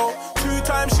myself, girl. 2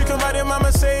 times she can ride in my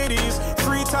Mercedes.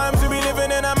 3 times we be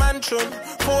living in a mansion.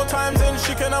 4 times in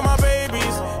she can have my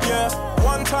babies. Yeah,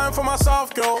 1 time for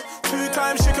myself, girl. 2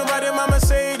 times she can ride in my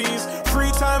Mercedes.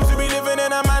 3 times we be living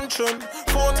in a mansion.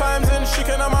 4 times and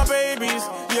shaking on my babies.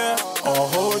 Yeah, I'll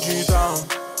hold you down.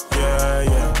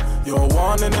 Yeah, yeah. You're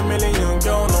one in a million,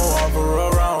 girl, no other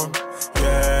around.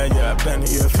 Yeah, yeah.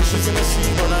 Plenty of fishes in the sea,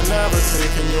 but I never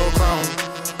taken your crown.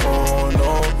 Oh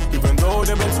no, even though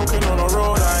they've been talking on the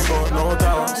road, I ain't got no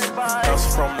doubts. That's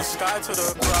from the sky to the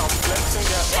ground, flex and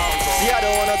get pounds. See, I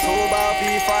don't wanna talk about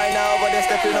P5 now, but they're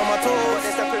stepping on my toes.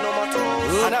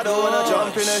 And I don't wanna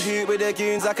jump in a hoop with the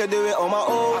goons, I could do it on my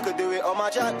own. I could do it on my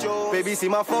Jack Joe. Baby, see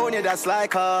my phone, yeah, that's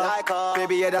like her.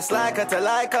 Baby, yeah, that's like her to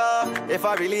like her. If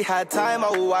I really had time, I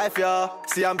would wife ya.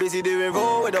 See, I'm busy doing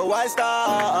roll with a white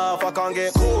stuff. I can't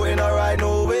get caught in a ride,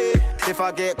 no way. If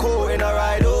I get caught in a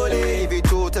ride, only if you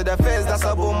talk to the fence, that's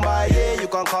a boom by, yeah. You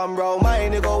can come round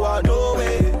mine, you go out no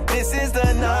way. This is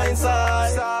the 9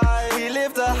 side. We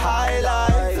live the high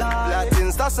life.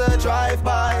 Latins, that's a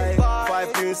drive-by.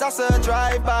 5 tunes, that's a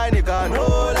drive-by. Nigga, no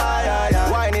lie.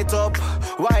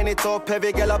 Wine it up.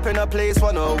 Every girl up in a place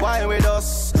wanna wine with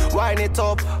us. Wine it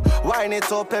up.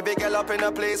 Every girl up in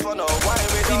a place wanna wine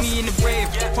with us. See me in the rave,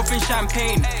 popping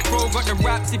champagne. Bro got the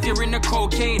raps if you're in the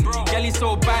cocaine. Girl, he's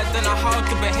so bad, then I how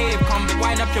to behave. Come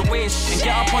wind up your waist and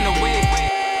get up on the wave.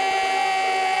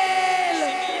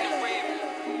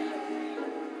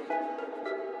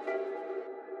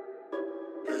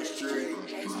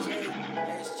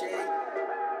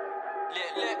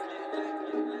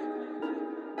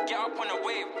 Get up on the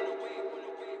wave.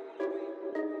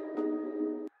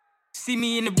 See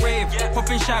me in the rave,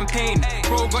 popping champagne.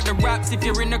 Bro got the raps if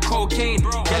you're in the cocaine.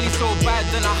 Girl, he's so bad,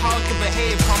 then I how to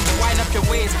behave. Come wind up your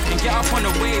waist and get up on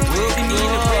the wave. See me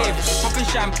in the rave, popping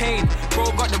champagne.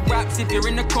 Bro got the raps if you're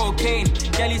in the cocaine.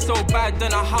 Girl, he's so bad,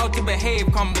 then I how to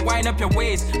behave. Come wind up your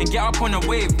waist and get up on the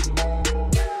wave.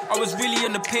 I was really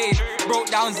on the page, broke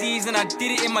down Z's and I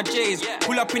did it in my J's.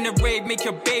 Pull up in the rave, make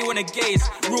your bae wanna gaze.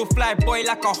 Real fly boy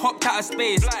like I hopped out of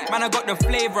space. Man, I got the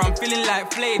flavor, I'm feeling like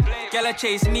Flav. Girl,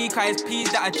 chase me, cause it's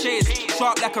peas that I chase.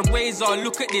 Sharp like a razor,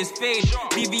 look at this fade.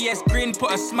 BBS grin,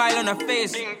 put a smile on her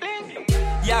face.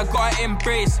 Yeah, I gotta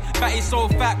embrace. Batty's so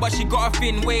fat, but she got a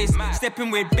thin waist.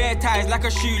 Stepping with bare ties like a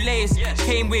shoelace.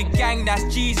 Came with gang, that's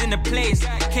G's in the place.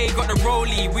 K got the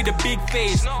rollie with a big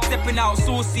face. Stepping out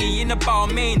saucy in the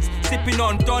Balmains. Sipping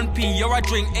on Don P, or I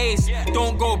drink Ace.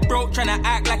 Don't go broke tryna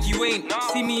act like you ain't.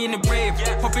 See me in the rave,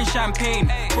 popping champagne.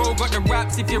 Bro got the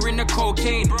raps if you're in the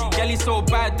cocaine. Girl, he's so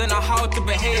bad, then I how to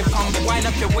behave. Come wind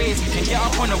up your waist and get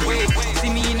up on the wave.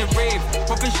 See me in the rave,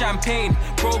 popping champagne.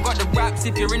 Bro got the raps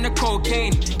if you're in the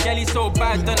cocaine. Girl, he's so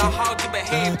bad, then I how to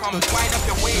behave. Come wind up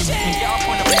your waist and get up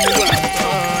on the wave.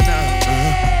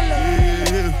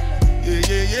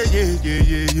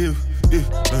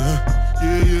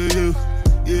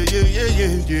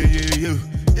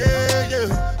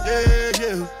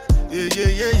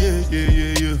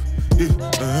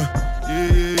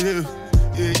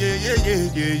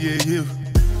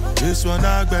 This one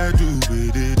I gotta do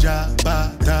with the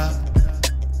jabata.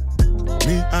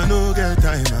 Me, I no get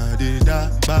time, I did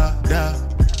that, da.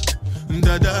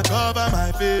 Dada cover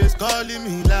my face, calling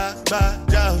me like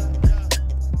bada.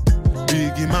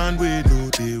 Biggie man, we know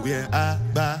they wear a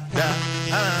bada.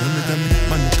 Tell me,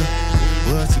 my nigga,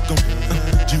 what's it come?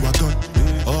 G-Wagon,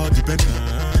 all the Bentley.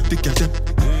 Take your time,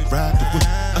 ride the whip.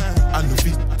 I no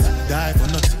fit, die for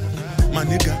nothing. My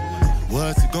nigga,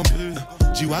 what's it come?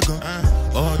 G-Wagon,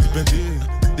 all the Bentley.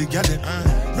 Take your time,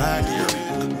 ride the whip.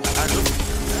 I no fit.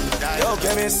 Yo,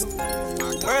 chemist,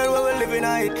 world where we living,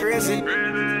 I ain't crazy.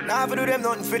 Now if I do them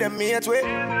nothing for them mates way.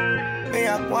 Me, I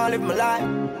wanna live my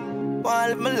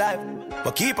life,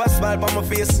 but keep a smile on my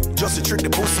face, just to trick the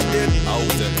pussy dead.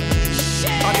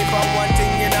 And if I want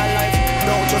thing in our life,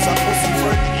 no, just a pussy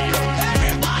friend.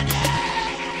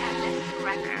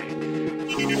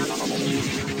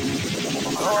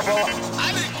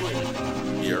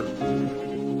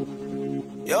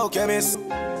 Yo, chemist,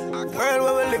 world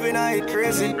where we living, I ain't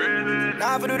crazy.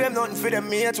 Now if I do them nothing for them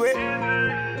mates way.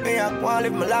 Me, I wanna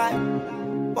live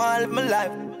my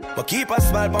life, but keep a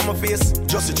smile on my face,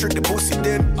 just to trick the pussy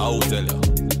dead. I'll tell you.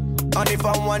 And if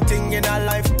I want thing in our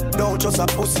life, don't just a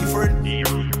pussy friend.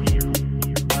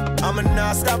 I'ma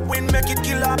not stop win, make it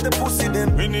kill off the pussy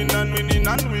them. Winning and winning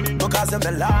and winning. Because them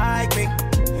they like me,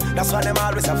 that's why them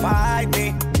always a fight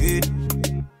me. Yeah.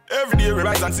 Every day we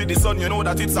rise and see the sun, you know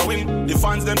that it's a win. The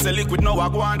fans them say liquid, now I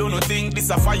go and do nothing. This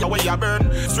a fire where you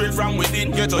burn, straight from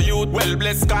within. Get a youth, well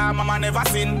blessed, car mama never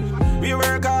sin. We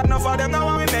work hard enough for them,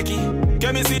 now we make it.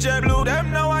 Get me CJ Blue,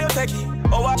 them now I take it.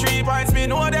 Over 3 points, me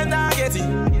know them not get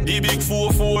it. The big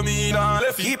 4-4, me nah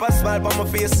left it. Keep a smile on my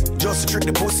face, just to trick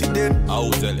the pussy dead.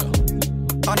 I'll tell you.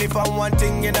 And if I want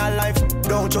thing in our life,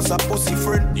 don't just a pussy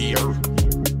friend. Yeah.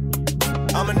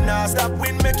 I'ma not stop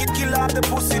win, make it kill off the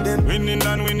pussy then. Winning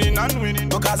and winning and winning.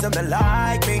 Because them they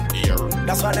like me. Yeah.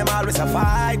 That's why them always a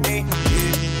fight me.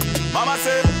 Yeah. Mama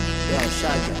say, yo,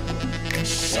 Shaggy.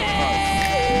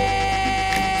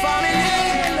 Family.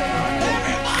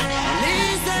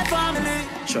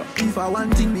 Sure. If I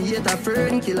want thing, me hate a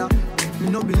fern killer. Me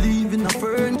no believe in a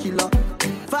fern killer.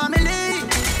 Family.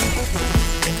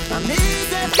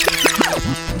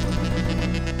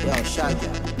 Yo, Shaggy.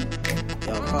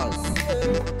 Yo, Cuz.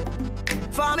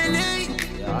 Family.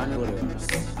 Yeah, I know this.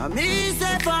 I me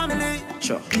say family.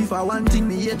 Sure. If I want thing,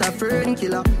 me hate a fern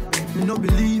killer. Me no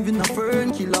believe in a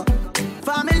fern killer.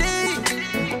 Family.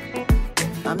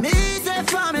 I me say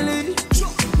family.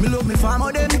 Me love me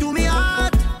family, them do me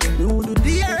heart. Me who do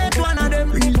the hate one of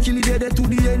them. Real kill it dead to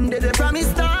the end, they from me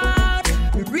start.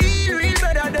 Me real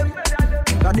better them.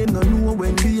 Cause them no know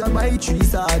when we a buy 3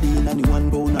 sardines and the 1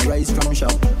 pound of rice from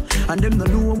shop. And them no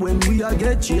know when we a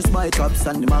get chased by cops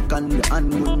and the mac and the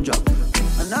handgun job.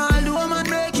 And all the woman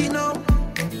make it now.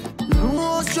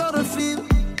 No struggle feel.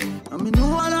 And me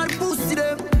know all that pussy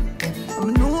them. And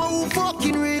me know who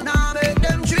fucking real. Now make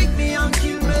them trick me and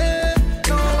kill me.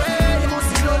 No way, they must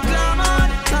see blood glamour.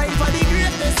 Life are the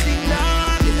greatest thing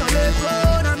that. Me no left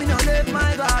road and me no left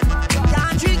my God.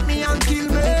 Can't trick me and kill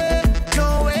me. No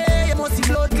way, you must see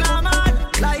blood glamour.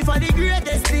 Life are the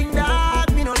greatest thing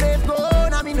that. Me no left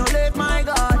road and me no left my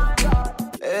God.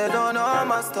 They don't know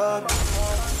my story.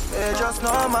 They just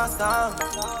know my sound.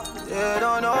 They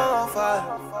don't know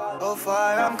how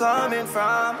far I'm coming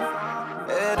from.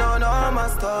 They don't know my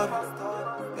story.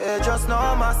 They just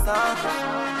know my sound.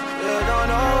 They don't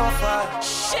know how far.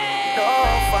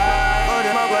 Oh,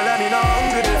 them a go let me know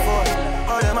hungry before.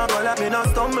 Oh, them a go let me know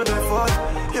stumble before.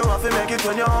 You want to make it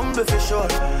when you're humble for sure.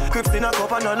 Crips in a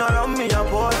cup and none around me a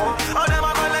pour. Oh, them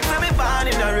a go like me born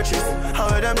in the riches. How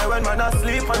them there when man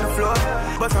asleep on the floor.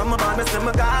 But from my man, me say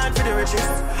me gone for the riches.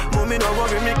 Mommy no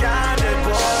worry, me can't get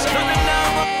poor.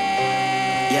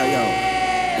 Yo.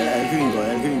 El Gringo,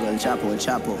 El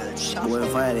Chapo. Boy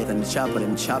violate and the chopper,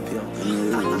 them chop you.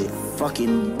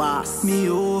 Fucking boss. Me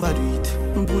overdo it.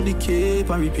 Put the cape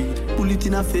and repeat. Pull it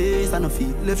in a face and a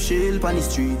feet. Left shell on the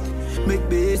street. Make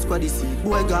base for the seat.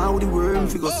 Boy gone with the worm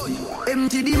figure sleep.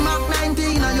 Empty the Mac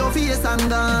 19 on your face and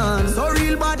dance. So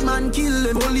real bad man kill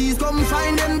them. Police come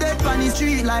find them dead on the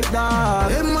street like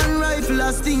that. M1 rifle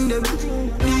a sting them.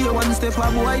 Day one step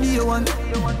up, boy day one.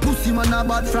 Pussy man a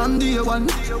bad from day one.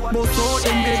 But so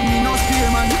them beg me no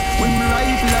spare man. When me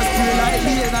rifle a spray like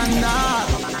beer and that.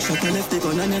 Shut a left the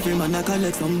gun and every man a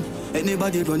collect some.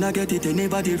 Anybody run a get it,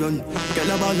 anybody run.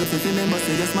 Girl a ball up if you remember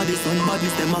say yes my son.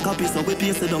 Badness them a copy so we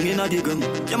paste it down in a the gun.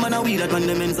 Yeah man a weed that when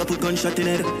them ends up put gunshot in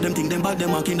head. Them think them bad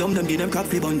them a kingdom them give them crap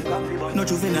fi bun. No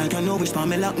juvenile can know which part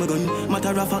me lock my gun.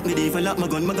 Matter of fact me dey even lock my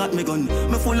gun, me got me gun.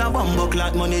 Me full of bomb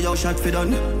clot money yo shot fi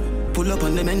done. Pull up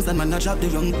on the men's and man a drop the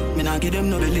rung. Me nah give them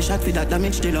no belly shot fi that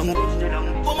damage the lung.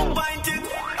 Woman bind it.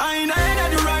 I ain't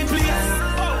at the right place.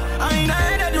 I ain't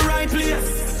at the right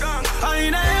place. I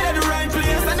ain't at the right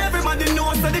place. And everybody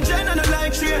knows that the gen and the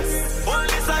like trace.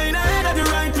 Only I ain't at the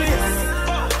right place.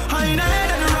 I ain't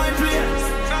at the right place.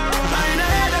 I ain't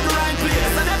at the right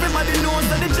place. And everybody knows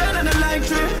that the gen and the like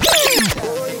trace.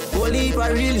 Holy if I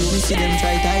really want to see them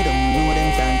try tie down. Know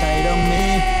them can't tie down me.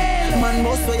 Man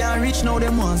boss so ya rich now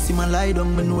them want see man lie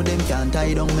down. But know them can't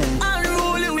tie down me.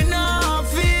 Unruly we not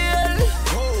feel.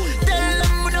 Tell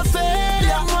them we not fail.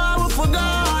 Them want we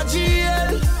forgot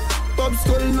jail. Pop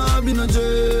skull now be no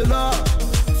jailer.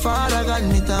 Father God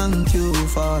me thank you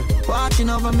for watching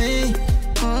over me.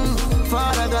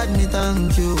 Father God me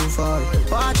thank you for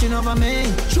watching over me.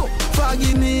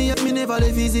 Forgive me if me never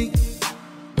live easy.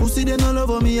 Pussy they no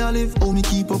love me I live. Oh me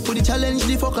keep up with the challenge,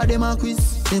 the fucker them a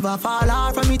quiz. Never fall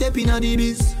off from me tapping a the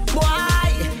biz. Boy,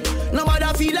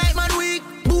 nobody feel like man weak.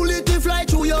 Bullet to fly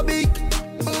through your beak.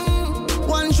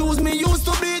 One shoes me used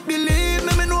to beat. Believe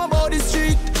me know about the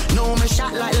street. No me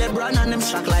shot like LeBron and them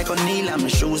shot like O'Neal. And my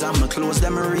shoes and my clothes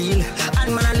them are real.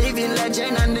 And man I live in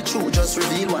legend and the truth just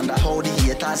reveal. Wonder how the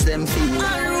haters them feel.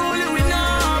 Unruly we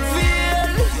not feel.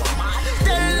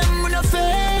 Tell them we not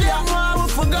fail. Them want we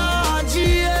forgot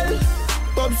jail.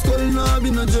 Pop skull now be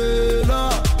no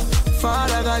jailer.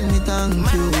 Father God me thank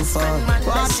you for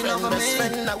watching over me.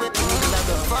 Father God me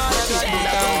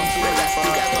thank you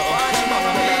for watching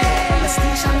over me.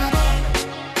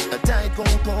 A tight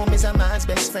pom pom is a man's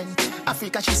best friend.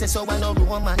 Africa she says so I know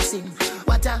romancing.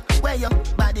 What a where your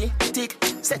body tick.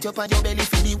 Set up on your belly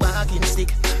for the walking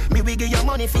stick. Me we give you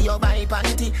money for your buy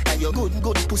panty. And your good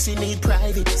pussy need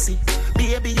privacy.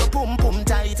 Baby your pum pum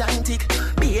tight and tick.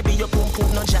 Baby your pum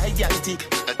pum no gigantic.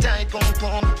 A tight pom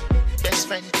pom. Best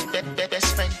friend,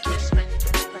 best friend.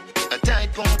 A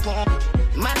tight pom pom.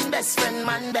 Man best friend,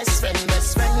 man best friend,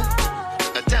 best friend.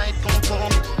 A tight pum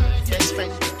pum, best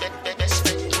friend, best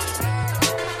friend.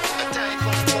 A tight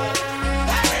pum pum,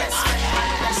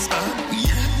 best friend.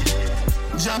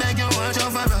 Jah beg you watch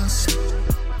over us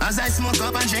as I smoke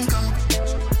up and drink up.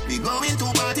 We going to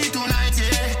party tonight,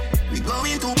 yeah. We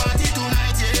going to party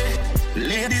tonight, yeah.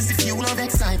 Ladies, if you love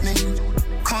excitement,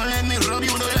 come let me rub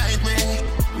you the right way.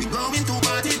 We going to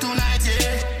party tonight,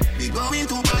 yeah. We going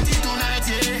to party tonight,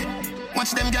 yeah.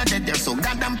 Watch them get dead, they're so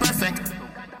goddamn perfect.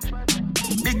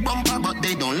 Big bumper, but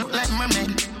they don't look like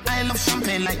mermaid. I love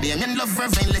champagne like them and love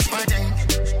Vervain, let's party.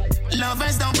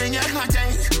 Lovers don't bring your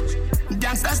heartache.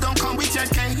 Gangsters don't come with your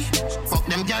cake. Fuck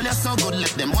them girls, you're so good,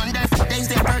 let them wonder if today's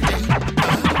their birthday.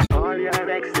 All your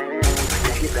exes,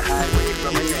 hit the highway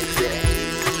from the next day.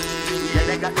 Yeah,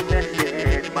 they got the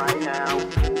message by now.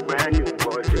 Brand new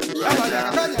Porsche, right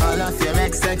now. All of your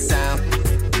exes out,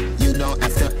 you don't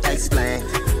have to explain.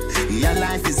 Your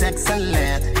life is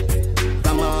excellent.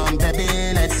 Come on, baby,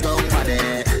 let's go party.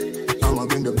 I'ma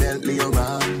bring the Bentley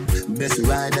around. Best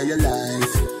ride of your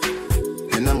life.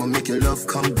 And I'ma make your love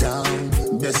come down.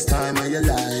 Best time of your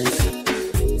life.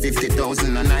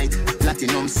 50,000 a night.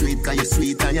 Platinum sweet, cause you're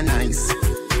sweet and you're nice.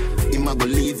 I'ma go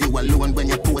leave you alone when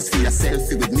you pose for your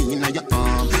selfie with me in your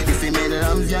arm. If you made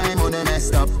love, yeah, I'm on a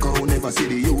messed up cow. Never see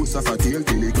the use of a tail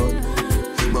till it gone.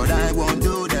 But I won't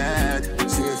do that.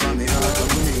 Straight from me heart to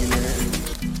me.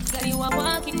 Girl, you a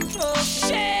walking trophy.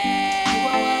 You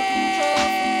a walking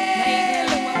trophy. My girl,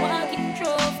 you a walking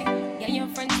trophy. Yeah, your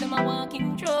friends, them a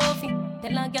walking trophy.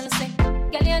 Tell a girl say,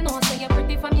 girl, you know say you're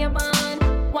pretty from your band.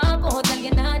 Walk out, girl,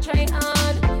 you not try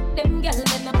hard. Them girl,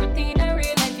 them not pretty in a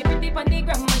real life. You're pretty on the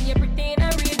gram, and you're pretty in a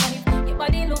real life. Your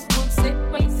body look good, set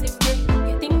right, set great.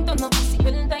 Your thing turn up, pussy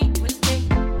will tight, will stay.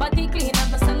 Body clean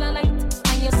up a cellulite,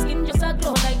 and your skin just a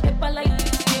glow like pepper light.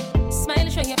 Yeah. Smile,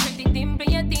 show you pretty dimple,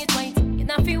 your teeth white. You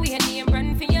not feel weird, name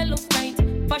brand for your look right.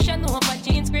 Fashion over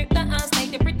jeans, scrape the ass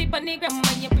like the pretty on the gram,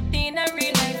 and you're pretty in a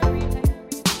real life.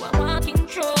 You a walking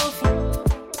trophy.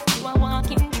 You a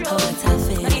walking trophy. Oh, it's a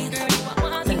feeling. My girl, you a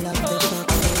walking trophy.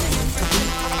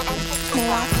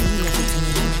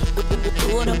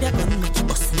 Load up your gun, make you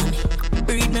bust in me.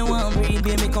 Breathe me one, breathe,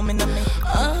 baby, come in me.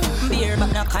 Beer,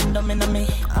 but no condom in me.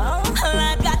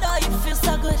 Like God, oh, you feel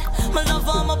so good. My love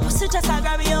on my pussy, just I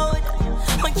grab you out.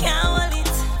 I can't hold it.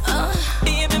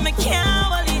 Baby, I can't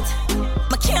hold it.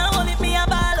 I can't hold it, me a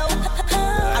ball out.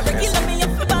 I regular me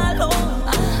up a ball out.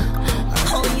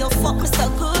 Oh, you fuck me so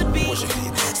good, B.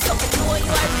 So I know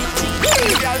you are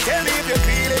rich. Girl, tell me if you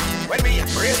feel it when me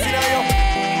embrace you.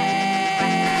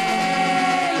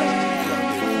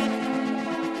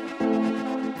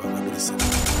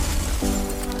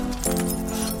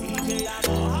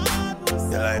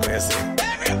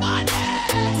 Everybody!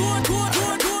 Good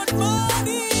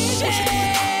body!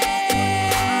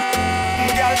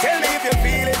 Girl, tell me if you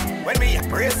feel it when me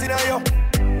embracing you.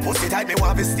 Pussy tight, me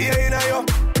want to stay in you.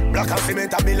 Black and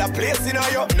cement, I build a place in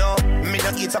you. No, me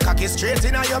not eat a cocky straight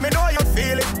in you. Me know you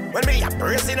feel it when me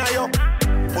embracing you.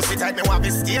 Pussy tight, me want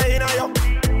to stay in you.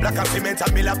 Black and cement,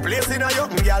 I build a place in you.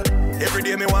 Girl, every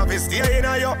day me want to stay in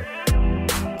you.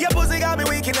 Your pussy got me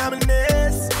weak in my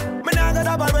knees. Me nah go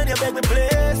stop when you beg me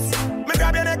place. Me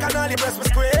grab your neck and all your breasts me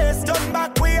squeeze. Turn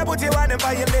back way, put you on them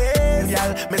by your knees.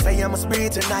 Girl, me say you must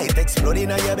breathe tonight.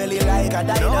 Exploding on your belly like a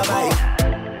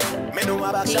dynamite. Me know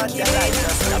about shot your light.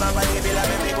 Just grab my baby like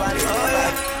me big one is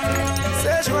alright.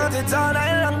 Say she want it all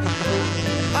night long.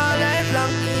 All night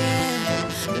long.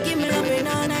 Yeah. Give me loving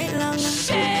all night long. All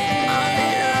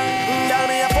night long. Girl,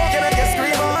 me a poke you make you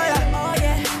scream, oh yeah. Oh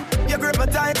yeah. You grip me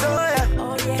tight, oh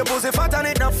yeah. Your pussy fat and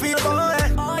it not feel, oh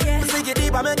yeah. Oh yeah. Sing it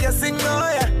deep and make you sing, oh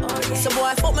yeah. Oh yeah. So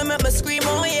boy, fuck me, make me scream,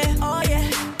 oh yeah. Oh yeah.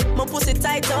 My pussy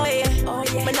tight, oh yeah. Oh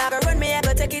yeah. Me never run me, I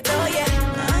go take it, oh yeah.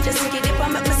 Just sing it deep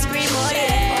and make me scream, oh yeah.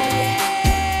 Oh yeah.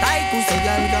 Tight pussy,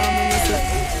 girl, down on your sweat.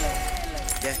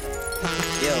 Yeah.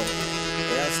 Yo,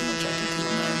 that's much I can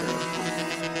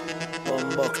keep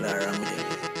my buckler around me.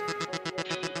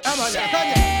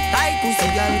 Tight pussy,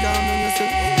 girl, down on your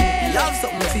sweat. Love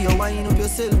something for you, wind up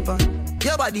yourself.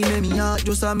 Your body make me heart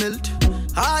just a melt.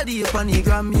 All the up on the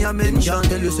gram me a mention.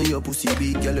 Tell you say your pussy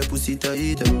big, girl, your pussy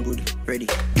tight and good. Ready?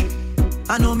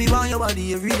 I know me want your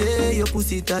body every day. Your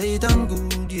pussy tight and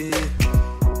good, yeah.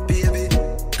 Baby,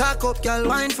 cock up, girl,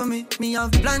 wine for me. Me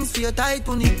have plans for your tight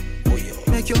pony.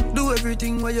 Make you do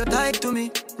everything where you tight to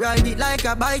me. Ride it like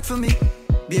a bike for me.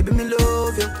 Baby, me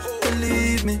love you,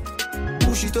 believe me.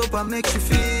 Push it up and make you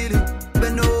feel it.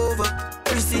 Bend over.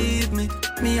 Receive me,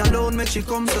 me alone make she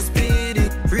come so speedy.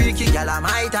 Freaky girl, I'm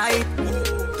my type.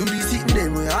 To be sitting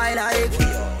there where I like.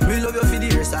 Me love you for the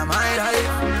rest of my life.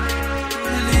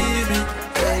 Believe me,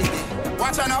 baby.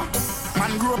 Watch her now. Man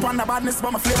Man grew up on the badness,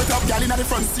 but my flare it up. Girl inna the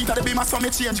front seat of the beamer, so me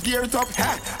change gear it up.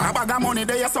 Ha, a bag of money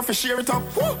there, so fi share it up.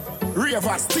 Woo.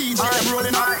 Ravers, TJ, I'm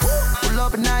rolling up. Pull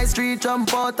up in nice street,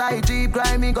 jump out, tight jeep,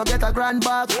 grind me, go get a grand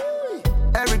bag.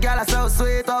 Every gal I so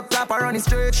sweet up top, her running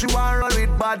straight, she want roll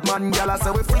with bad man. Gal I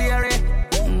say we flare it.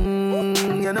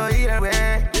 You know hear me.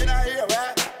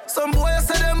 Some boys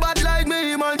say them bad like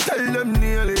me, man, tell them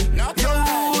nearly. Yo,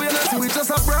 you know see we just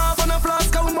a bra and a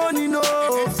flask of money, no.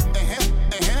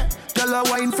 Gal I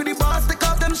wine for the boss, take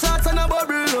off them shots and a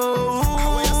bubble,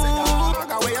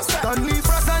 don't need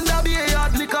frost and a be a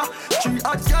hot liquor. She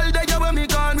hot gal there when me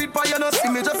gone with fire, no see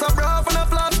me just a bra and a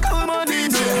flask of money,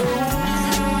 no.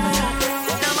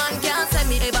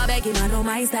 Begging, I know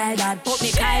my style, that put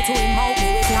me kite to him, out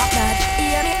me with clap that.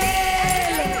 Hear me?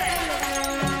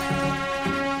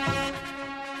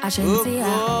 I shouldn't say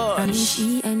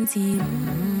R-E-E-N-T.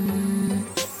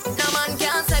 No man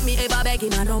can't send me ever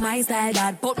begging, I know my style,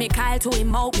 that put me kite to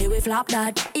him, out me with flop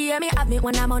that. Hear me, have me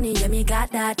when I'm money, hear me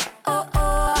got that. Oh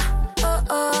oh, oh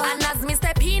oh. And as me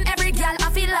step in, every girl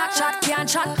I feel like chat can't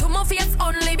chat to my face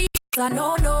only because I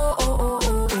know no. Oh oh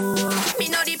oh oh. Me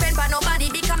no depend on nobody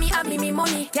because me have me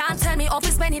money. Can't tell me off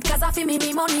to spend it cause I feel me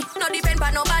money. No depend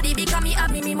on nobody because me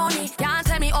have me money. Can't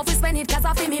tell me off to spend it cause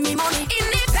I feel me money.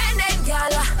 Independent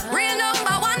gal, real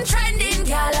number one trending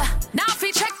gal. Now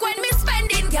fi check when me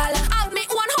spending gal. Have me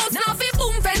one house now fi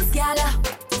boom fence gal.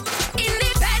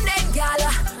 Independent gal,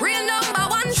 real number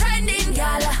one trending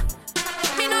gal.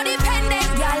 Me no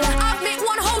dependent gal. Have me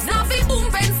one house now fi boom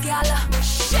fence gal.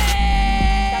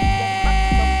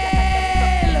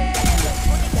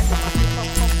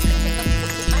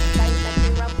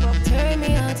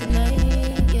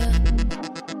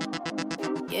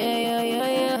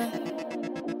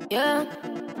 Yeah.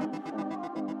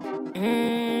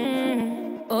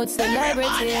 Oh,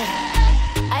 celebrity.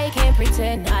 I can't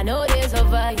pretend. I know there's a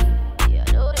vibe.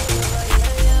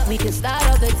 We can start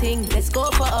up the thing. Let's go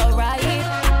for a ride.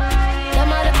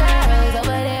 Them other girls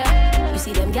over there. You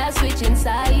see them guys switching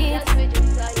sides.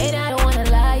 And I don't wanna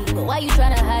lie, but why you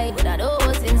tryna hide? But I know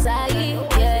what's inside.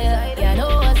 Yeah, I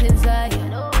know what's inside.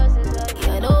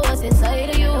 Yeah, I know what's inside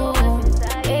of you.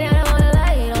 And I don't wanna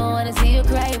lie, don't wanna see you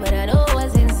cry, but I know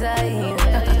what's inside.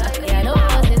 Yeah, I know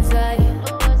what's inside.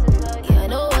 Yeah, I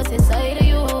know what's inside of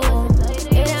you.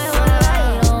 And I don't wanna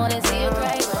lie, don't wanna see you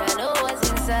cry, but I know what's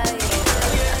inside.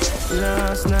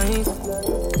 Last night,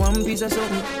 one piece of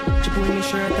something. She put me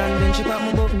shirt and then she pop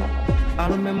my button. I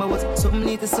remember what's something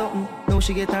need to something. Now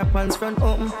she get her pants front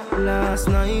open. Last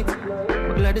night,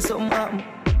 I'm glad there's something happen.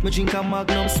 Me drink a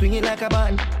Magnum, swing it like a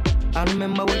button. I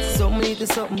remember what's something need to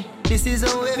something. This is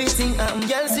how everything happen.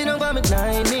 Girl, sit down by me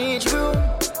 9-inch bro.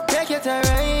 Take your time,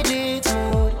 ride it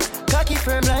smooth. Cocky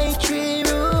firm like tree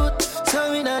root.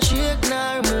 So we not shake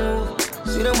nor move.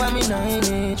 Sit down by me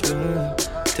 9-inch bro.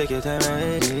 Take your time,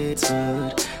 ride it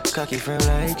smooth. Cocky firm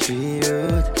like tree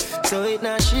root. So it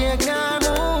not shake nor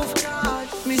move.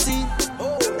 Me see,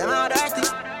 them all dirty.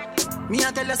 Me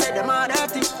I tell you say them all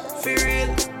dirty. For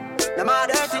real, them all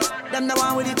dirty. Them the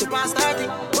one with it to pass 30.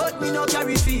 But me no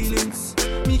carry feelings.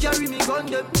 Me carry me gun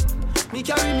them. Me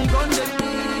carry me gun them.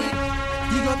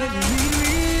 Big up every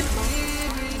real.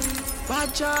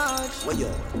 Bad charge. What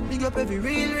yo? Big up every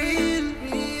real.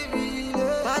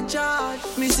 Bad charge.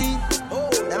 Me see,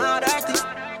 them all dirty.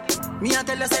 Me I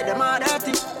tell you say them all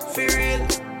dirty. For real.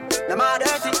 Them all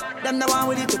dirty, them the one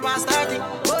with it to pass 30.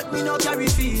 But me no carry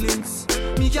feelings.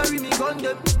 Me carry me gun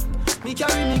them. Me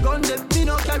carry me gun them. Me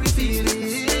no carry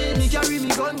feelings. Me carry me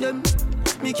gun them.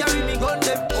 Me carry me gun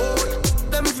them. Oh,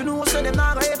 them if you know so them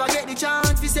never ever get the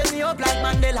chance to set me up like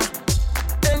Mandela.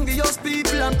 Envious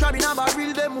people and crabbing a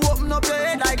barrel. Them open up your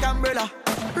head like umbrella.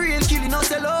 Real killing no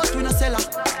sell out, we no sell her.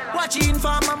 Watching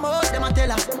for my mouth, them a tell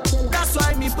her. That's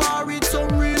why me par with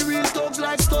some real thugs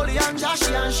like Stolly and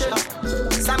Joshy and Shella.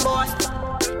 Some boy,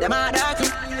 them are dirty.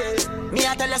 Me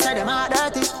I tell you say them are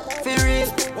dirty. For real,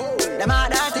 them are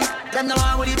dirty. Them the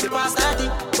one with it to pass 30.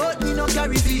 But me no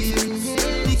carry feelings.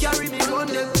 Me carry me gun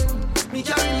them. Me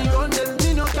carry me gun them.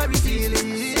 Me no carry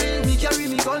feelings. Me carry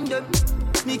me gun them.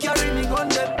 Me carry me gun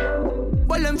them.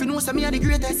 Well them fi know say me are the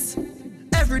greatest.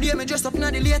 Every day me dress up na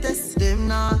the latest. Them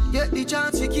nah get the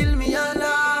chance to kill me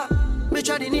Allah. Me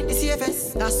try to need the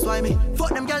safest. That's why me fuck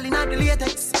them girl in the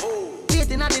latex. Late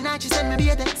in the night she send me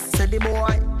latex. Said the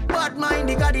boy bad mind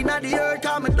the god in the earth.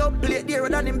 Call me double plate dearer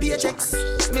than them paychecks.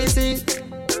 Me see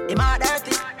them all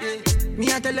dirty.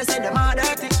 Me I tell you say them all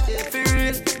dirty. For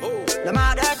real, them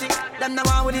all dirty. Them the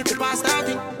one with it to pass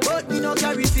 30. But me no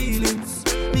carry feelings.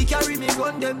 Me carry me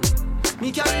gun them.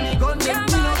 Me carry me gun them.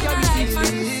 Me no carry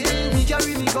feelings. Me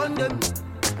carry me gun them.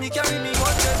 Me carry me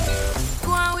gun them.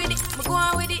 Go on with it, go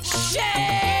on with it. Shit.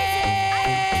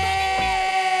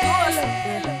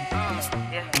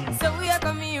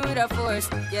 a force.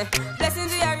 Yeah,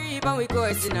 blessings we are reap and we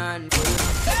coursing on.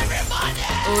 Everybody!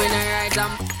 Oh, in a rise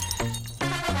and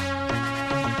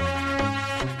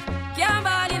can't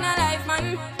ball in a life,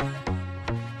 man.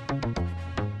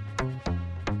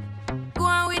 Go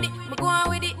on with it, go on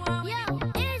with it. Yo,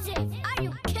 is it? Are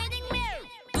you kidding me?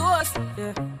 Toast,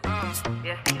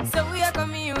 yeah. So we are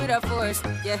coming with a force,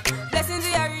 yeah. Blessings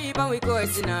we are reap and we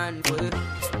coursing on full.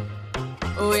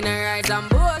 Oh, in a rise and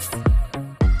boast.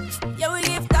 Yeah, we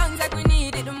give thanks like we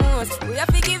need it the most. We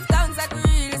have to give thanks like we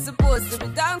really supposed to be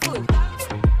thankful.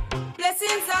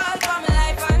 Blessings all for my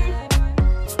life and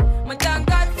my thank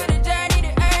God for the journey,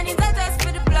 the earnings are just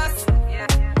for the plus. Yeah,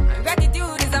 and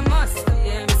gratitude is a must.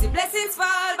 Yeah, we see blessings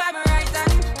fall by my right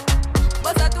hand.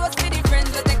 But I toast for the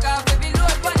friends that take off every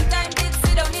load. One time did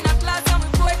sit down in a class and we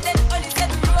bored. Then only said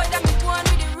the road and we go on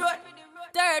with the road.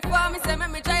 Third form, me say make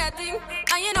me try a thing.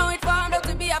 And you know it formed out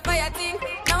to be a fire thing.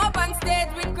 Now up on stage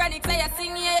with chronic say I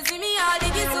sing. Yeah, see me all the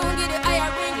kids soon get the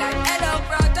higher ring. Like hello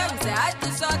brother, me say I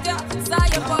just shot ya. Saw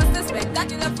your post a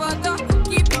spectacular photo.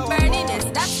 Keep it burning, yes,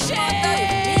 that's the motto.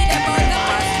 Me them out the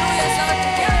pass through your shot to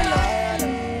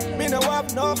girl. Me no have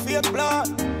no fake blood.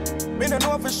 Me no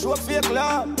know for sure fake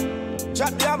love.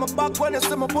 Chat down my back when you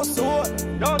see my pussy hole.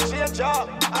 Don't change up,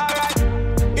 alright.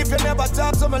 If you never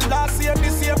talk to me last year,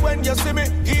 this year when you see me,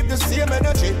 keep the same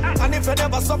energy. And if you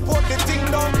never support the thing,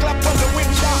 don't clap on the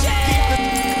window. Keep it.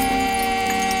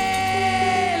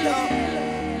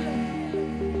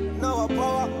 No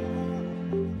power.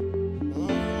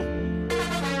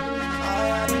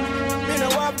 Me no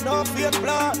have no fake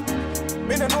blood.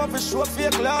 Me no know for sure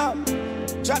fake love.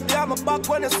 Chat down my back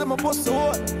when you see my pussy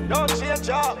hole. Don't change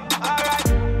up, alright.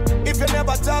 If you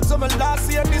never talk to me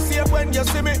last year, this year when you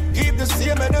see me, keep the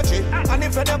same energy. And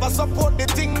if you never support the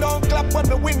thing, don't clap on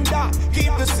the window.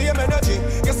 Keep the same energy.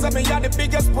 You say me you're the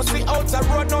biggest pussy out the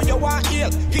road, now you want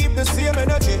heal. Keep the same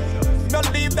energy. Don't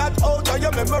leave that out of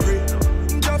your memory.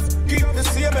 Just keep the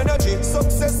same energy.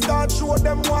 Success start show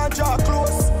them want draw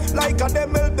close. Like a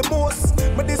them help the most.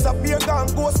 Me disappear gone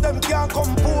ghost, them can't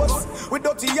compose. With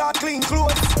dirty yard clean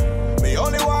clothes. Me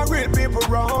only want real people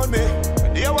around me.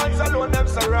 The ones alone, them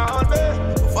surround me.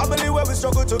 Family where we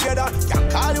struggle together.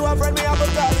 Can't call you a friend, me have a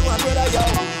call you a brother, yo.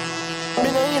 Me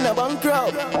no in a bank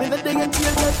crowd. Me no dig a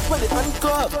tail net for the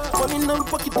handcuff. Money in the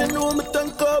pocket, they know me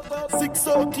tank up. 6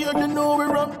 out here, they know we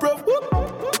run prof.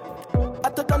 I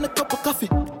took on a cup of coffee.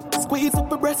 Squeeze up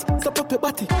your breast, stop up your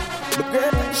body. My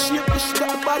girl got the shape, she got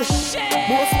the body.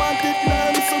 Most wanted,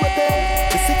 now me so right there.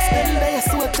 The 6 10 days,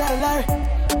 so I tell Larry.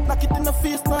 Knock it in the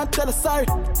face, now tell her sorry.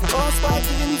 All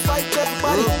sparking in the fight,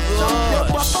 everybody.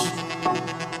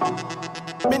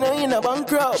 Me no in a bank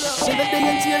crowd. Me no day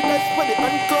and tail life for the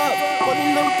handcuff. Money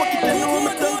in the pocket, they know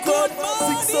me thank God.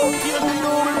 6 out here, they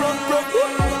know we run prof.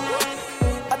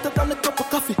 I took on a cup of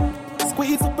coffee.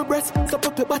 Squeeze up your breast, stop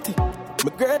up your body.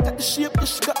 My girl got the shape,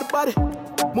 she got the body.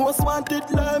 Most wanted,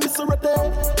 love me so right there.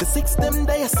 The 6 them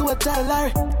days, so I tell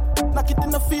Larry. Knock it in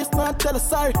the face, now tell her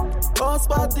sorry. All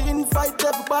party, invite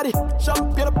everybody.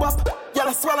 Champagne pop, yeah,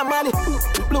 that's swallow money.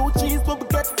 Blue cheese, what we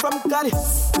get from Cali.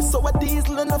 So a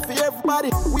diesel enough for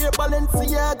everybody. We're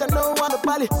Balenciaga, no one a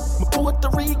body. My Puerto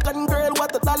Rican girl,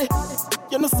 what a dolly.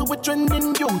 You know, so we're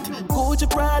trending youth. Gucci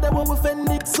Prada, what we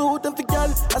Fendi suit. And for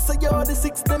girl, I say, yo, the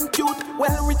 6 them cute.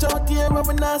 Well, reach out here, I'm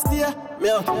a nasty, yeah.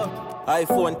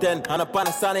 iPhone 10 and a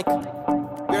Panasonic.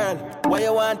 Girl, why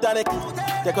you want tonic?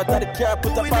 Take out the car,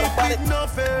 put up on the bonnet.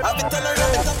 I'll be telling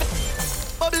her.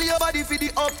 Bubble your body for the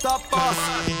up top boss.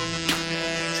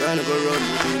 Trying to go run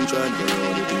with him, trying to go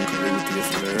run with him. Cause we look here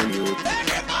for learn you.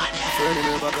 Friend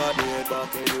never got the head back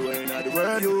anywhere in the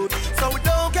world, youth. So we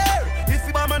don't care. If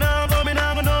you mama now coming,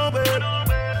 I'm going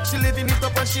nowhere. She living it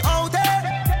up and she out there.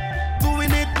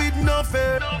 Doing it with no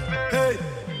fear. Hey.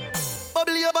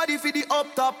 Bubble your body for the up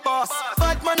top boss.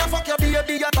 Bad man, I fuck your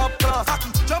baby, your top class.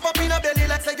 Jump up in a belly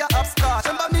like say you're upstart.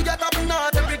 Remember me get up in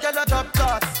heart, every girl a top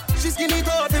class. She skinny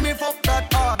tall, for me fuck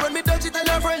that hard. When me touch it, tell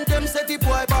her friend, them set the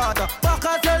boy bad. Back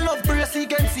as your love brace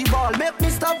against the ball. Make me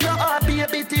stop your heart,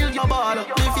 baby, till you ball. Me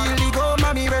feel the go,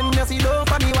 mommy, when you see love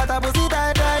for me. What a pussy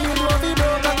tight, and you love it,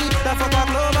 bro. That fuck up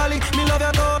globally, me love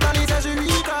your totally. Says she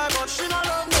need her, but she don't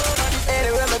love nobody.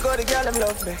 Anywhere me go, the girl, them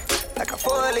love me. Like a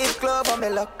 4-leaf glove on me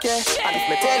luck, yeah. And if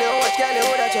me tell you what, girl, you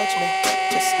woulda judge me.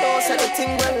 Just know, say the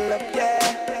thing well up,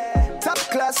 yeah. Top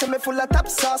class, so me full of top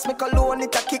sauce. Me cologne,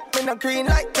 it a kick me no green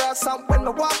like grass. And when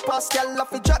me walk past, girl, off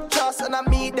the drop trust. And I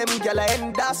meet them, girl, I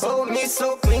end up. Oh, me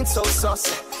so clean, so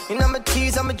saucy. You know my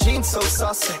tees and my jeans so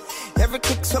saucy. Every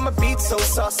kick from my beat so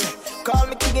saucy. Call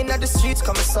me king in the streets,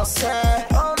 come saucy.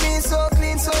 Oh, me so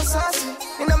clean, so saucy.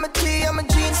 You know my tee and my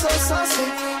jeans so saucy.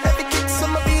 Every kick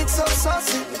from my beat so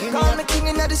saucy. Call me king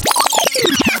in the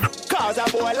streets. Cause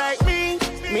a boy like me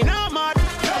no mad.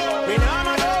 Me no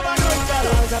mad over no girl.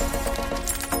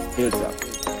 Here's up.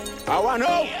 I wanna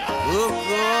know. Oh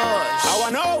gosh. I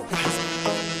wanna know.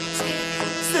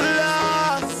 Still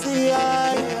lost,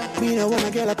 me no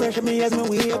wanna get a pressure me as me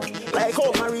wake. Like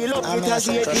how my real up because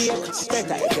you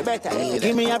better,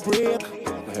 give me a break.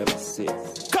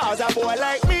 Cause a boy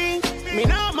like me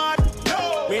no mad.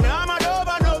 Me no mad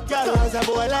over no girl. Cause a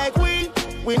boy like we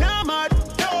no mad.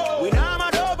 We no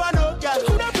mad over no girl.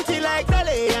 Coulda pretty like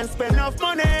Dolly and spend enough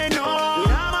money, no. We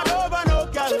no mad over no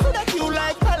girl. Coulda cute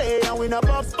like Dolly and we no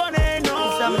Bugs Bunny,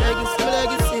 no. Some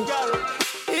legacy.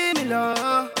 Give me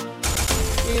love.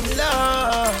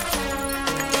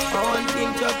 I want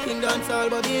thing to king dance all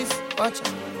but this. Watch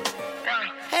it.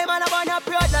 Hey man, I wanna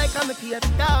proud like I'm a peer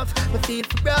tough. Me feel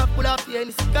rough, pull up here in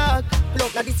the sky. Pull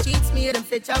up like the streets, me them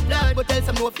set your blood. But tell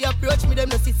some no if you approach me, them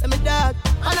no see some dog.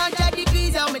 And on 30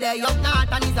 degrees, I'm there, up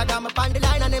north. And he's a got me on the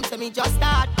line and them say me just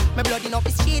start. My blood in up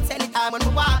the streets anytime when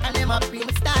we walk. And them a free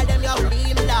me style, them you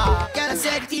free me love. Girl, I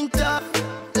said thing tough,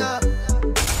 tough.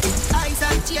 Eyes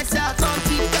and tears are come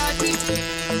keep that beat.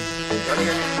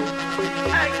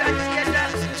 Eyes and tears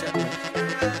are.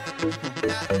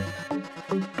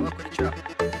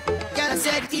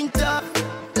 Said thing tough,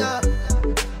 tough.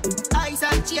 Eyes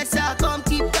and chaser, come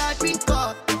keep that green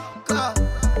cup.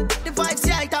 The vibes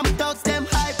right, I'm thugs, them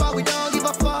high, but we don't give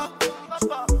a fuck.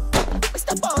 We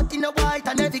step out in the white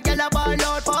and every girl a ball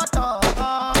out for talk.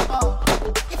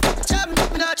 If you chop,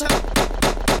 we not chop.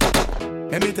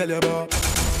 Let me tell you about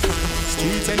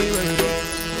streets anywhere you go.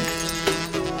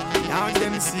 Now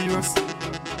them serious,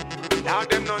 now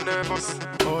them not nervous.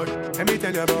 Oh, let me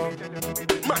tell you about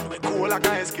man, we cool like a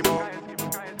Eskimo.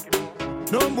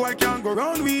 No boy can go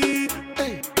round me.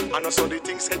 Hey, I know so the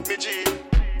things hit me G.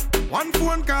 One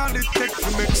phone call it take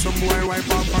to make some boy wipe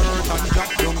up her hurt and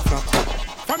drop young top.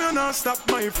 From you not stop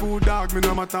my food dog, me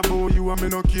no matter about you and me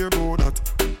no care about that.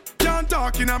 Can't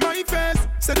talk in my face,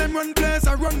 say them run place,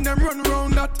 I run them run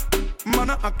round that. Man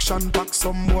a action pack,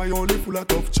 some boy only full of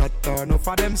tough chatter. Enough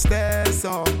of them stairs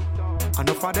up,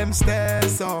 enough of them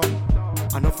stairs up,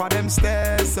 enough of them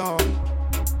stairs up.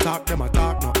 Talk them a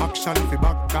talk, no action if you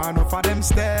back. Enough of them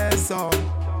stairs up,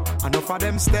 enough of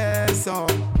them stairs up,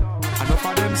 enough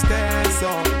of them stairs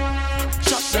up.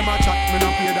 Chat them a chat, me no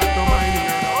pay that no mind.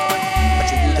 But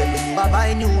you tell me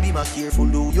bye-bye new, be my careful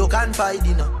though, you can't find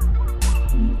dinner.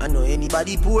 I know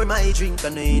anybody pour my drink, I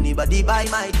know anybody buy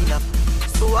my dinner.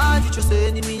 So hard you just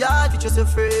enemy, hard you just a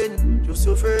friend, just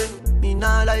your friend. Me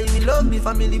nah lie, me love me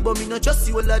family, but me not just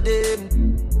see all of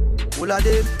them. All of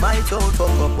them, my town fuck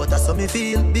up, but that's how me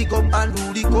feel. Big up and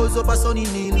do the cause up a sunny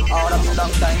kneel. All of me long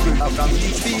time, I'm from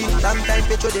each field. Long time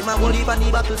petro, them a whole heap on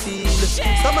the battlefield.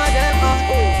 Some of them are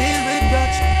filled with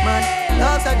grudge. My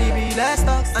loves are the realest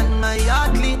stocks, and my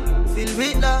heart clean, filled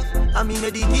with love. And me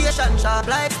meditation sharp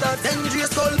like studs.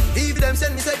 Dangerous call, if them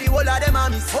send me say the whole of them a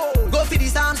miss. Go for the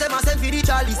Psalms, them a send for the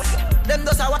chalice. Them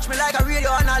just a watch me like a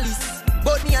radio analyst.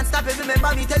 But me and stop it,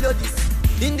 remember me tell you this.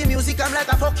 In the music I'm like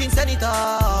a fucking senator.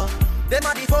 Them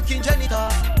are the fucking janitor.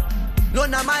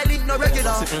 None of my link no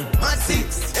regular. Man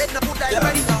six, head no put like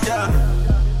predator. Yeah.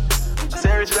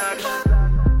 Serious lad.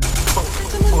 Fuck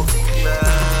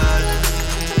man.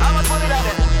 How much money that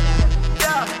is?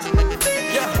 Yeah.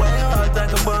 Why you all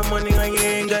talk about money and you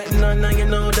ain't got none and you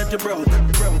know that you're broke?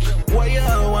 Why you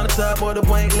all wanna talk about the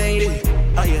white lady?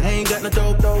 Oh, you ain't got no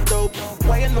dope.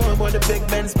 Why you know about the big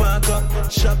Benz park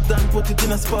up? Shop done, put it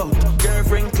in a spot.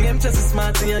 Girlfriend claim just as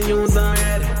smart and use her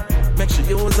head. Make sure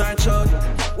you use our chug.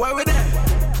 Why we there?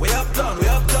 We uptown.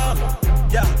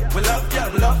 Yeah, we love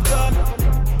gun.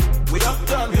 We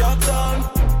uptown.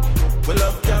 We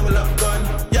love gun.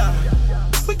 Yeah.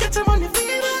 We get your money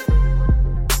fever.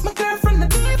 My girlfriend the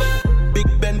diva. Big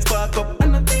Benz park up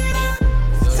and the theater.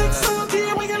 6 out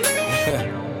here when you live.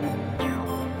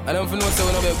 I don't feel no say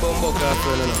when I be a bumbo car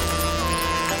friend enough.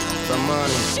 From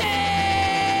morning.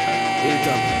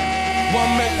 Hilltop.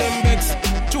 One make them vex.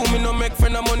 Two me no make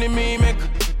friend of money me make.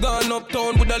 Gone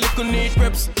uptown with a little neat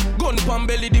reps. Gun pan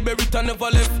belly the berita never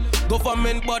left.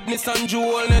 Government badness and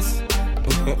jewelness.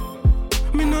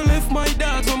 Me no left my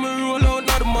dogs when me roll out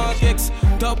not the Mark X.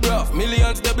 Top rough,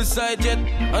 millions they beside jet.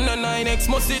 And the 9X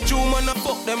must see true man I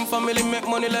fuck them family. Make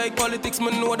money like politics,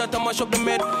 me know that I mash up the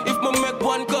med. If me make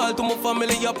one call to my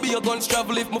family, I be a guns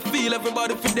travel. If me feel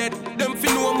everybody fi dead. Them fi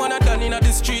know man I done in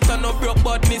the street and no broke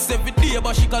badness every day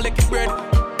but she collect it bread.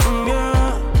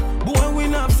 Yeah, boy we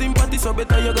not have sympathy so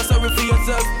better you go sorry for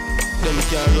yourself. Them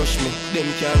can't rush me, them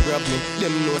can't grab me.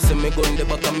 Them know say me gun the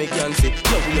back of me can see.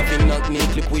 Now we have a knock me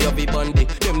clip, we have a bandy.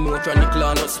 Them know trying to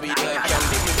clan us sweet like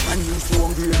candy. And you so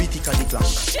hungry, every tick of the clock.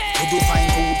 You do find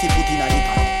food to put in a the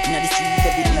pan. In the street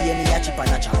every day, me a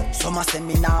Some a send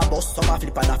me now bust, some a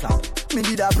flip and a flap. Me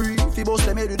did a brief, fi bust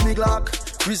them head with me Glock.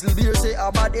 Grizzly beer say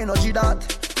a bad energy that.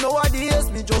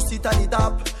 Nowadays me just sit at the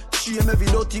top. Shame every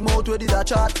dirty mouth where did a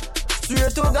chat. Swear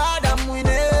to God I'm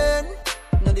winning.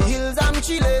 Now the hills I'm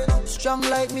chillin'. Strong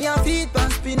like me and feet pan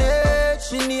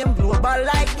spinach. Me name global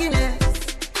like Guinness.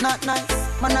 Not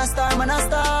nice, man a star, man a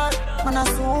star, man a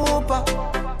super.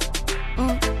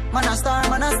 Man a star,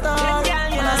 man a star,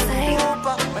 man a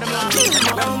super.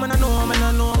 Man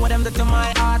I know what them do to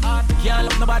my heart. Can't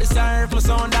let nobody serve my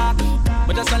sound dark.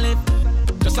 But just a live,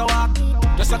 just a walk.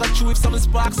 Just I got you with some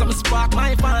spark.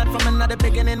 My fan from another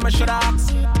beginning, my should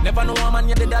ask. Never know a man,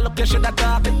 you did that look, you should have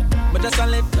taught it. But just a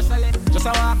live, just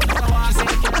a walk. She say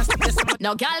you can't stop this.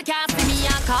 No girl can't see me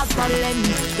and cause problem.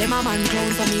 Them a man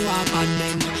clown so me walk on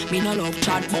them. Me no love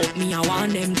chat but me I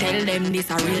want them. Tell them this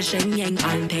a real Shen Yang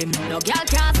anthem. No girl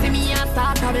can't see me and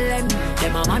start problem.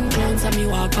 Them a man clown so me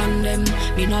walk on them.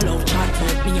 Me no love chat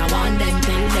but me I want them.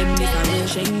 Tell them this a real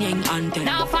Shen Yang anthem.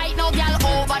 Now fight no girl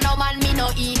over no man, me no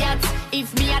idiot.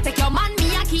 If me a take your man,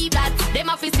 me a keep that. Them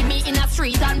a fi see me in a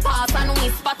street and pass and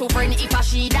whisper to friend if I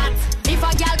she that. If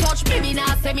a girl touch me, me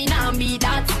nah say me nah be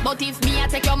that. But if me a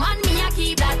take your man, me a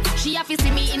keep that. She a fi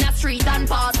see me in a street and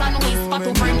pass and whisper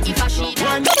to friend if I she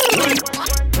that.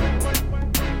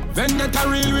 Vendetta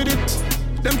real with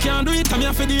it. Them can't do it, I'm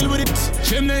here to deal with it.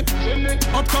 Chimney,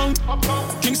 Uptown,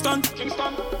 Kingston.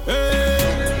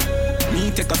 Hey. Me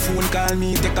take a phone call,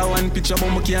 me take a one picture, but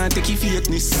me can't take your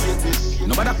fakeness.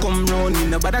 Nobody come round me,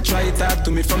 nobody try talk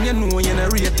to me. From you know you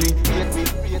not rate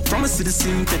me. From a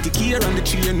citizen, take the care on the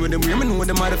train with them. Me know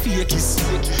them are the fakies.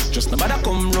 Just nobody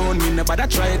come round me, nobody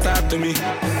try talk to me.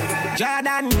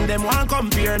 Jordan, them want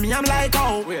compare me, I'm like,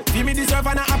 oh, give me deserve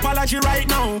an apology right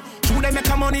now. True, them make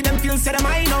a money, them feel say them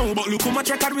I know. But look how much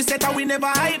record we set, and we never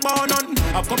hype on none.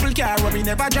 A couple car where we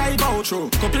never drive out through.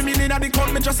 Couple million at the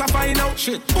count, me just a find out.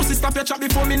 Shit, pussy stop your chat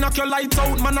before me knock your lights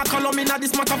out. Man, I call me now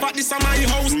this matter, but this is my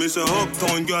house. Me say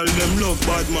uptown girl, them love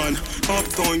bad man.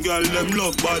 Uptown girl, them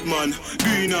love bad man.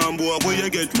 Green and boy, where you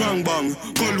get wrong bang.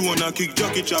 Cologne a kick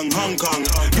Jackie Chan, Hong Kong.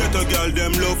 Get a girl,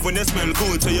 them love when they smell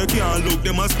good, so you can't look,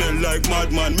 them a smell like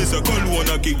madman. Me say Cologne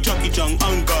a kick Jackie Chan,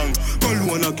 Hong Kong.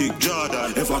 Cologne a kick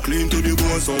Jordan. If I clean to the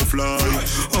bone, so fly.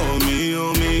 Oh me,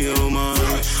 oh me, oh my.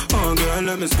 Oh girl,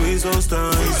 let me squeeze those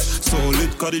thighs. So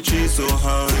lit, cause the cheese so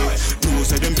high. No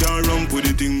say them can't run with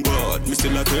the thing, but me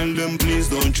still I tell them please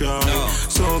don't try. No.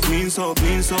 So clean, so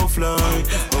fly.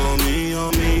 Oh me,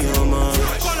 oh me, oh my.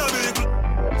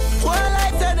 Well,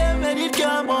 I tell them and it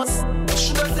can't bust.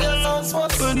 Should I say sounds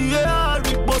fast? When you hear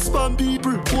it bust from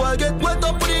people who I get wet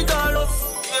up with the dollars.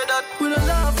 Hear that? We don't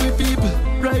laugh with people.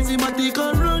 Rise him and they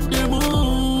can run them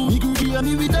home. Me could be a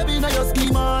me with a be na your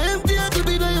schema. Empty to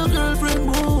be na your girlfriend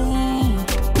move.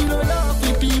 We don't laugh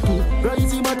with people.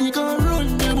 Rise him and they can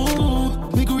run them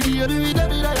home. Me could be a me with a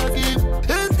be na your schema.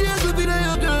 Empty to be na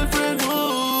your girlfriend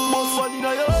move. Must fall in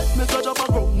your head, make a drop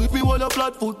a ground. If we want a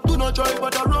flat foot, do not try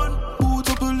but a run.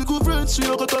 She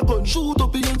a got a gun, shoot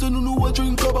up the ends and you know a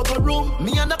drink a bag of rum.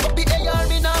 Me and a copy AR,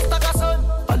 me nah stack a son.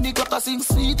 And the clock a sing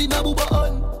sweet in a booba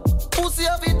on. Pussy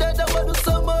have it dead, I want to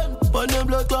summon. But them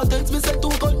blood clot tents, me send 2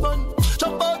 gunman.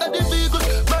 Jump out of the vehicle,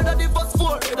 murder the first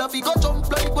 4. Head a figure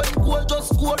jump like when goal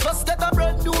just scored. Just get a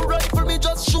brand new rifle, me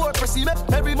just short. Pressy me,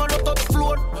 every man up touch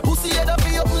floor. Pussy head a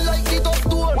be up like the top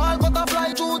door. Wall cut a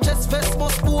fly through, chest vest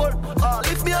must pour. All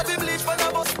if me have him bleach for the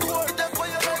bus door. It them for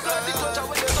your right, like the clutch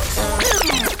when you touch.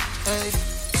 Hey,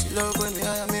 she love when me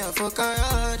hire me a fuck her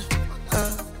hard.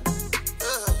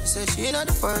 Say she ain't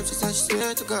the firm, she said she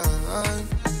swear to God.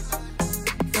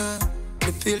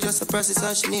 The pill just a process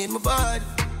and she need my body.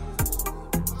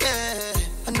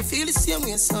 Yeah, and I feel the same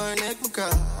way, so her neck me cry.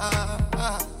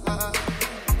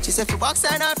 She said for box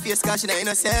her in her face cause she not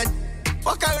innocent.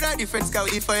 Fuck her with her different scout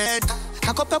different.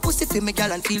 Cock up her pussy for me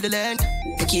girl and feel the length.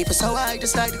 Me keep her so high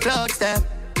just like the clouds them.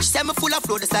 She said me full of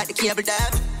flow just like the cable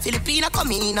dam. Filipina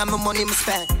come in and my money me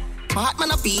spend. My heart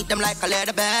man I beat them like a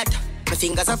leather bed. My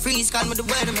fingers are freeze, call me the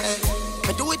weatherman.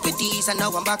 I do it with these and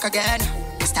now I'm back again.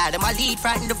 I style them I lead,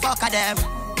 frighten the fuck of them.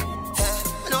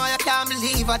 I know I can't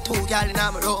believe I told y'all in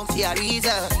my room for a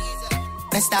reason.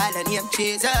 My style and name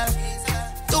chaser.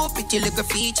 2 pretty little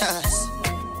features.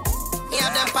 Me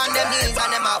have them on them knees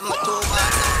and them have my 2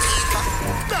 bars.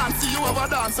 Dance you have a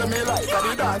dance and me like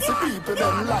and the dance people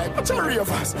them like cherry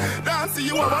of us. Dance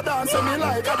you have a dance and me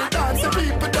like and the dance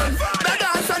people them. The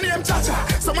dancer named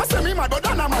Cha-Cha. Some a say me mad but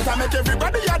don't matter. Make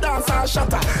everybody a dance and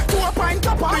shatter. 2 pint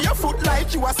cup on your foot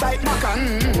like you a sight maca.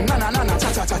 Na na na na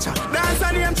cha-cha-cha-cha.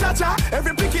 Dancer named Cha-Cha.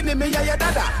 Every picket in me yeah yeah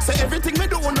dada. Say everything me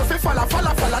do no fi falla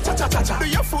cha-cha-cha-cha. Do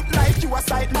your foot like you a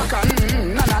sight maca.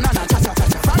 Na na na na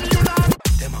cha-cha-cha-cha. From you now.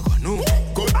 Them a go no.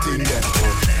 Good thing them.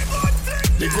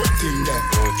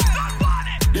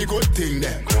 thing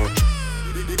then.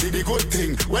 The good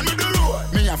thing. When we do road,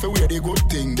 me have to wear the good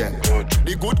thing then.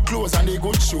 The good clothes and the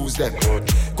good shoes then.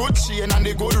 Good chain and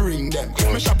the good ring then.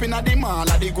 Me shopping at the mall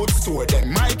at the good store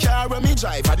then. My car when me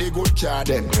drive at the good car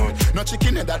then. No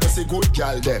chicken head that does a good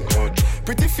gal then.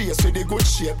 Pretty face with the good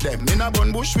shape them. In a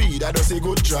bun bush weed that does a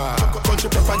good draw.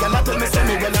 Country pepper gal that tell me say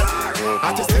me well up.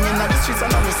 Artist singing at the streets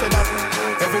and I me say that.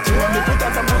 Everything when me put out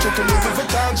from Gucci to Louis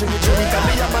Vuitton, Jimmy Choo,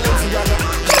 Italy and Balenciaga.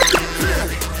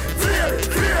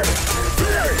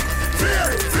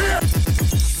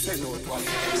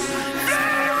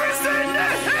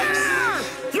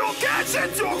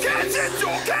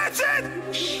 Catch it!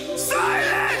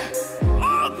 Silent!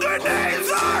 All the names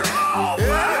are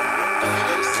over!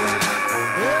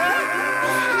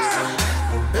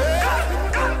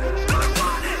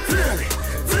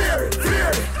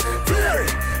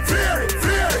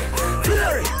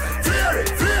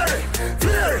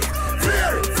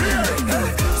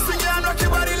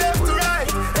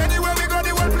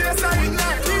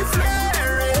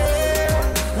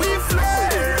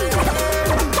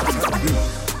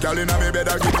 Inna me bed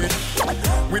a give it.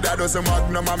 With a dozen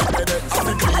magnum on me bed.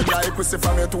 See clean like pussy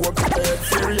from me to up to bed.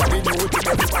 Fury of the new thing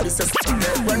everybody says.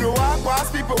 When we walk past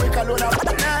people we call on our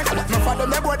neck. No for them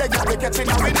they boy they got me catching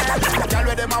on me neck. Girl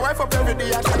with them my wife up every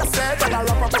day and she say. Tell her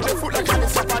wrap up on the foot like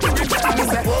Alice up on the weekend. And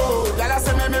say, whoa, y'all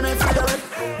say me feel it.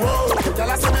 Whoa,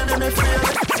 y'all say me feel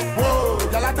it. Whoa,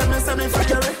 y'all tell me say me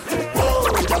feel it.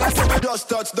 Whoa, y'all say me just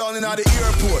touched down in the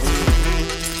airport.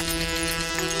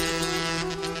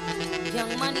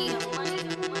 Young Money,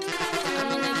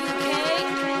 I'm in the UK.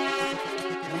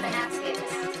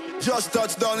 Just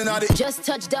touch down in the. Just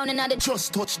touch down in the.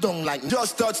 Just touch down like.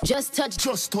 Just touch down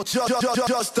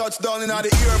in the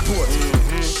airport.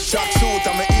 Shot suit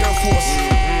and my Air Force.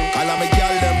 All of my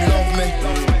girl them love me.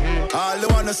 All the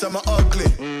wanna say me ugly.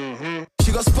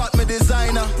 She go spot me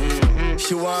designer.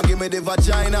 She want give me the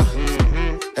vagina.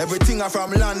 Everything I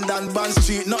from London, Bond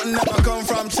Street, nothing ever come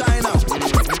from China.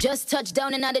 Just touched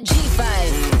down and out of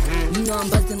G5. You know I'm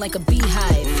buzzing like a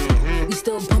beehive. We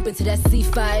still bumping to that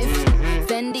C5.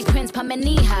 Fendi prints pa my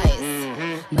knee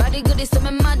highs. Body good is some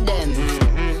of my them.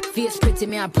 Fierce pretty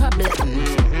me a problem.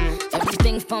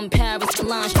 Everything from Paris to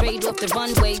Milan, straight off the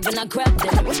runway when I grab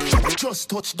them. Just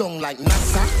touched down like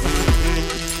NASA.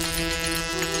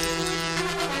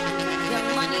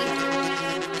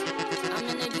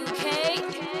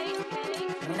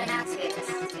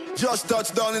 Just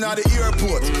touched down in the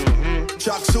airport.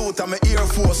 Track suit and my Air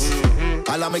Force.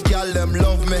 All of my girl them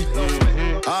love me.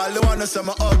 All the wanna say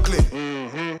me ugly.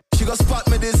 She go spot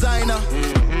me designer.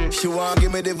 She want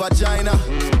give me the vagina.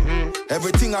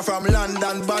 Everything I from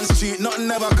London, Bond Street,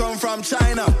 nothing ever come from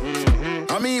China.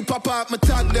 I mean pop up, me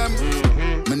tag them.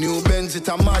 My new Benz it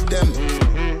a mad them.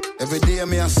 Every day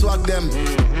me a swag them.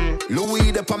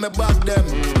 Louis up on me back them.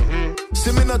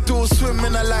 See me not too swim, me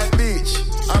not like beach.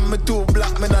 And me too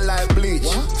black, me not like bleach.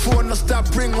 What? Phone no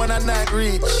stop ring when I night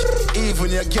reach.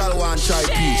 Even your girl want try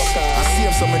peace. I see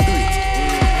him so me do it.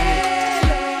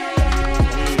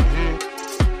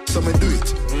 So me do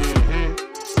it.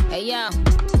 Hey yo,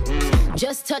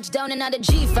 just touched down and out of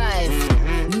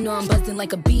G5. You know I'm buzzing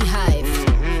like a beehive.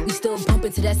 We still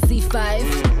bumping to that C5.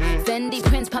 Fendi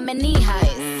prints pa my knee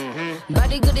highs.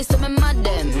 Body good is some of my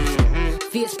them.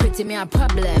 Fierce pretty me a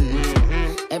problem.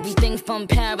 Everything from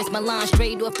Paris, Milan,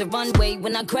 straight off the runway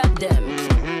when I grab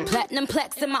them. Platinum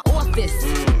plaques in my office.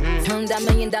 Turned that $1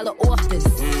 million office.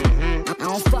 I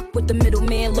don't fuck with the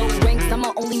middleman, low ranks.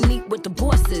 I'ma only meet with the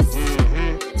bosses.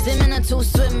 Swimming or two,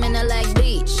 swimming I like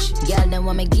beach. Y'all don't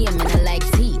want me game and I like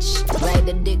teach. Ride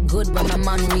the dick good when my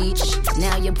man reach.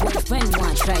 Now your boyfriend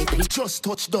want try peach. Just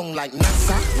touch down like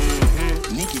NASA.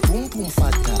 Nikki boom boom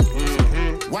fatta.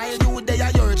 While you there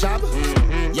at your job,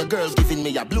 your girl giving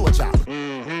me a blowjob.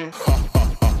 Ha ha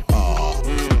ha ha.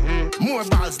 More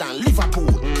balls than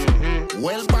Liverpool.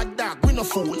 Well bad dog, we no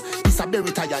fool. This a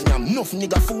berry tie and yam enough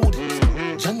nigga food.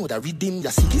 Jah know that redeem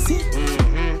ya sicky see.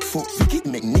 Fuck wicked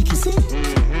make Nicky see.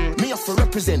 Me have to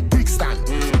represent Brixton.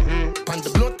 Pan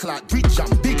the blood clot bridge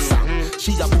and big song.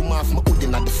 She a boom off my hood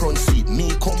in at the front seat.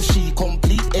 Me come, she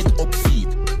complete, head up feet.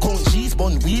 Come G's,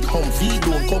 bun weed, Humvee,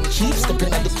 don't come cheap.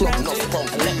 Stepping at the club, no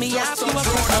pump. Let me ask you a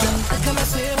question. Can I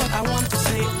say what I want to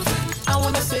say? I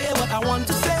want to say what I want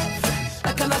to say.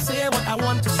 Can I say what I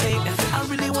want to say? I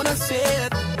really want to say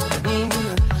it.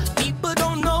 People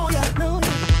don't know ya,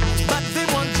 but they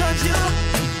won't judge you.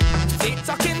 They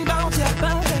talking about ya,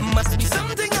 must be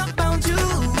something about you.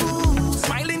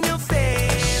 Smile in your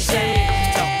face,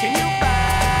 talking you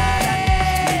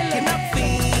bad, making up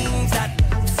things that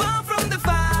far from the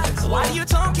facts. Why you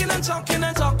talking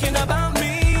about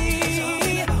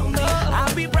me?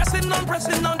 I'll be pressing on,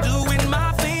 doing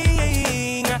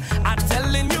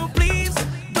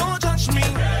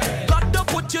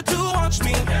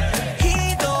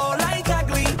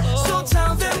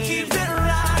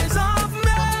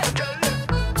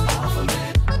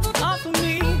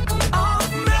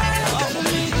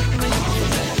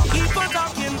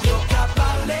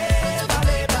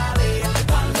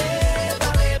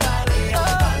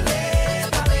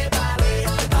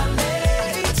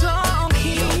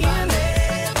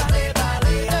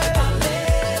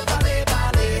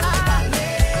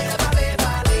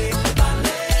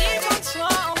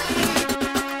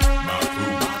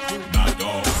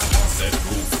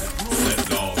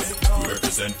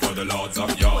represent for the lords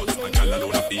of yards. And y'all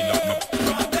alone I feel like my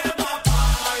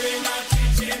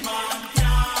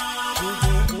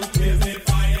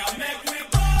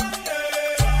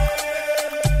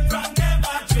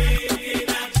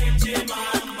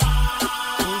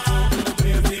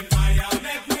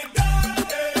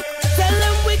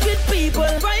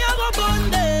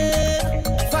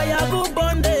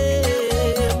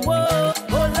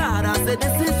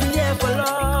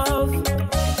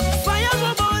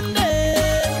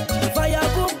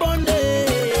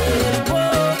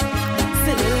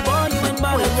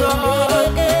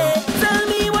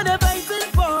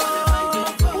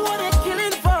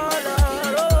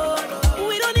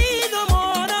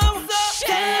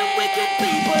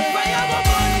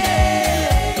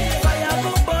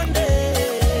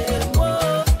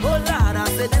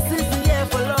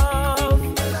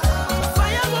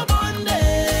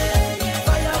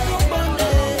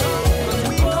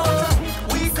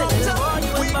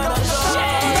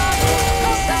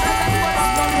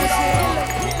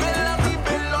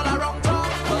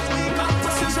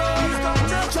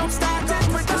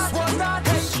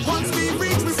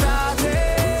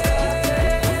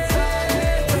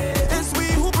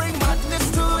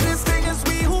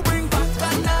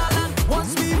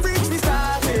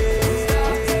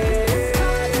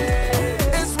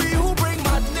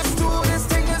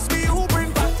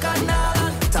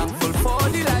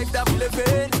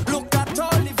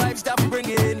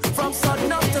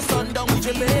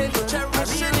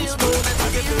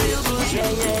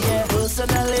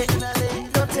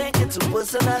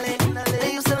personally.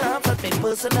 They used to laugh at me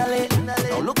personally.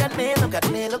 Now look at me, look at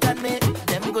me, look at me.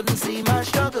 Them couldn't see my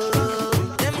struggle.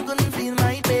 Them couldn't feel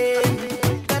my pain.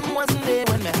 Them wasn't there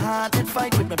when my heart did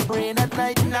fight with my brain at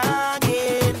night and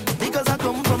again. Because I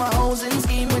come from a housing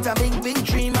scheme with a big, big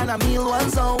dream, and a meal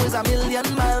was always a million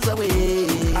miles away.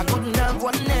 I couldn't have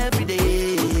one every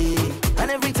day. And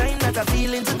every time that I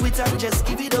feel into quit and just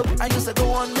give it up, I used to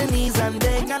go on my knees and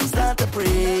beg and start to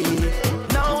pray.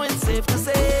 Now it's safe to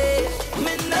say,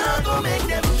 me not go make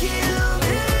them kill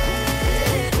me.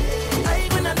 I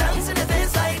when I dance in the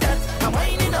face like that, I'm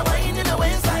whining in the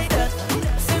waist like that.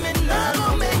 Say me not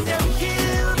go make them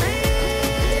kill me.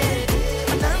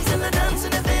 I dance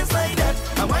in the face like that,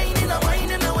 I'm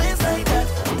whining in the waist like that.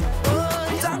 Oh,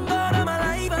 thank God I'm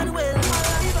alive and well.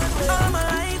 I'm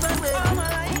alive and well.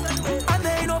 And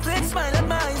they no fake smile at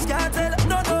my eyes can't tell.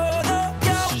 No,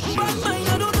 yo, but mine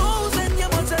I don't know. Send you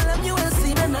but tell them you will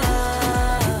see me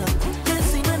now. Can't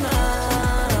see me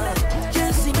now.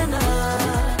 Can't see me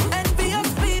now. Envious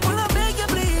people, I beg you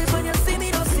please, when you see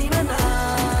me, don't see me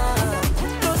now.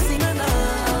 Don't see me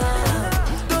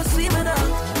now. Don't see me now.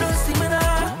 Don't see me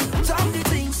now. Talk the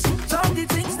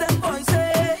things them boys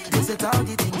say. They say talk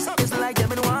the things. It's like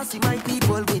them and want see my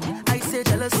people win. I say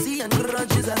jealousy and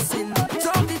grudges are sin.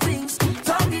 Talk the things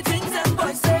them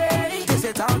boys say. They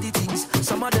say talk the things.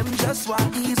 Some of them just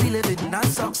want easy living. Not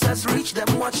success reach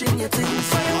them watching your things.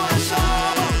 So you want to show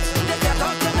out, they can't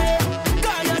talk to me.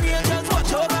 God and angels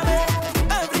watch over me.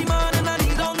 Every morning I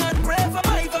kneel down and pray for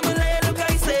my family. Look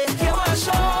I say, you want to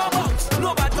show out, no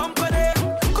bad company.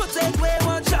 Could take away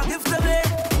one shot if to me.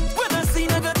 When I see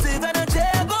negative energy,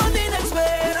 I go the next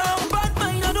way. Now bad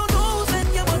mind I don't know. Send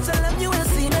you but tell them you will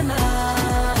see me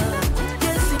now.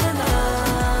 You see me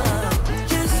now.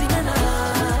 You see me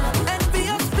now.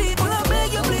 Envious people, I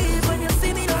beg you please, when you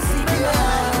see me, don't see me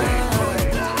now.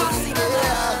 Don't see me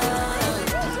now.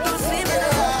 Don't see me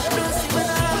now. Don't see me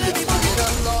now. It's been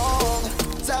a long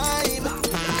time.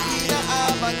 We don't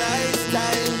have a nice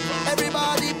time.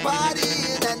 Everybody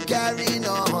partying and carrying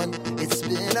on. It's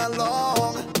been a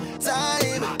long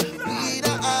time. We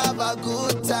don't have a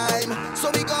good time. So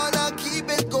we gonna keep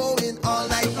it going all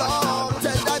night long.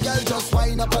 Tell that girl just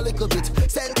wind up a little bit.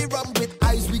 Send the rum with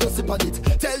ice, we go sip on it.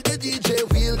 Tell the DJ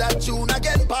wheel that tune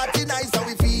again. Party nice, and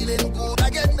we feeling good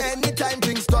again. Anytime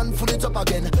drinks done, full it up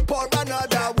again. Pour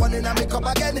another one in a make up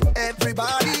again.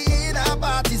 Everybody in a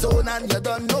party zone, and you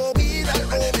don't know me, that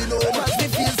we know. Cause we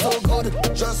feel so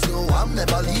good, just know I'm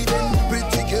never leaving.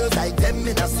 Pretty girls like them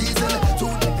in a season. To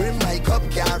the brim, my cup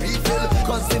can't refill.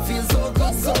 Cause we feel so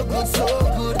good, so good, so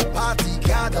good. Party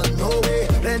garden, no way.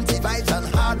 Plenty vibes and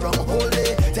hard rum whole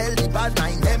day. Tell the bad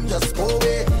mind them just go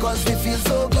away. Cause we feel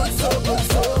so good, so good,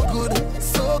 so good.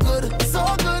 So good,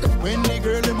 so good. When the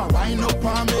girl in my wine up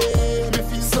on me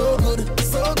feel So good,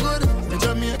 so good. the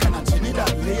Jamaican and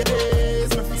Trinidad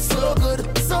ladies, me feel So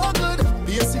good, so good.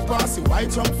 basic passy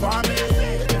white rum for me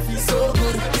feel So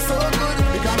good, so good.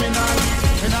 because me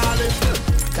nah live.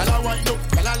 Gyal a wind up,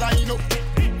 gyal a line up.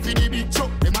 For the big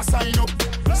truck, them a sign up.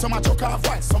 Some a chuck off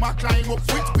white, some a climb up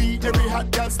with beat. Every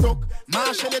hot girl stuck.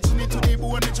 Marshall it to the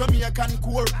bone, the Jamaican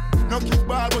core. No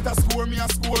kickball, but a score, me a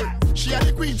score. She a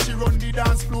the queen, she run the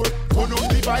dance floor. Turn up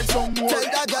the vibe some more. Tell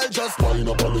that girl just wind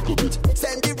up a little bit.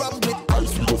 Send the rum with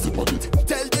ice, we go sip on it.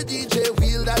 Tell the DJ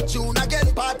wheel that tune again.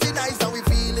 Party nice and we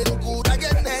feeling good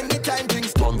again. Anytime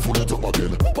drinks done, full it up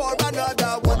again. Pour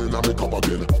another one in a make up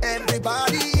again.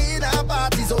 Everybody in a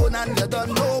party zone and you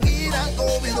don't know we not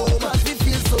going home. But we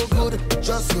feel so good.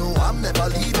 Just know I'm never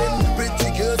leaving.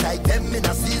 Pretty girls like them in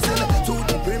a season. To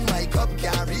the brim, my cup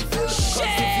can't refill.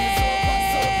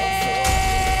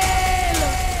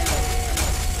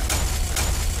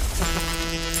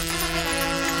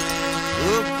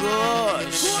 Oh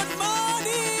gosh. Good morning.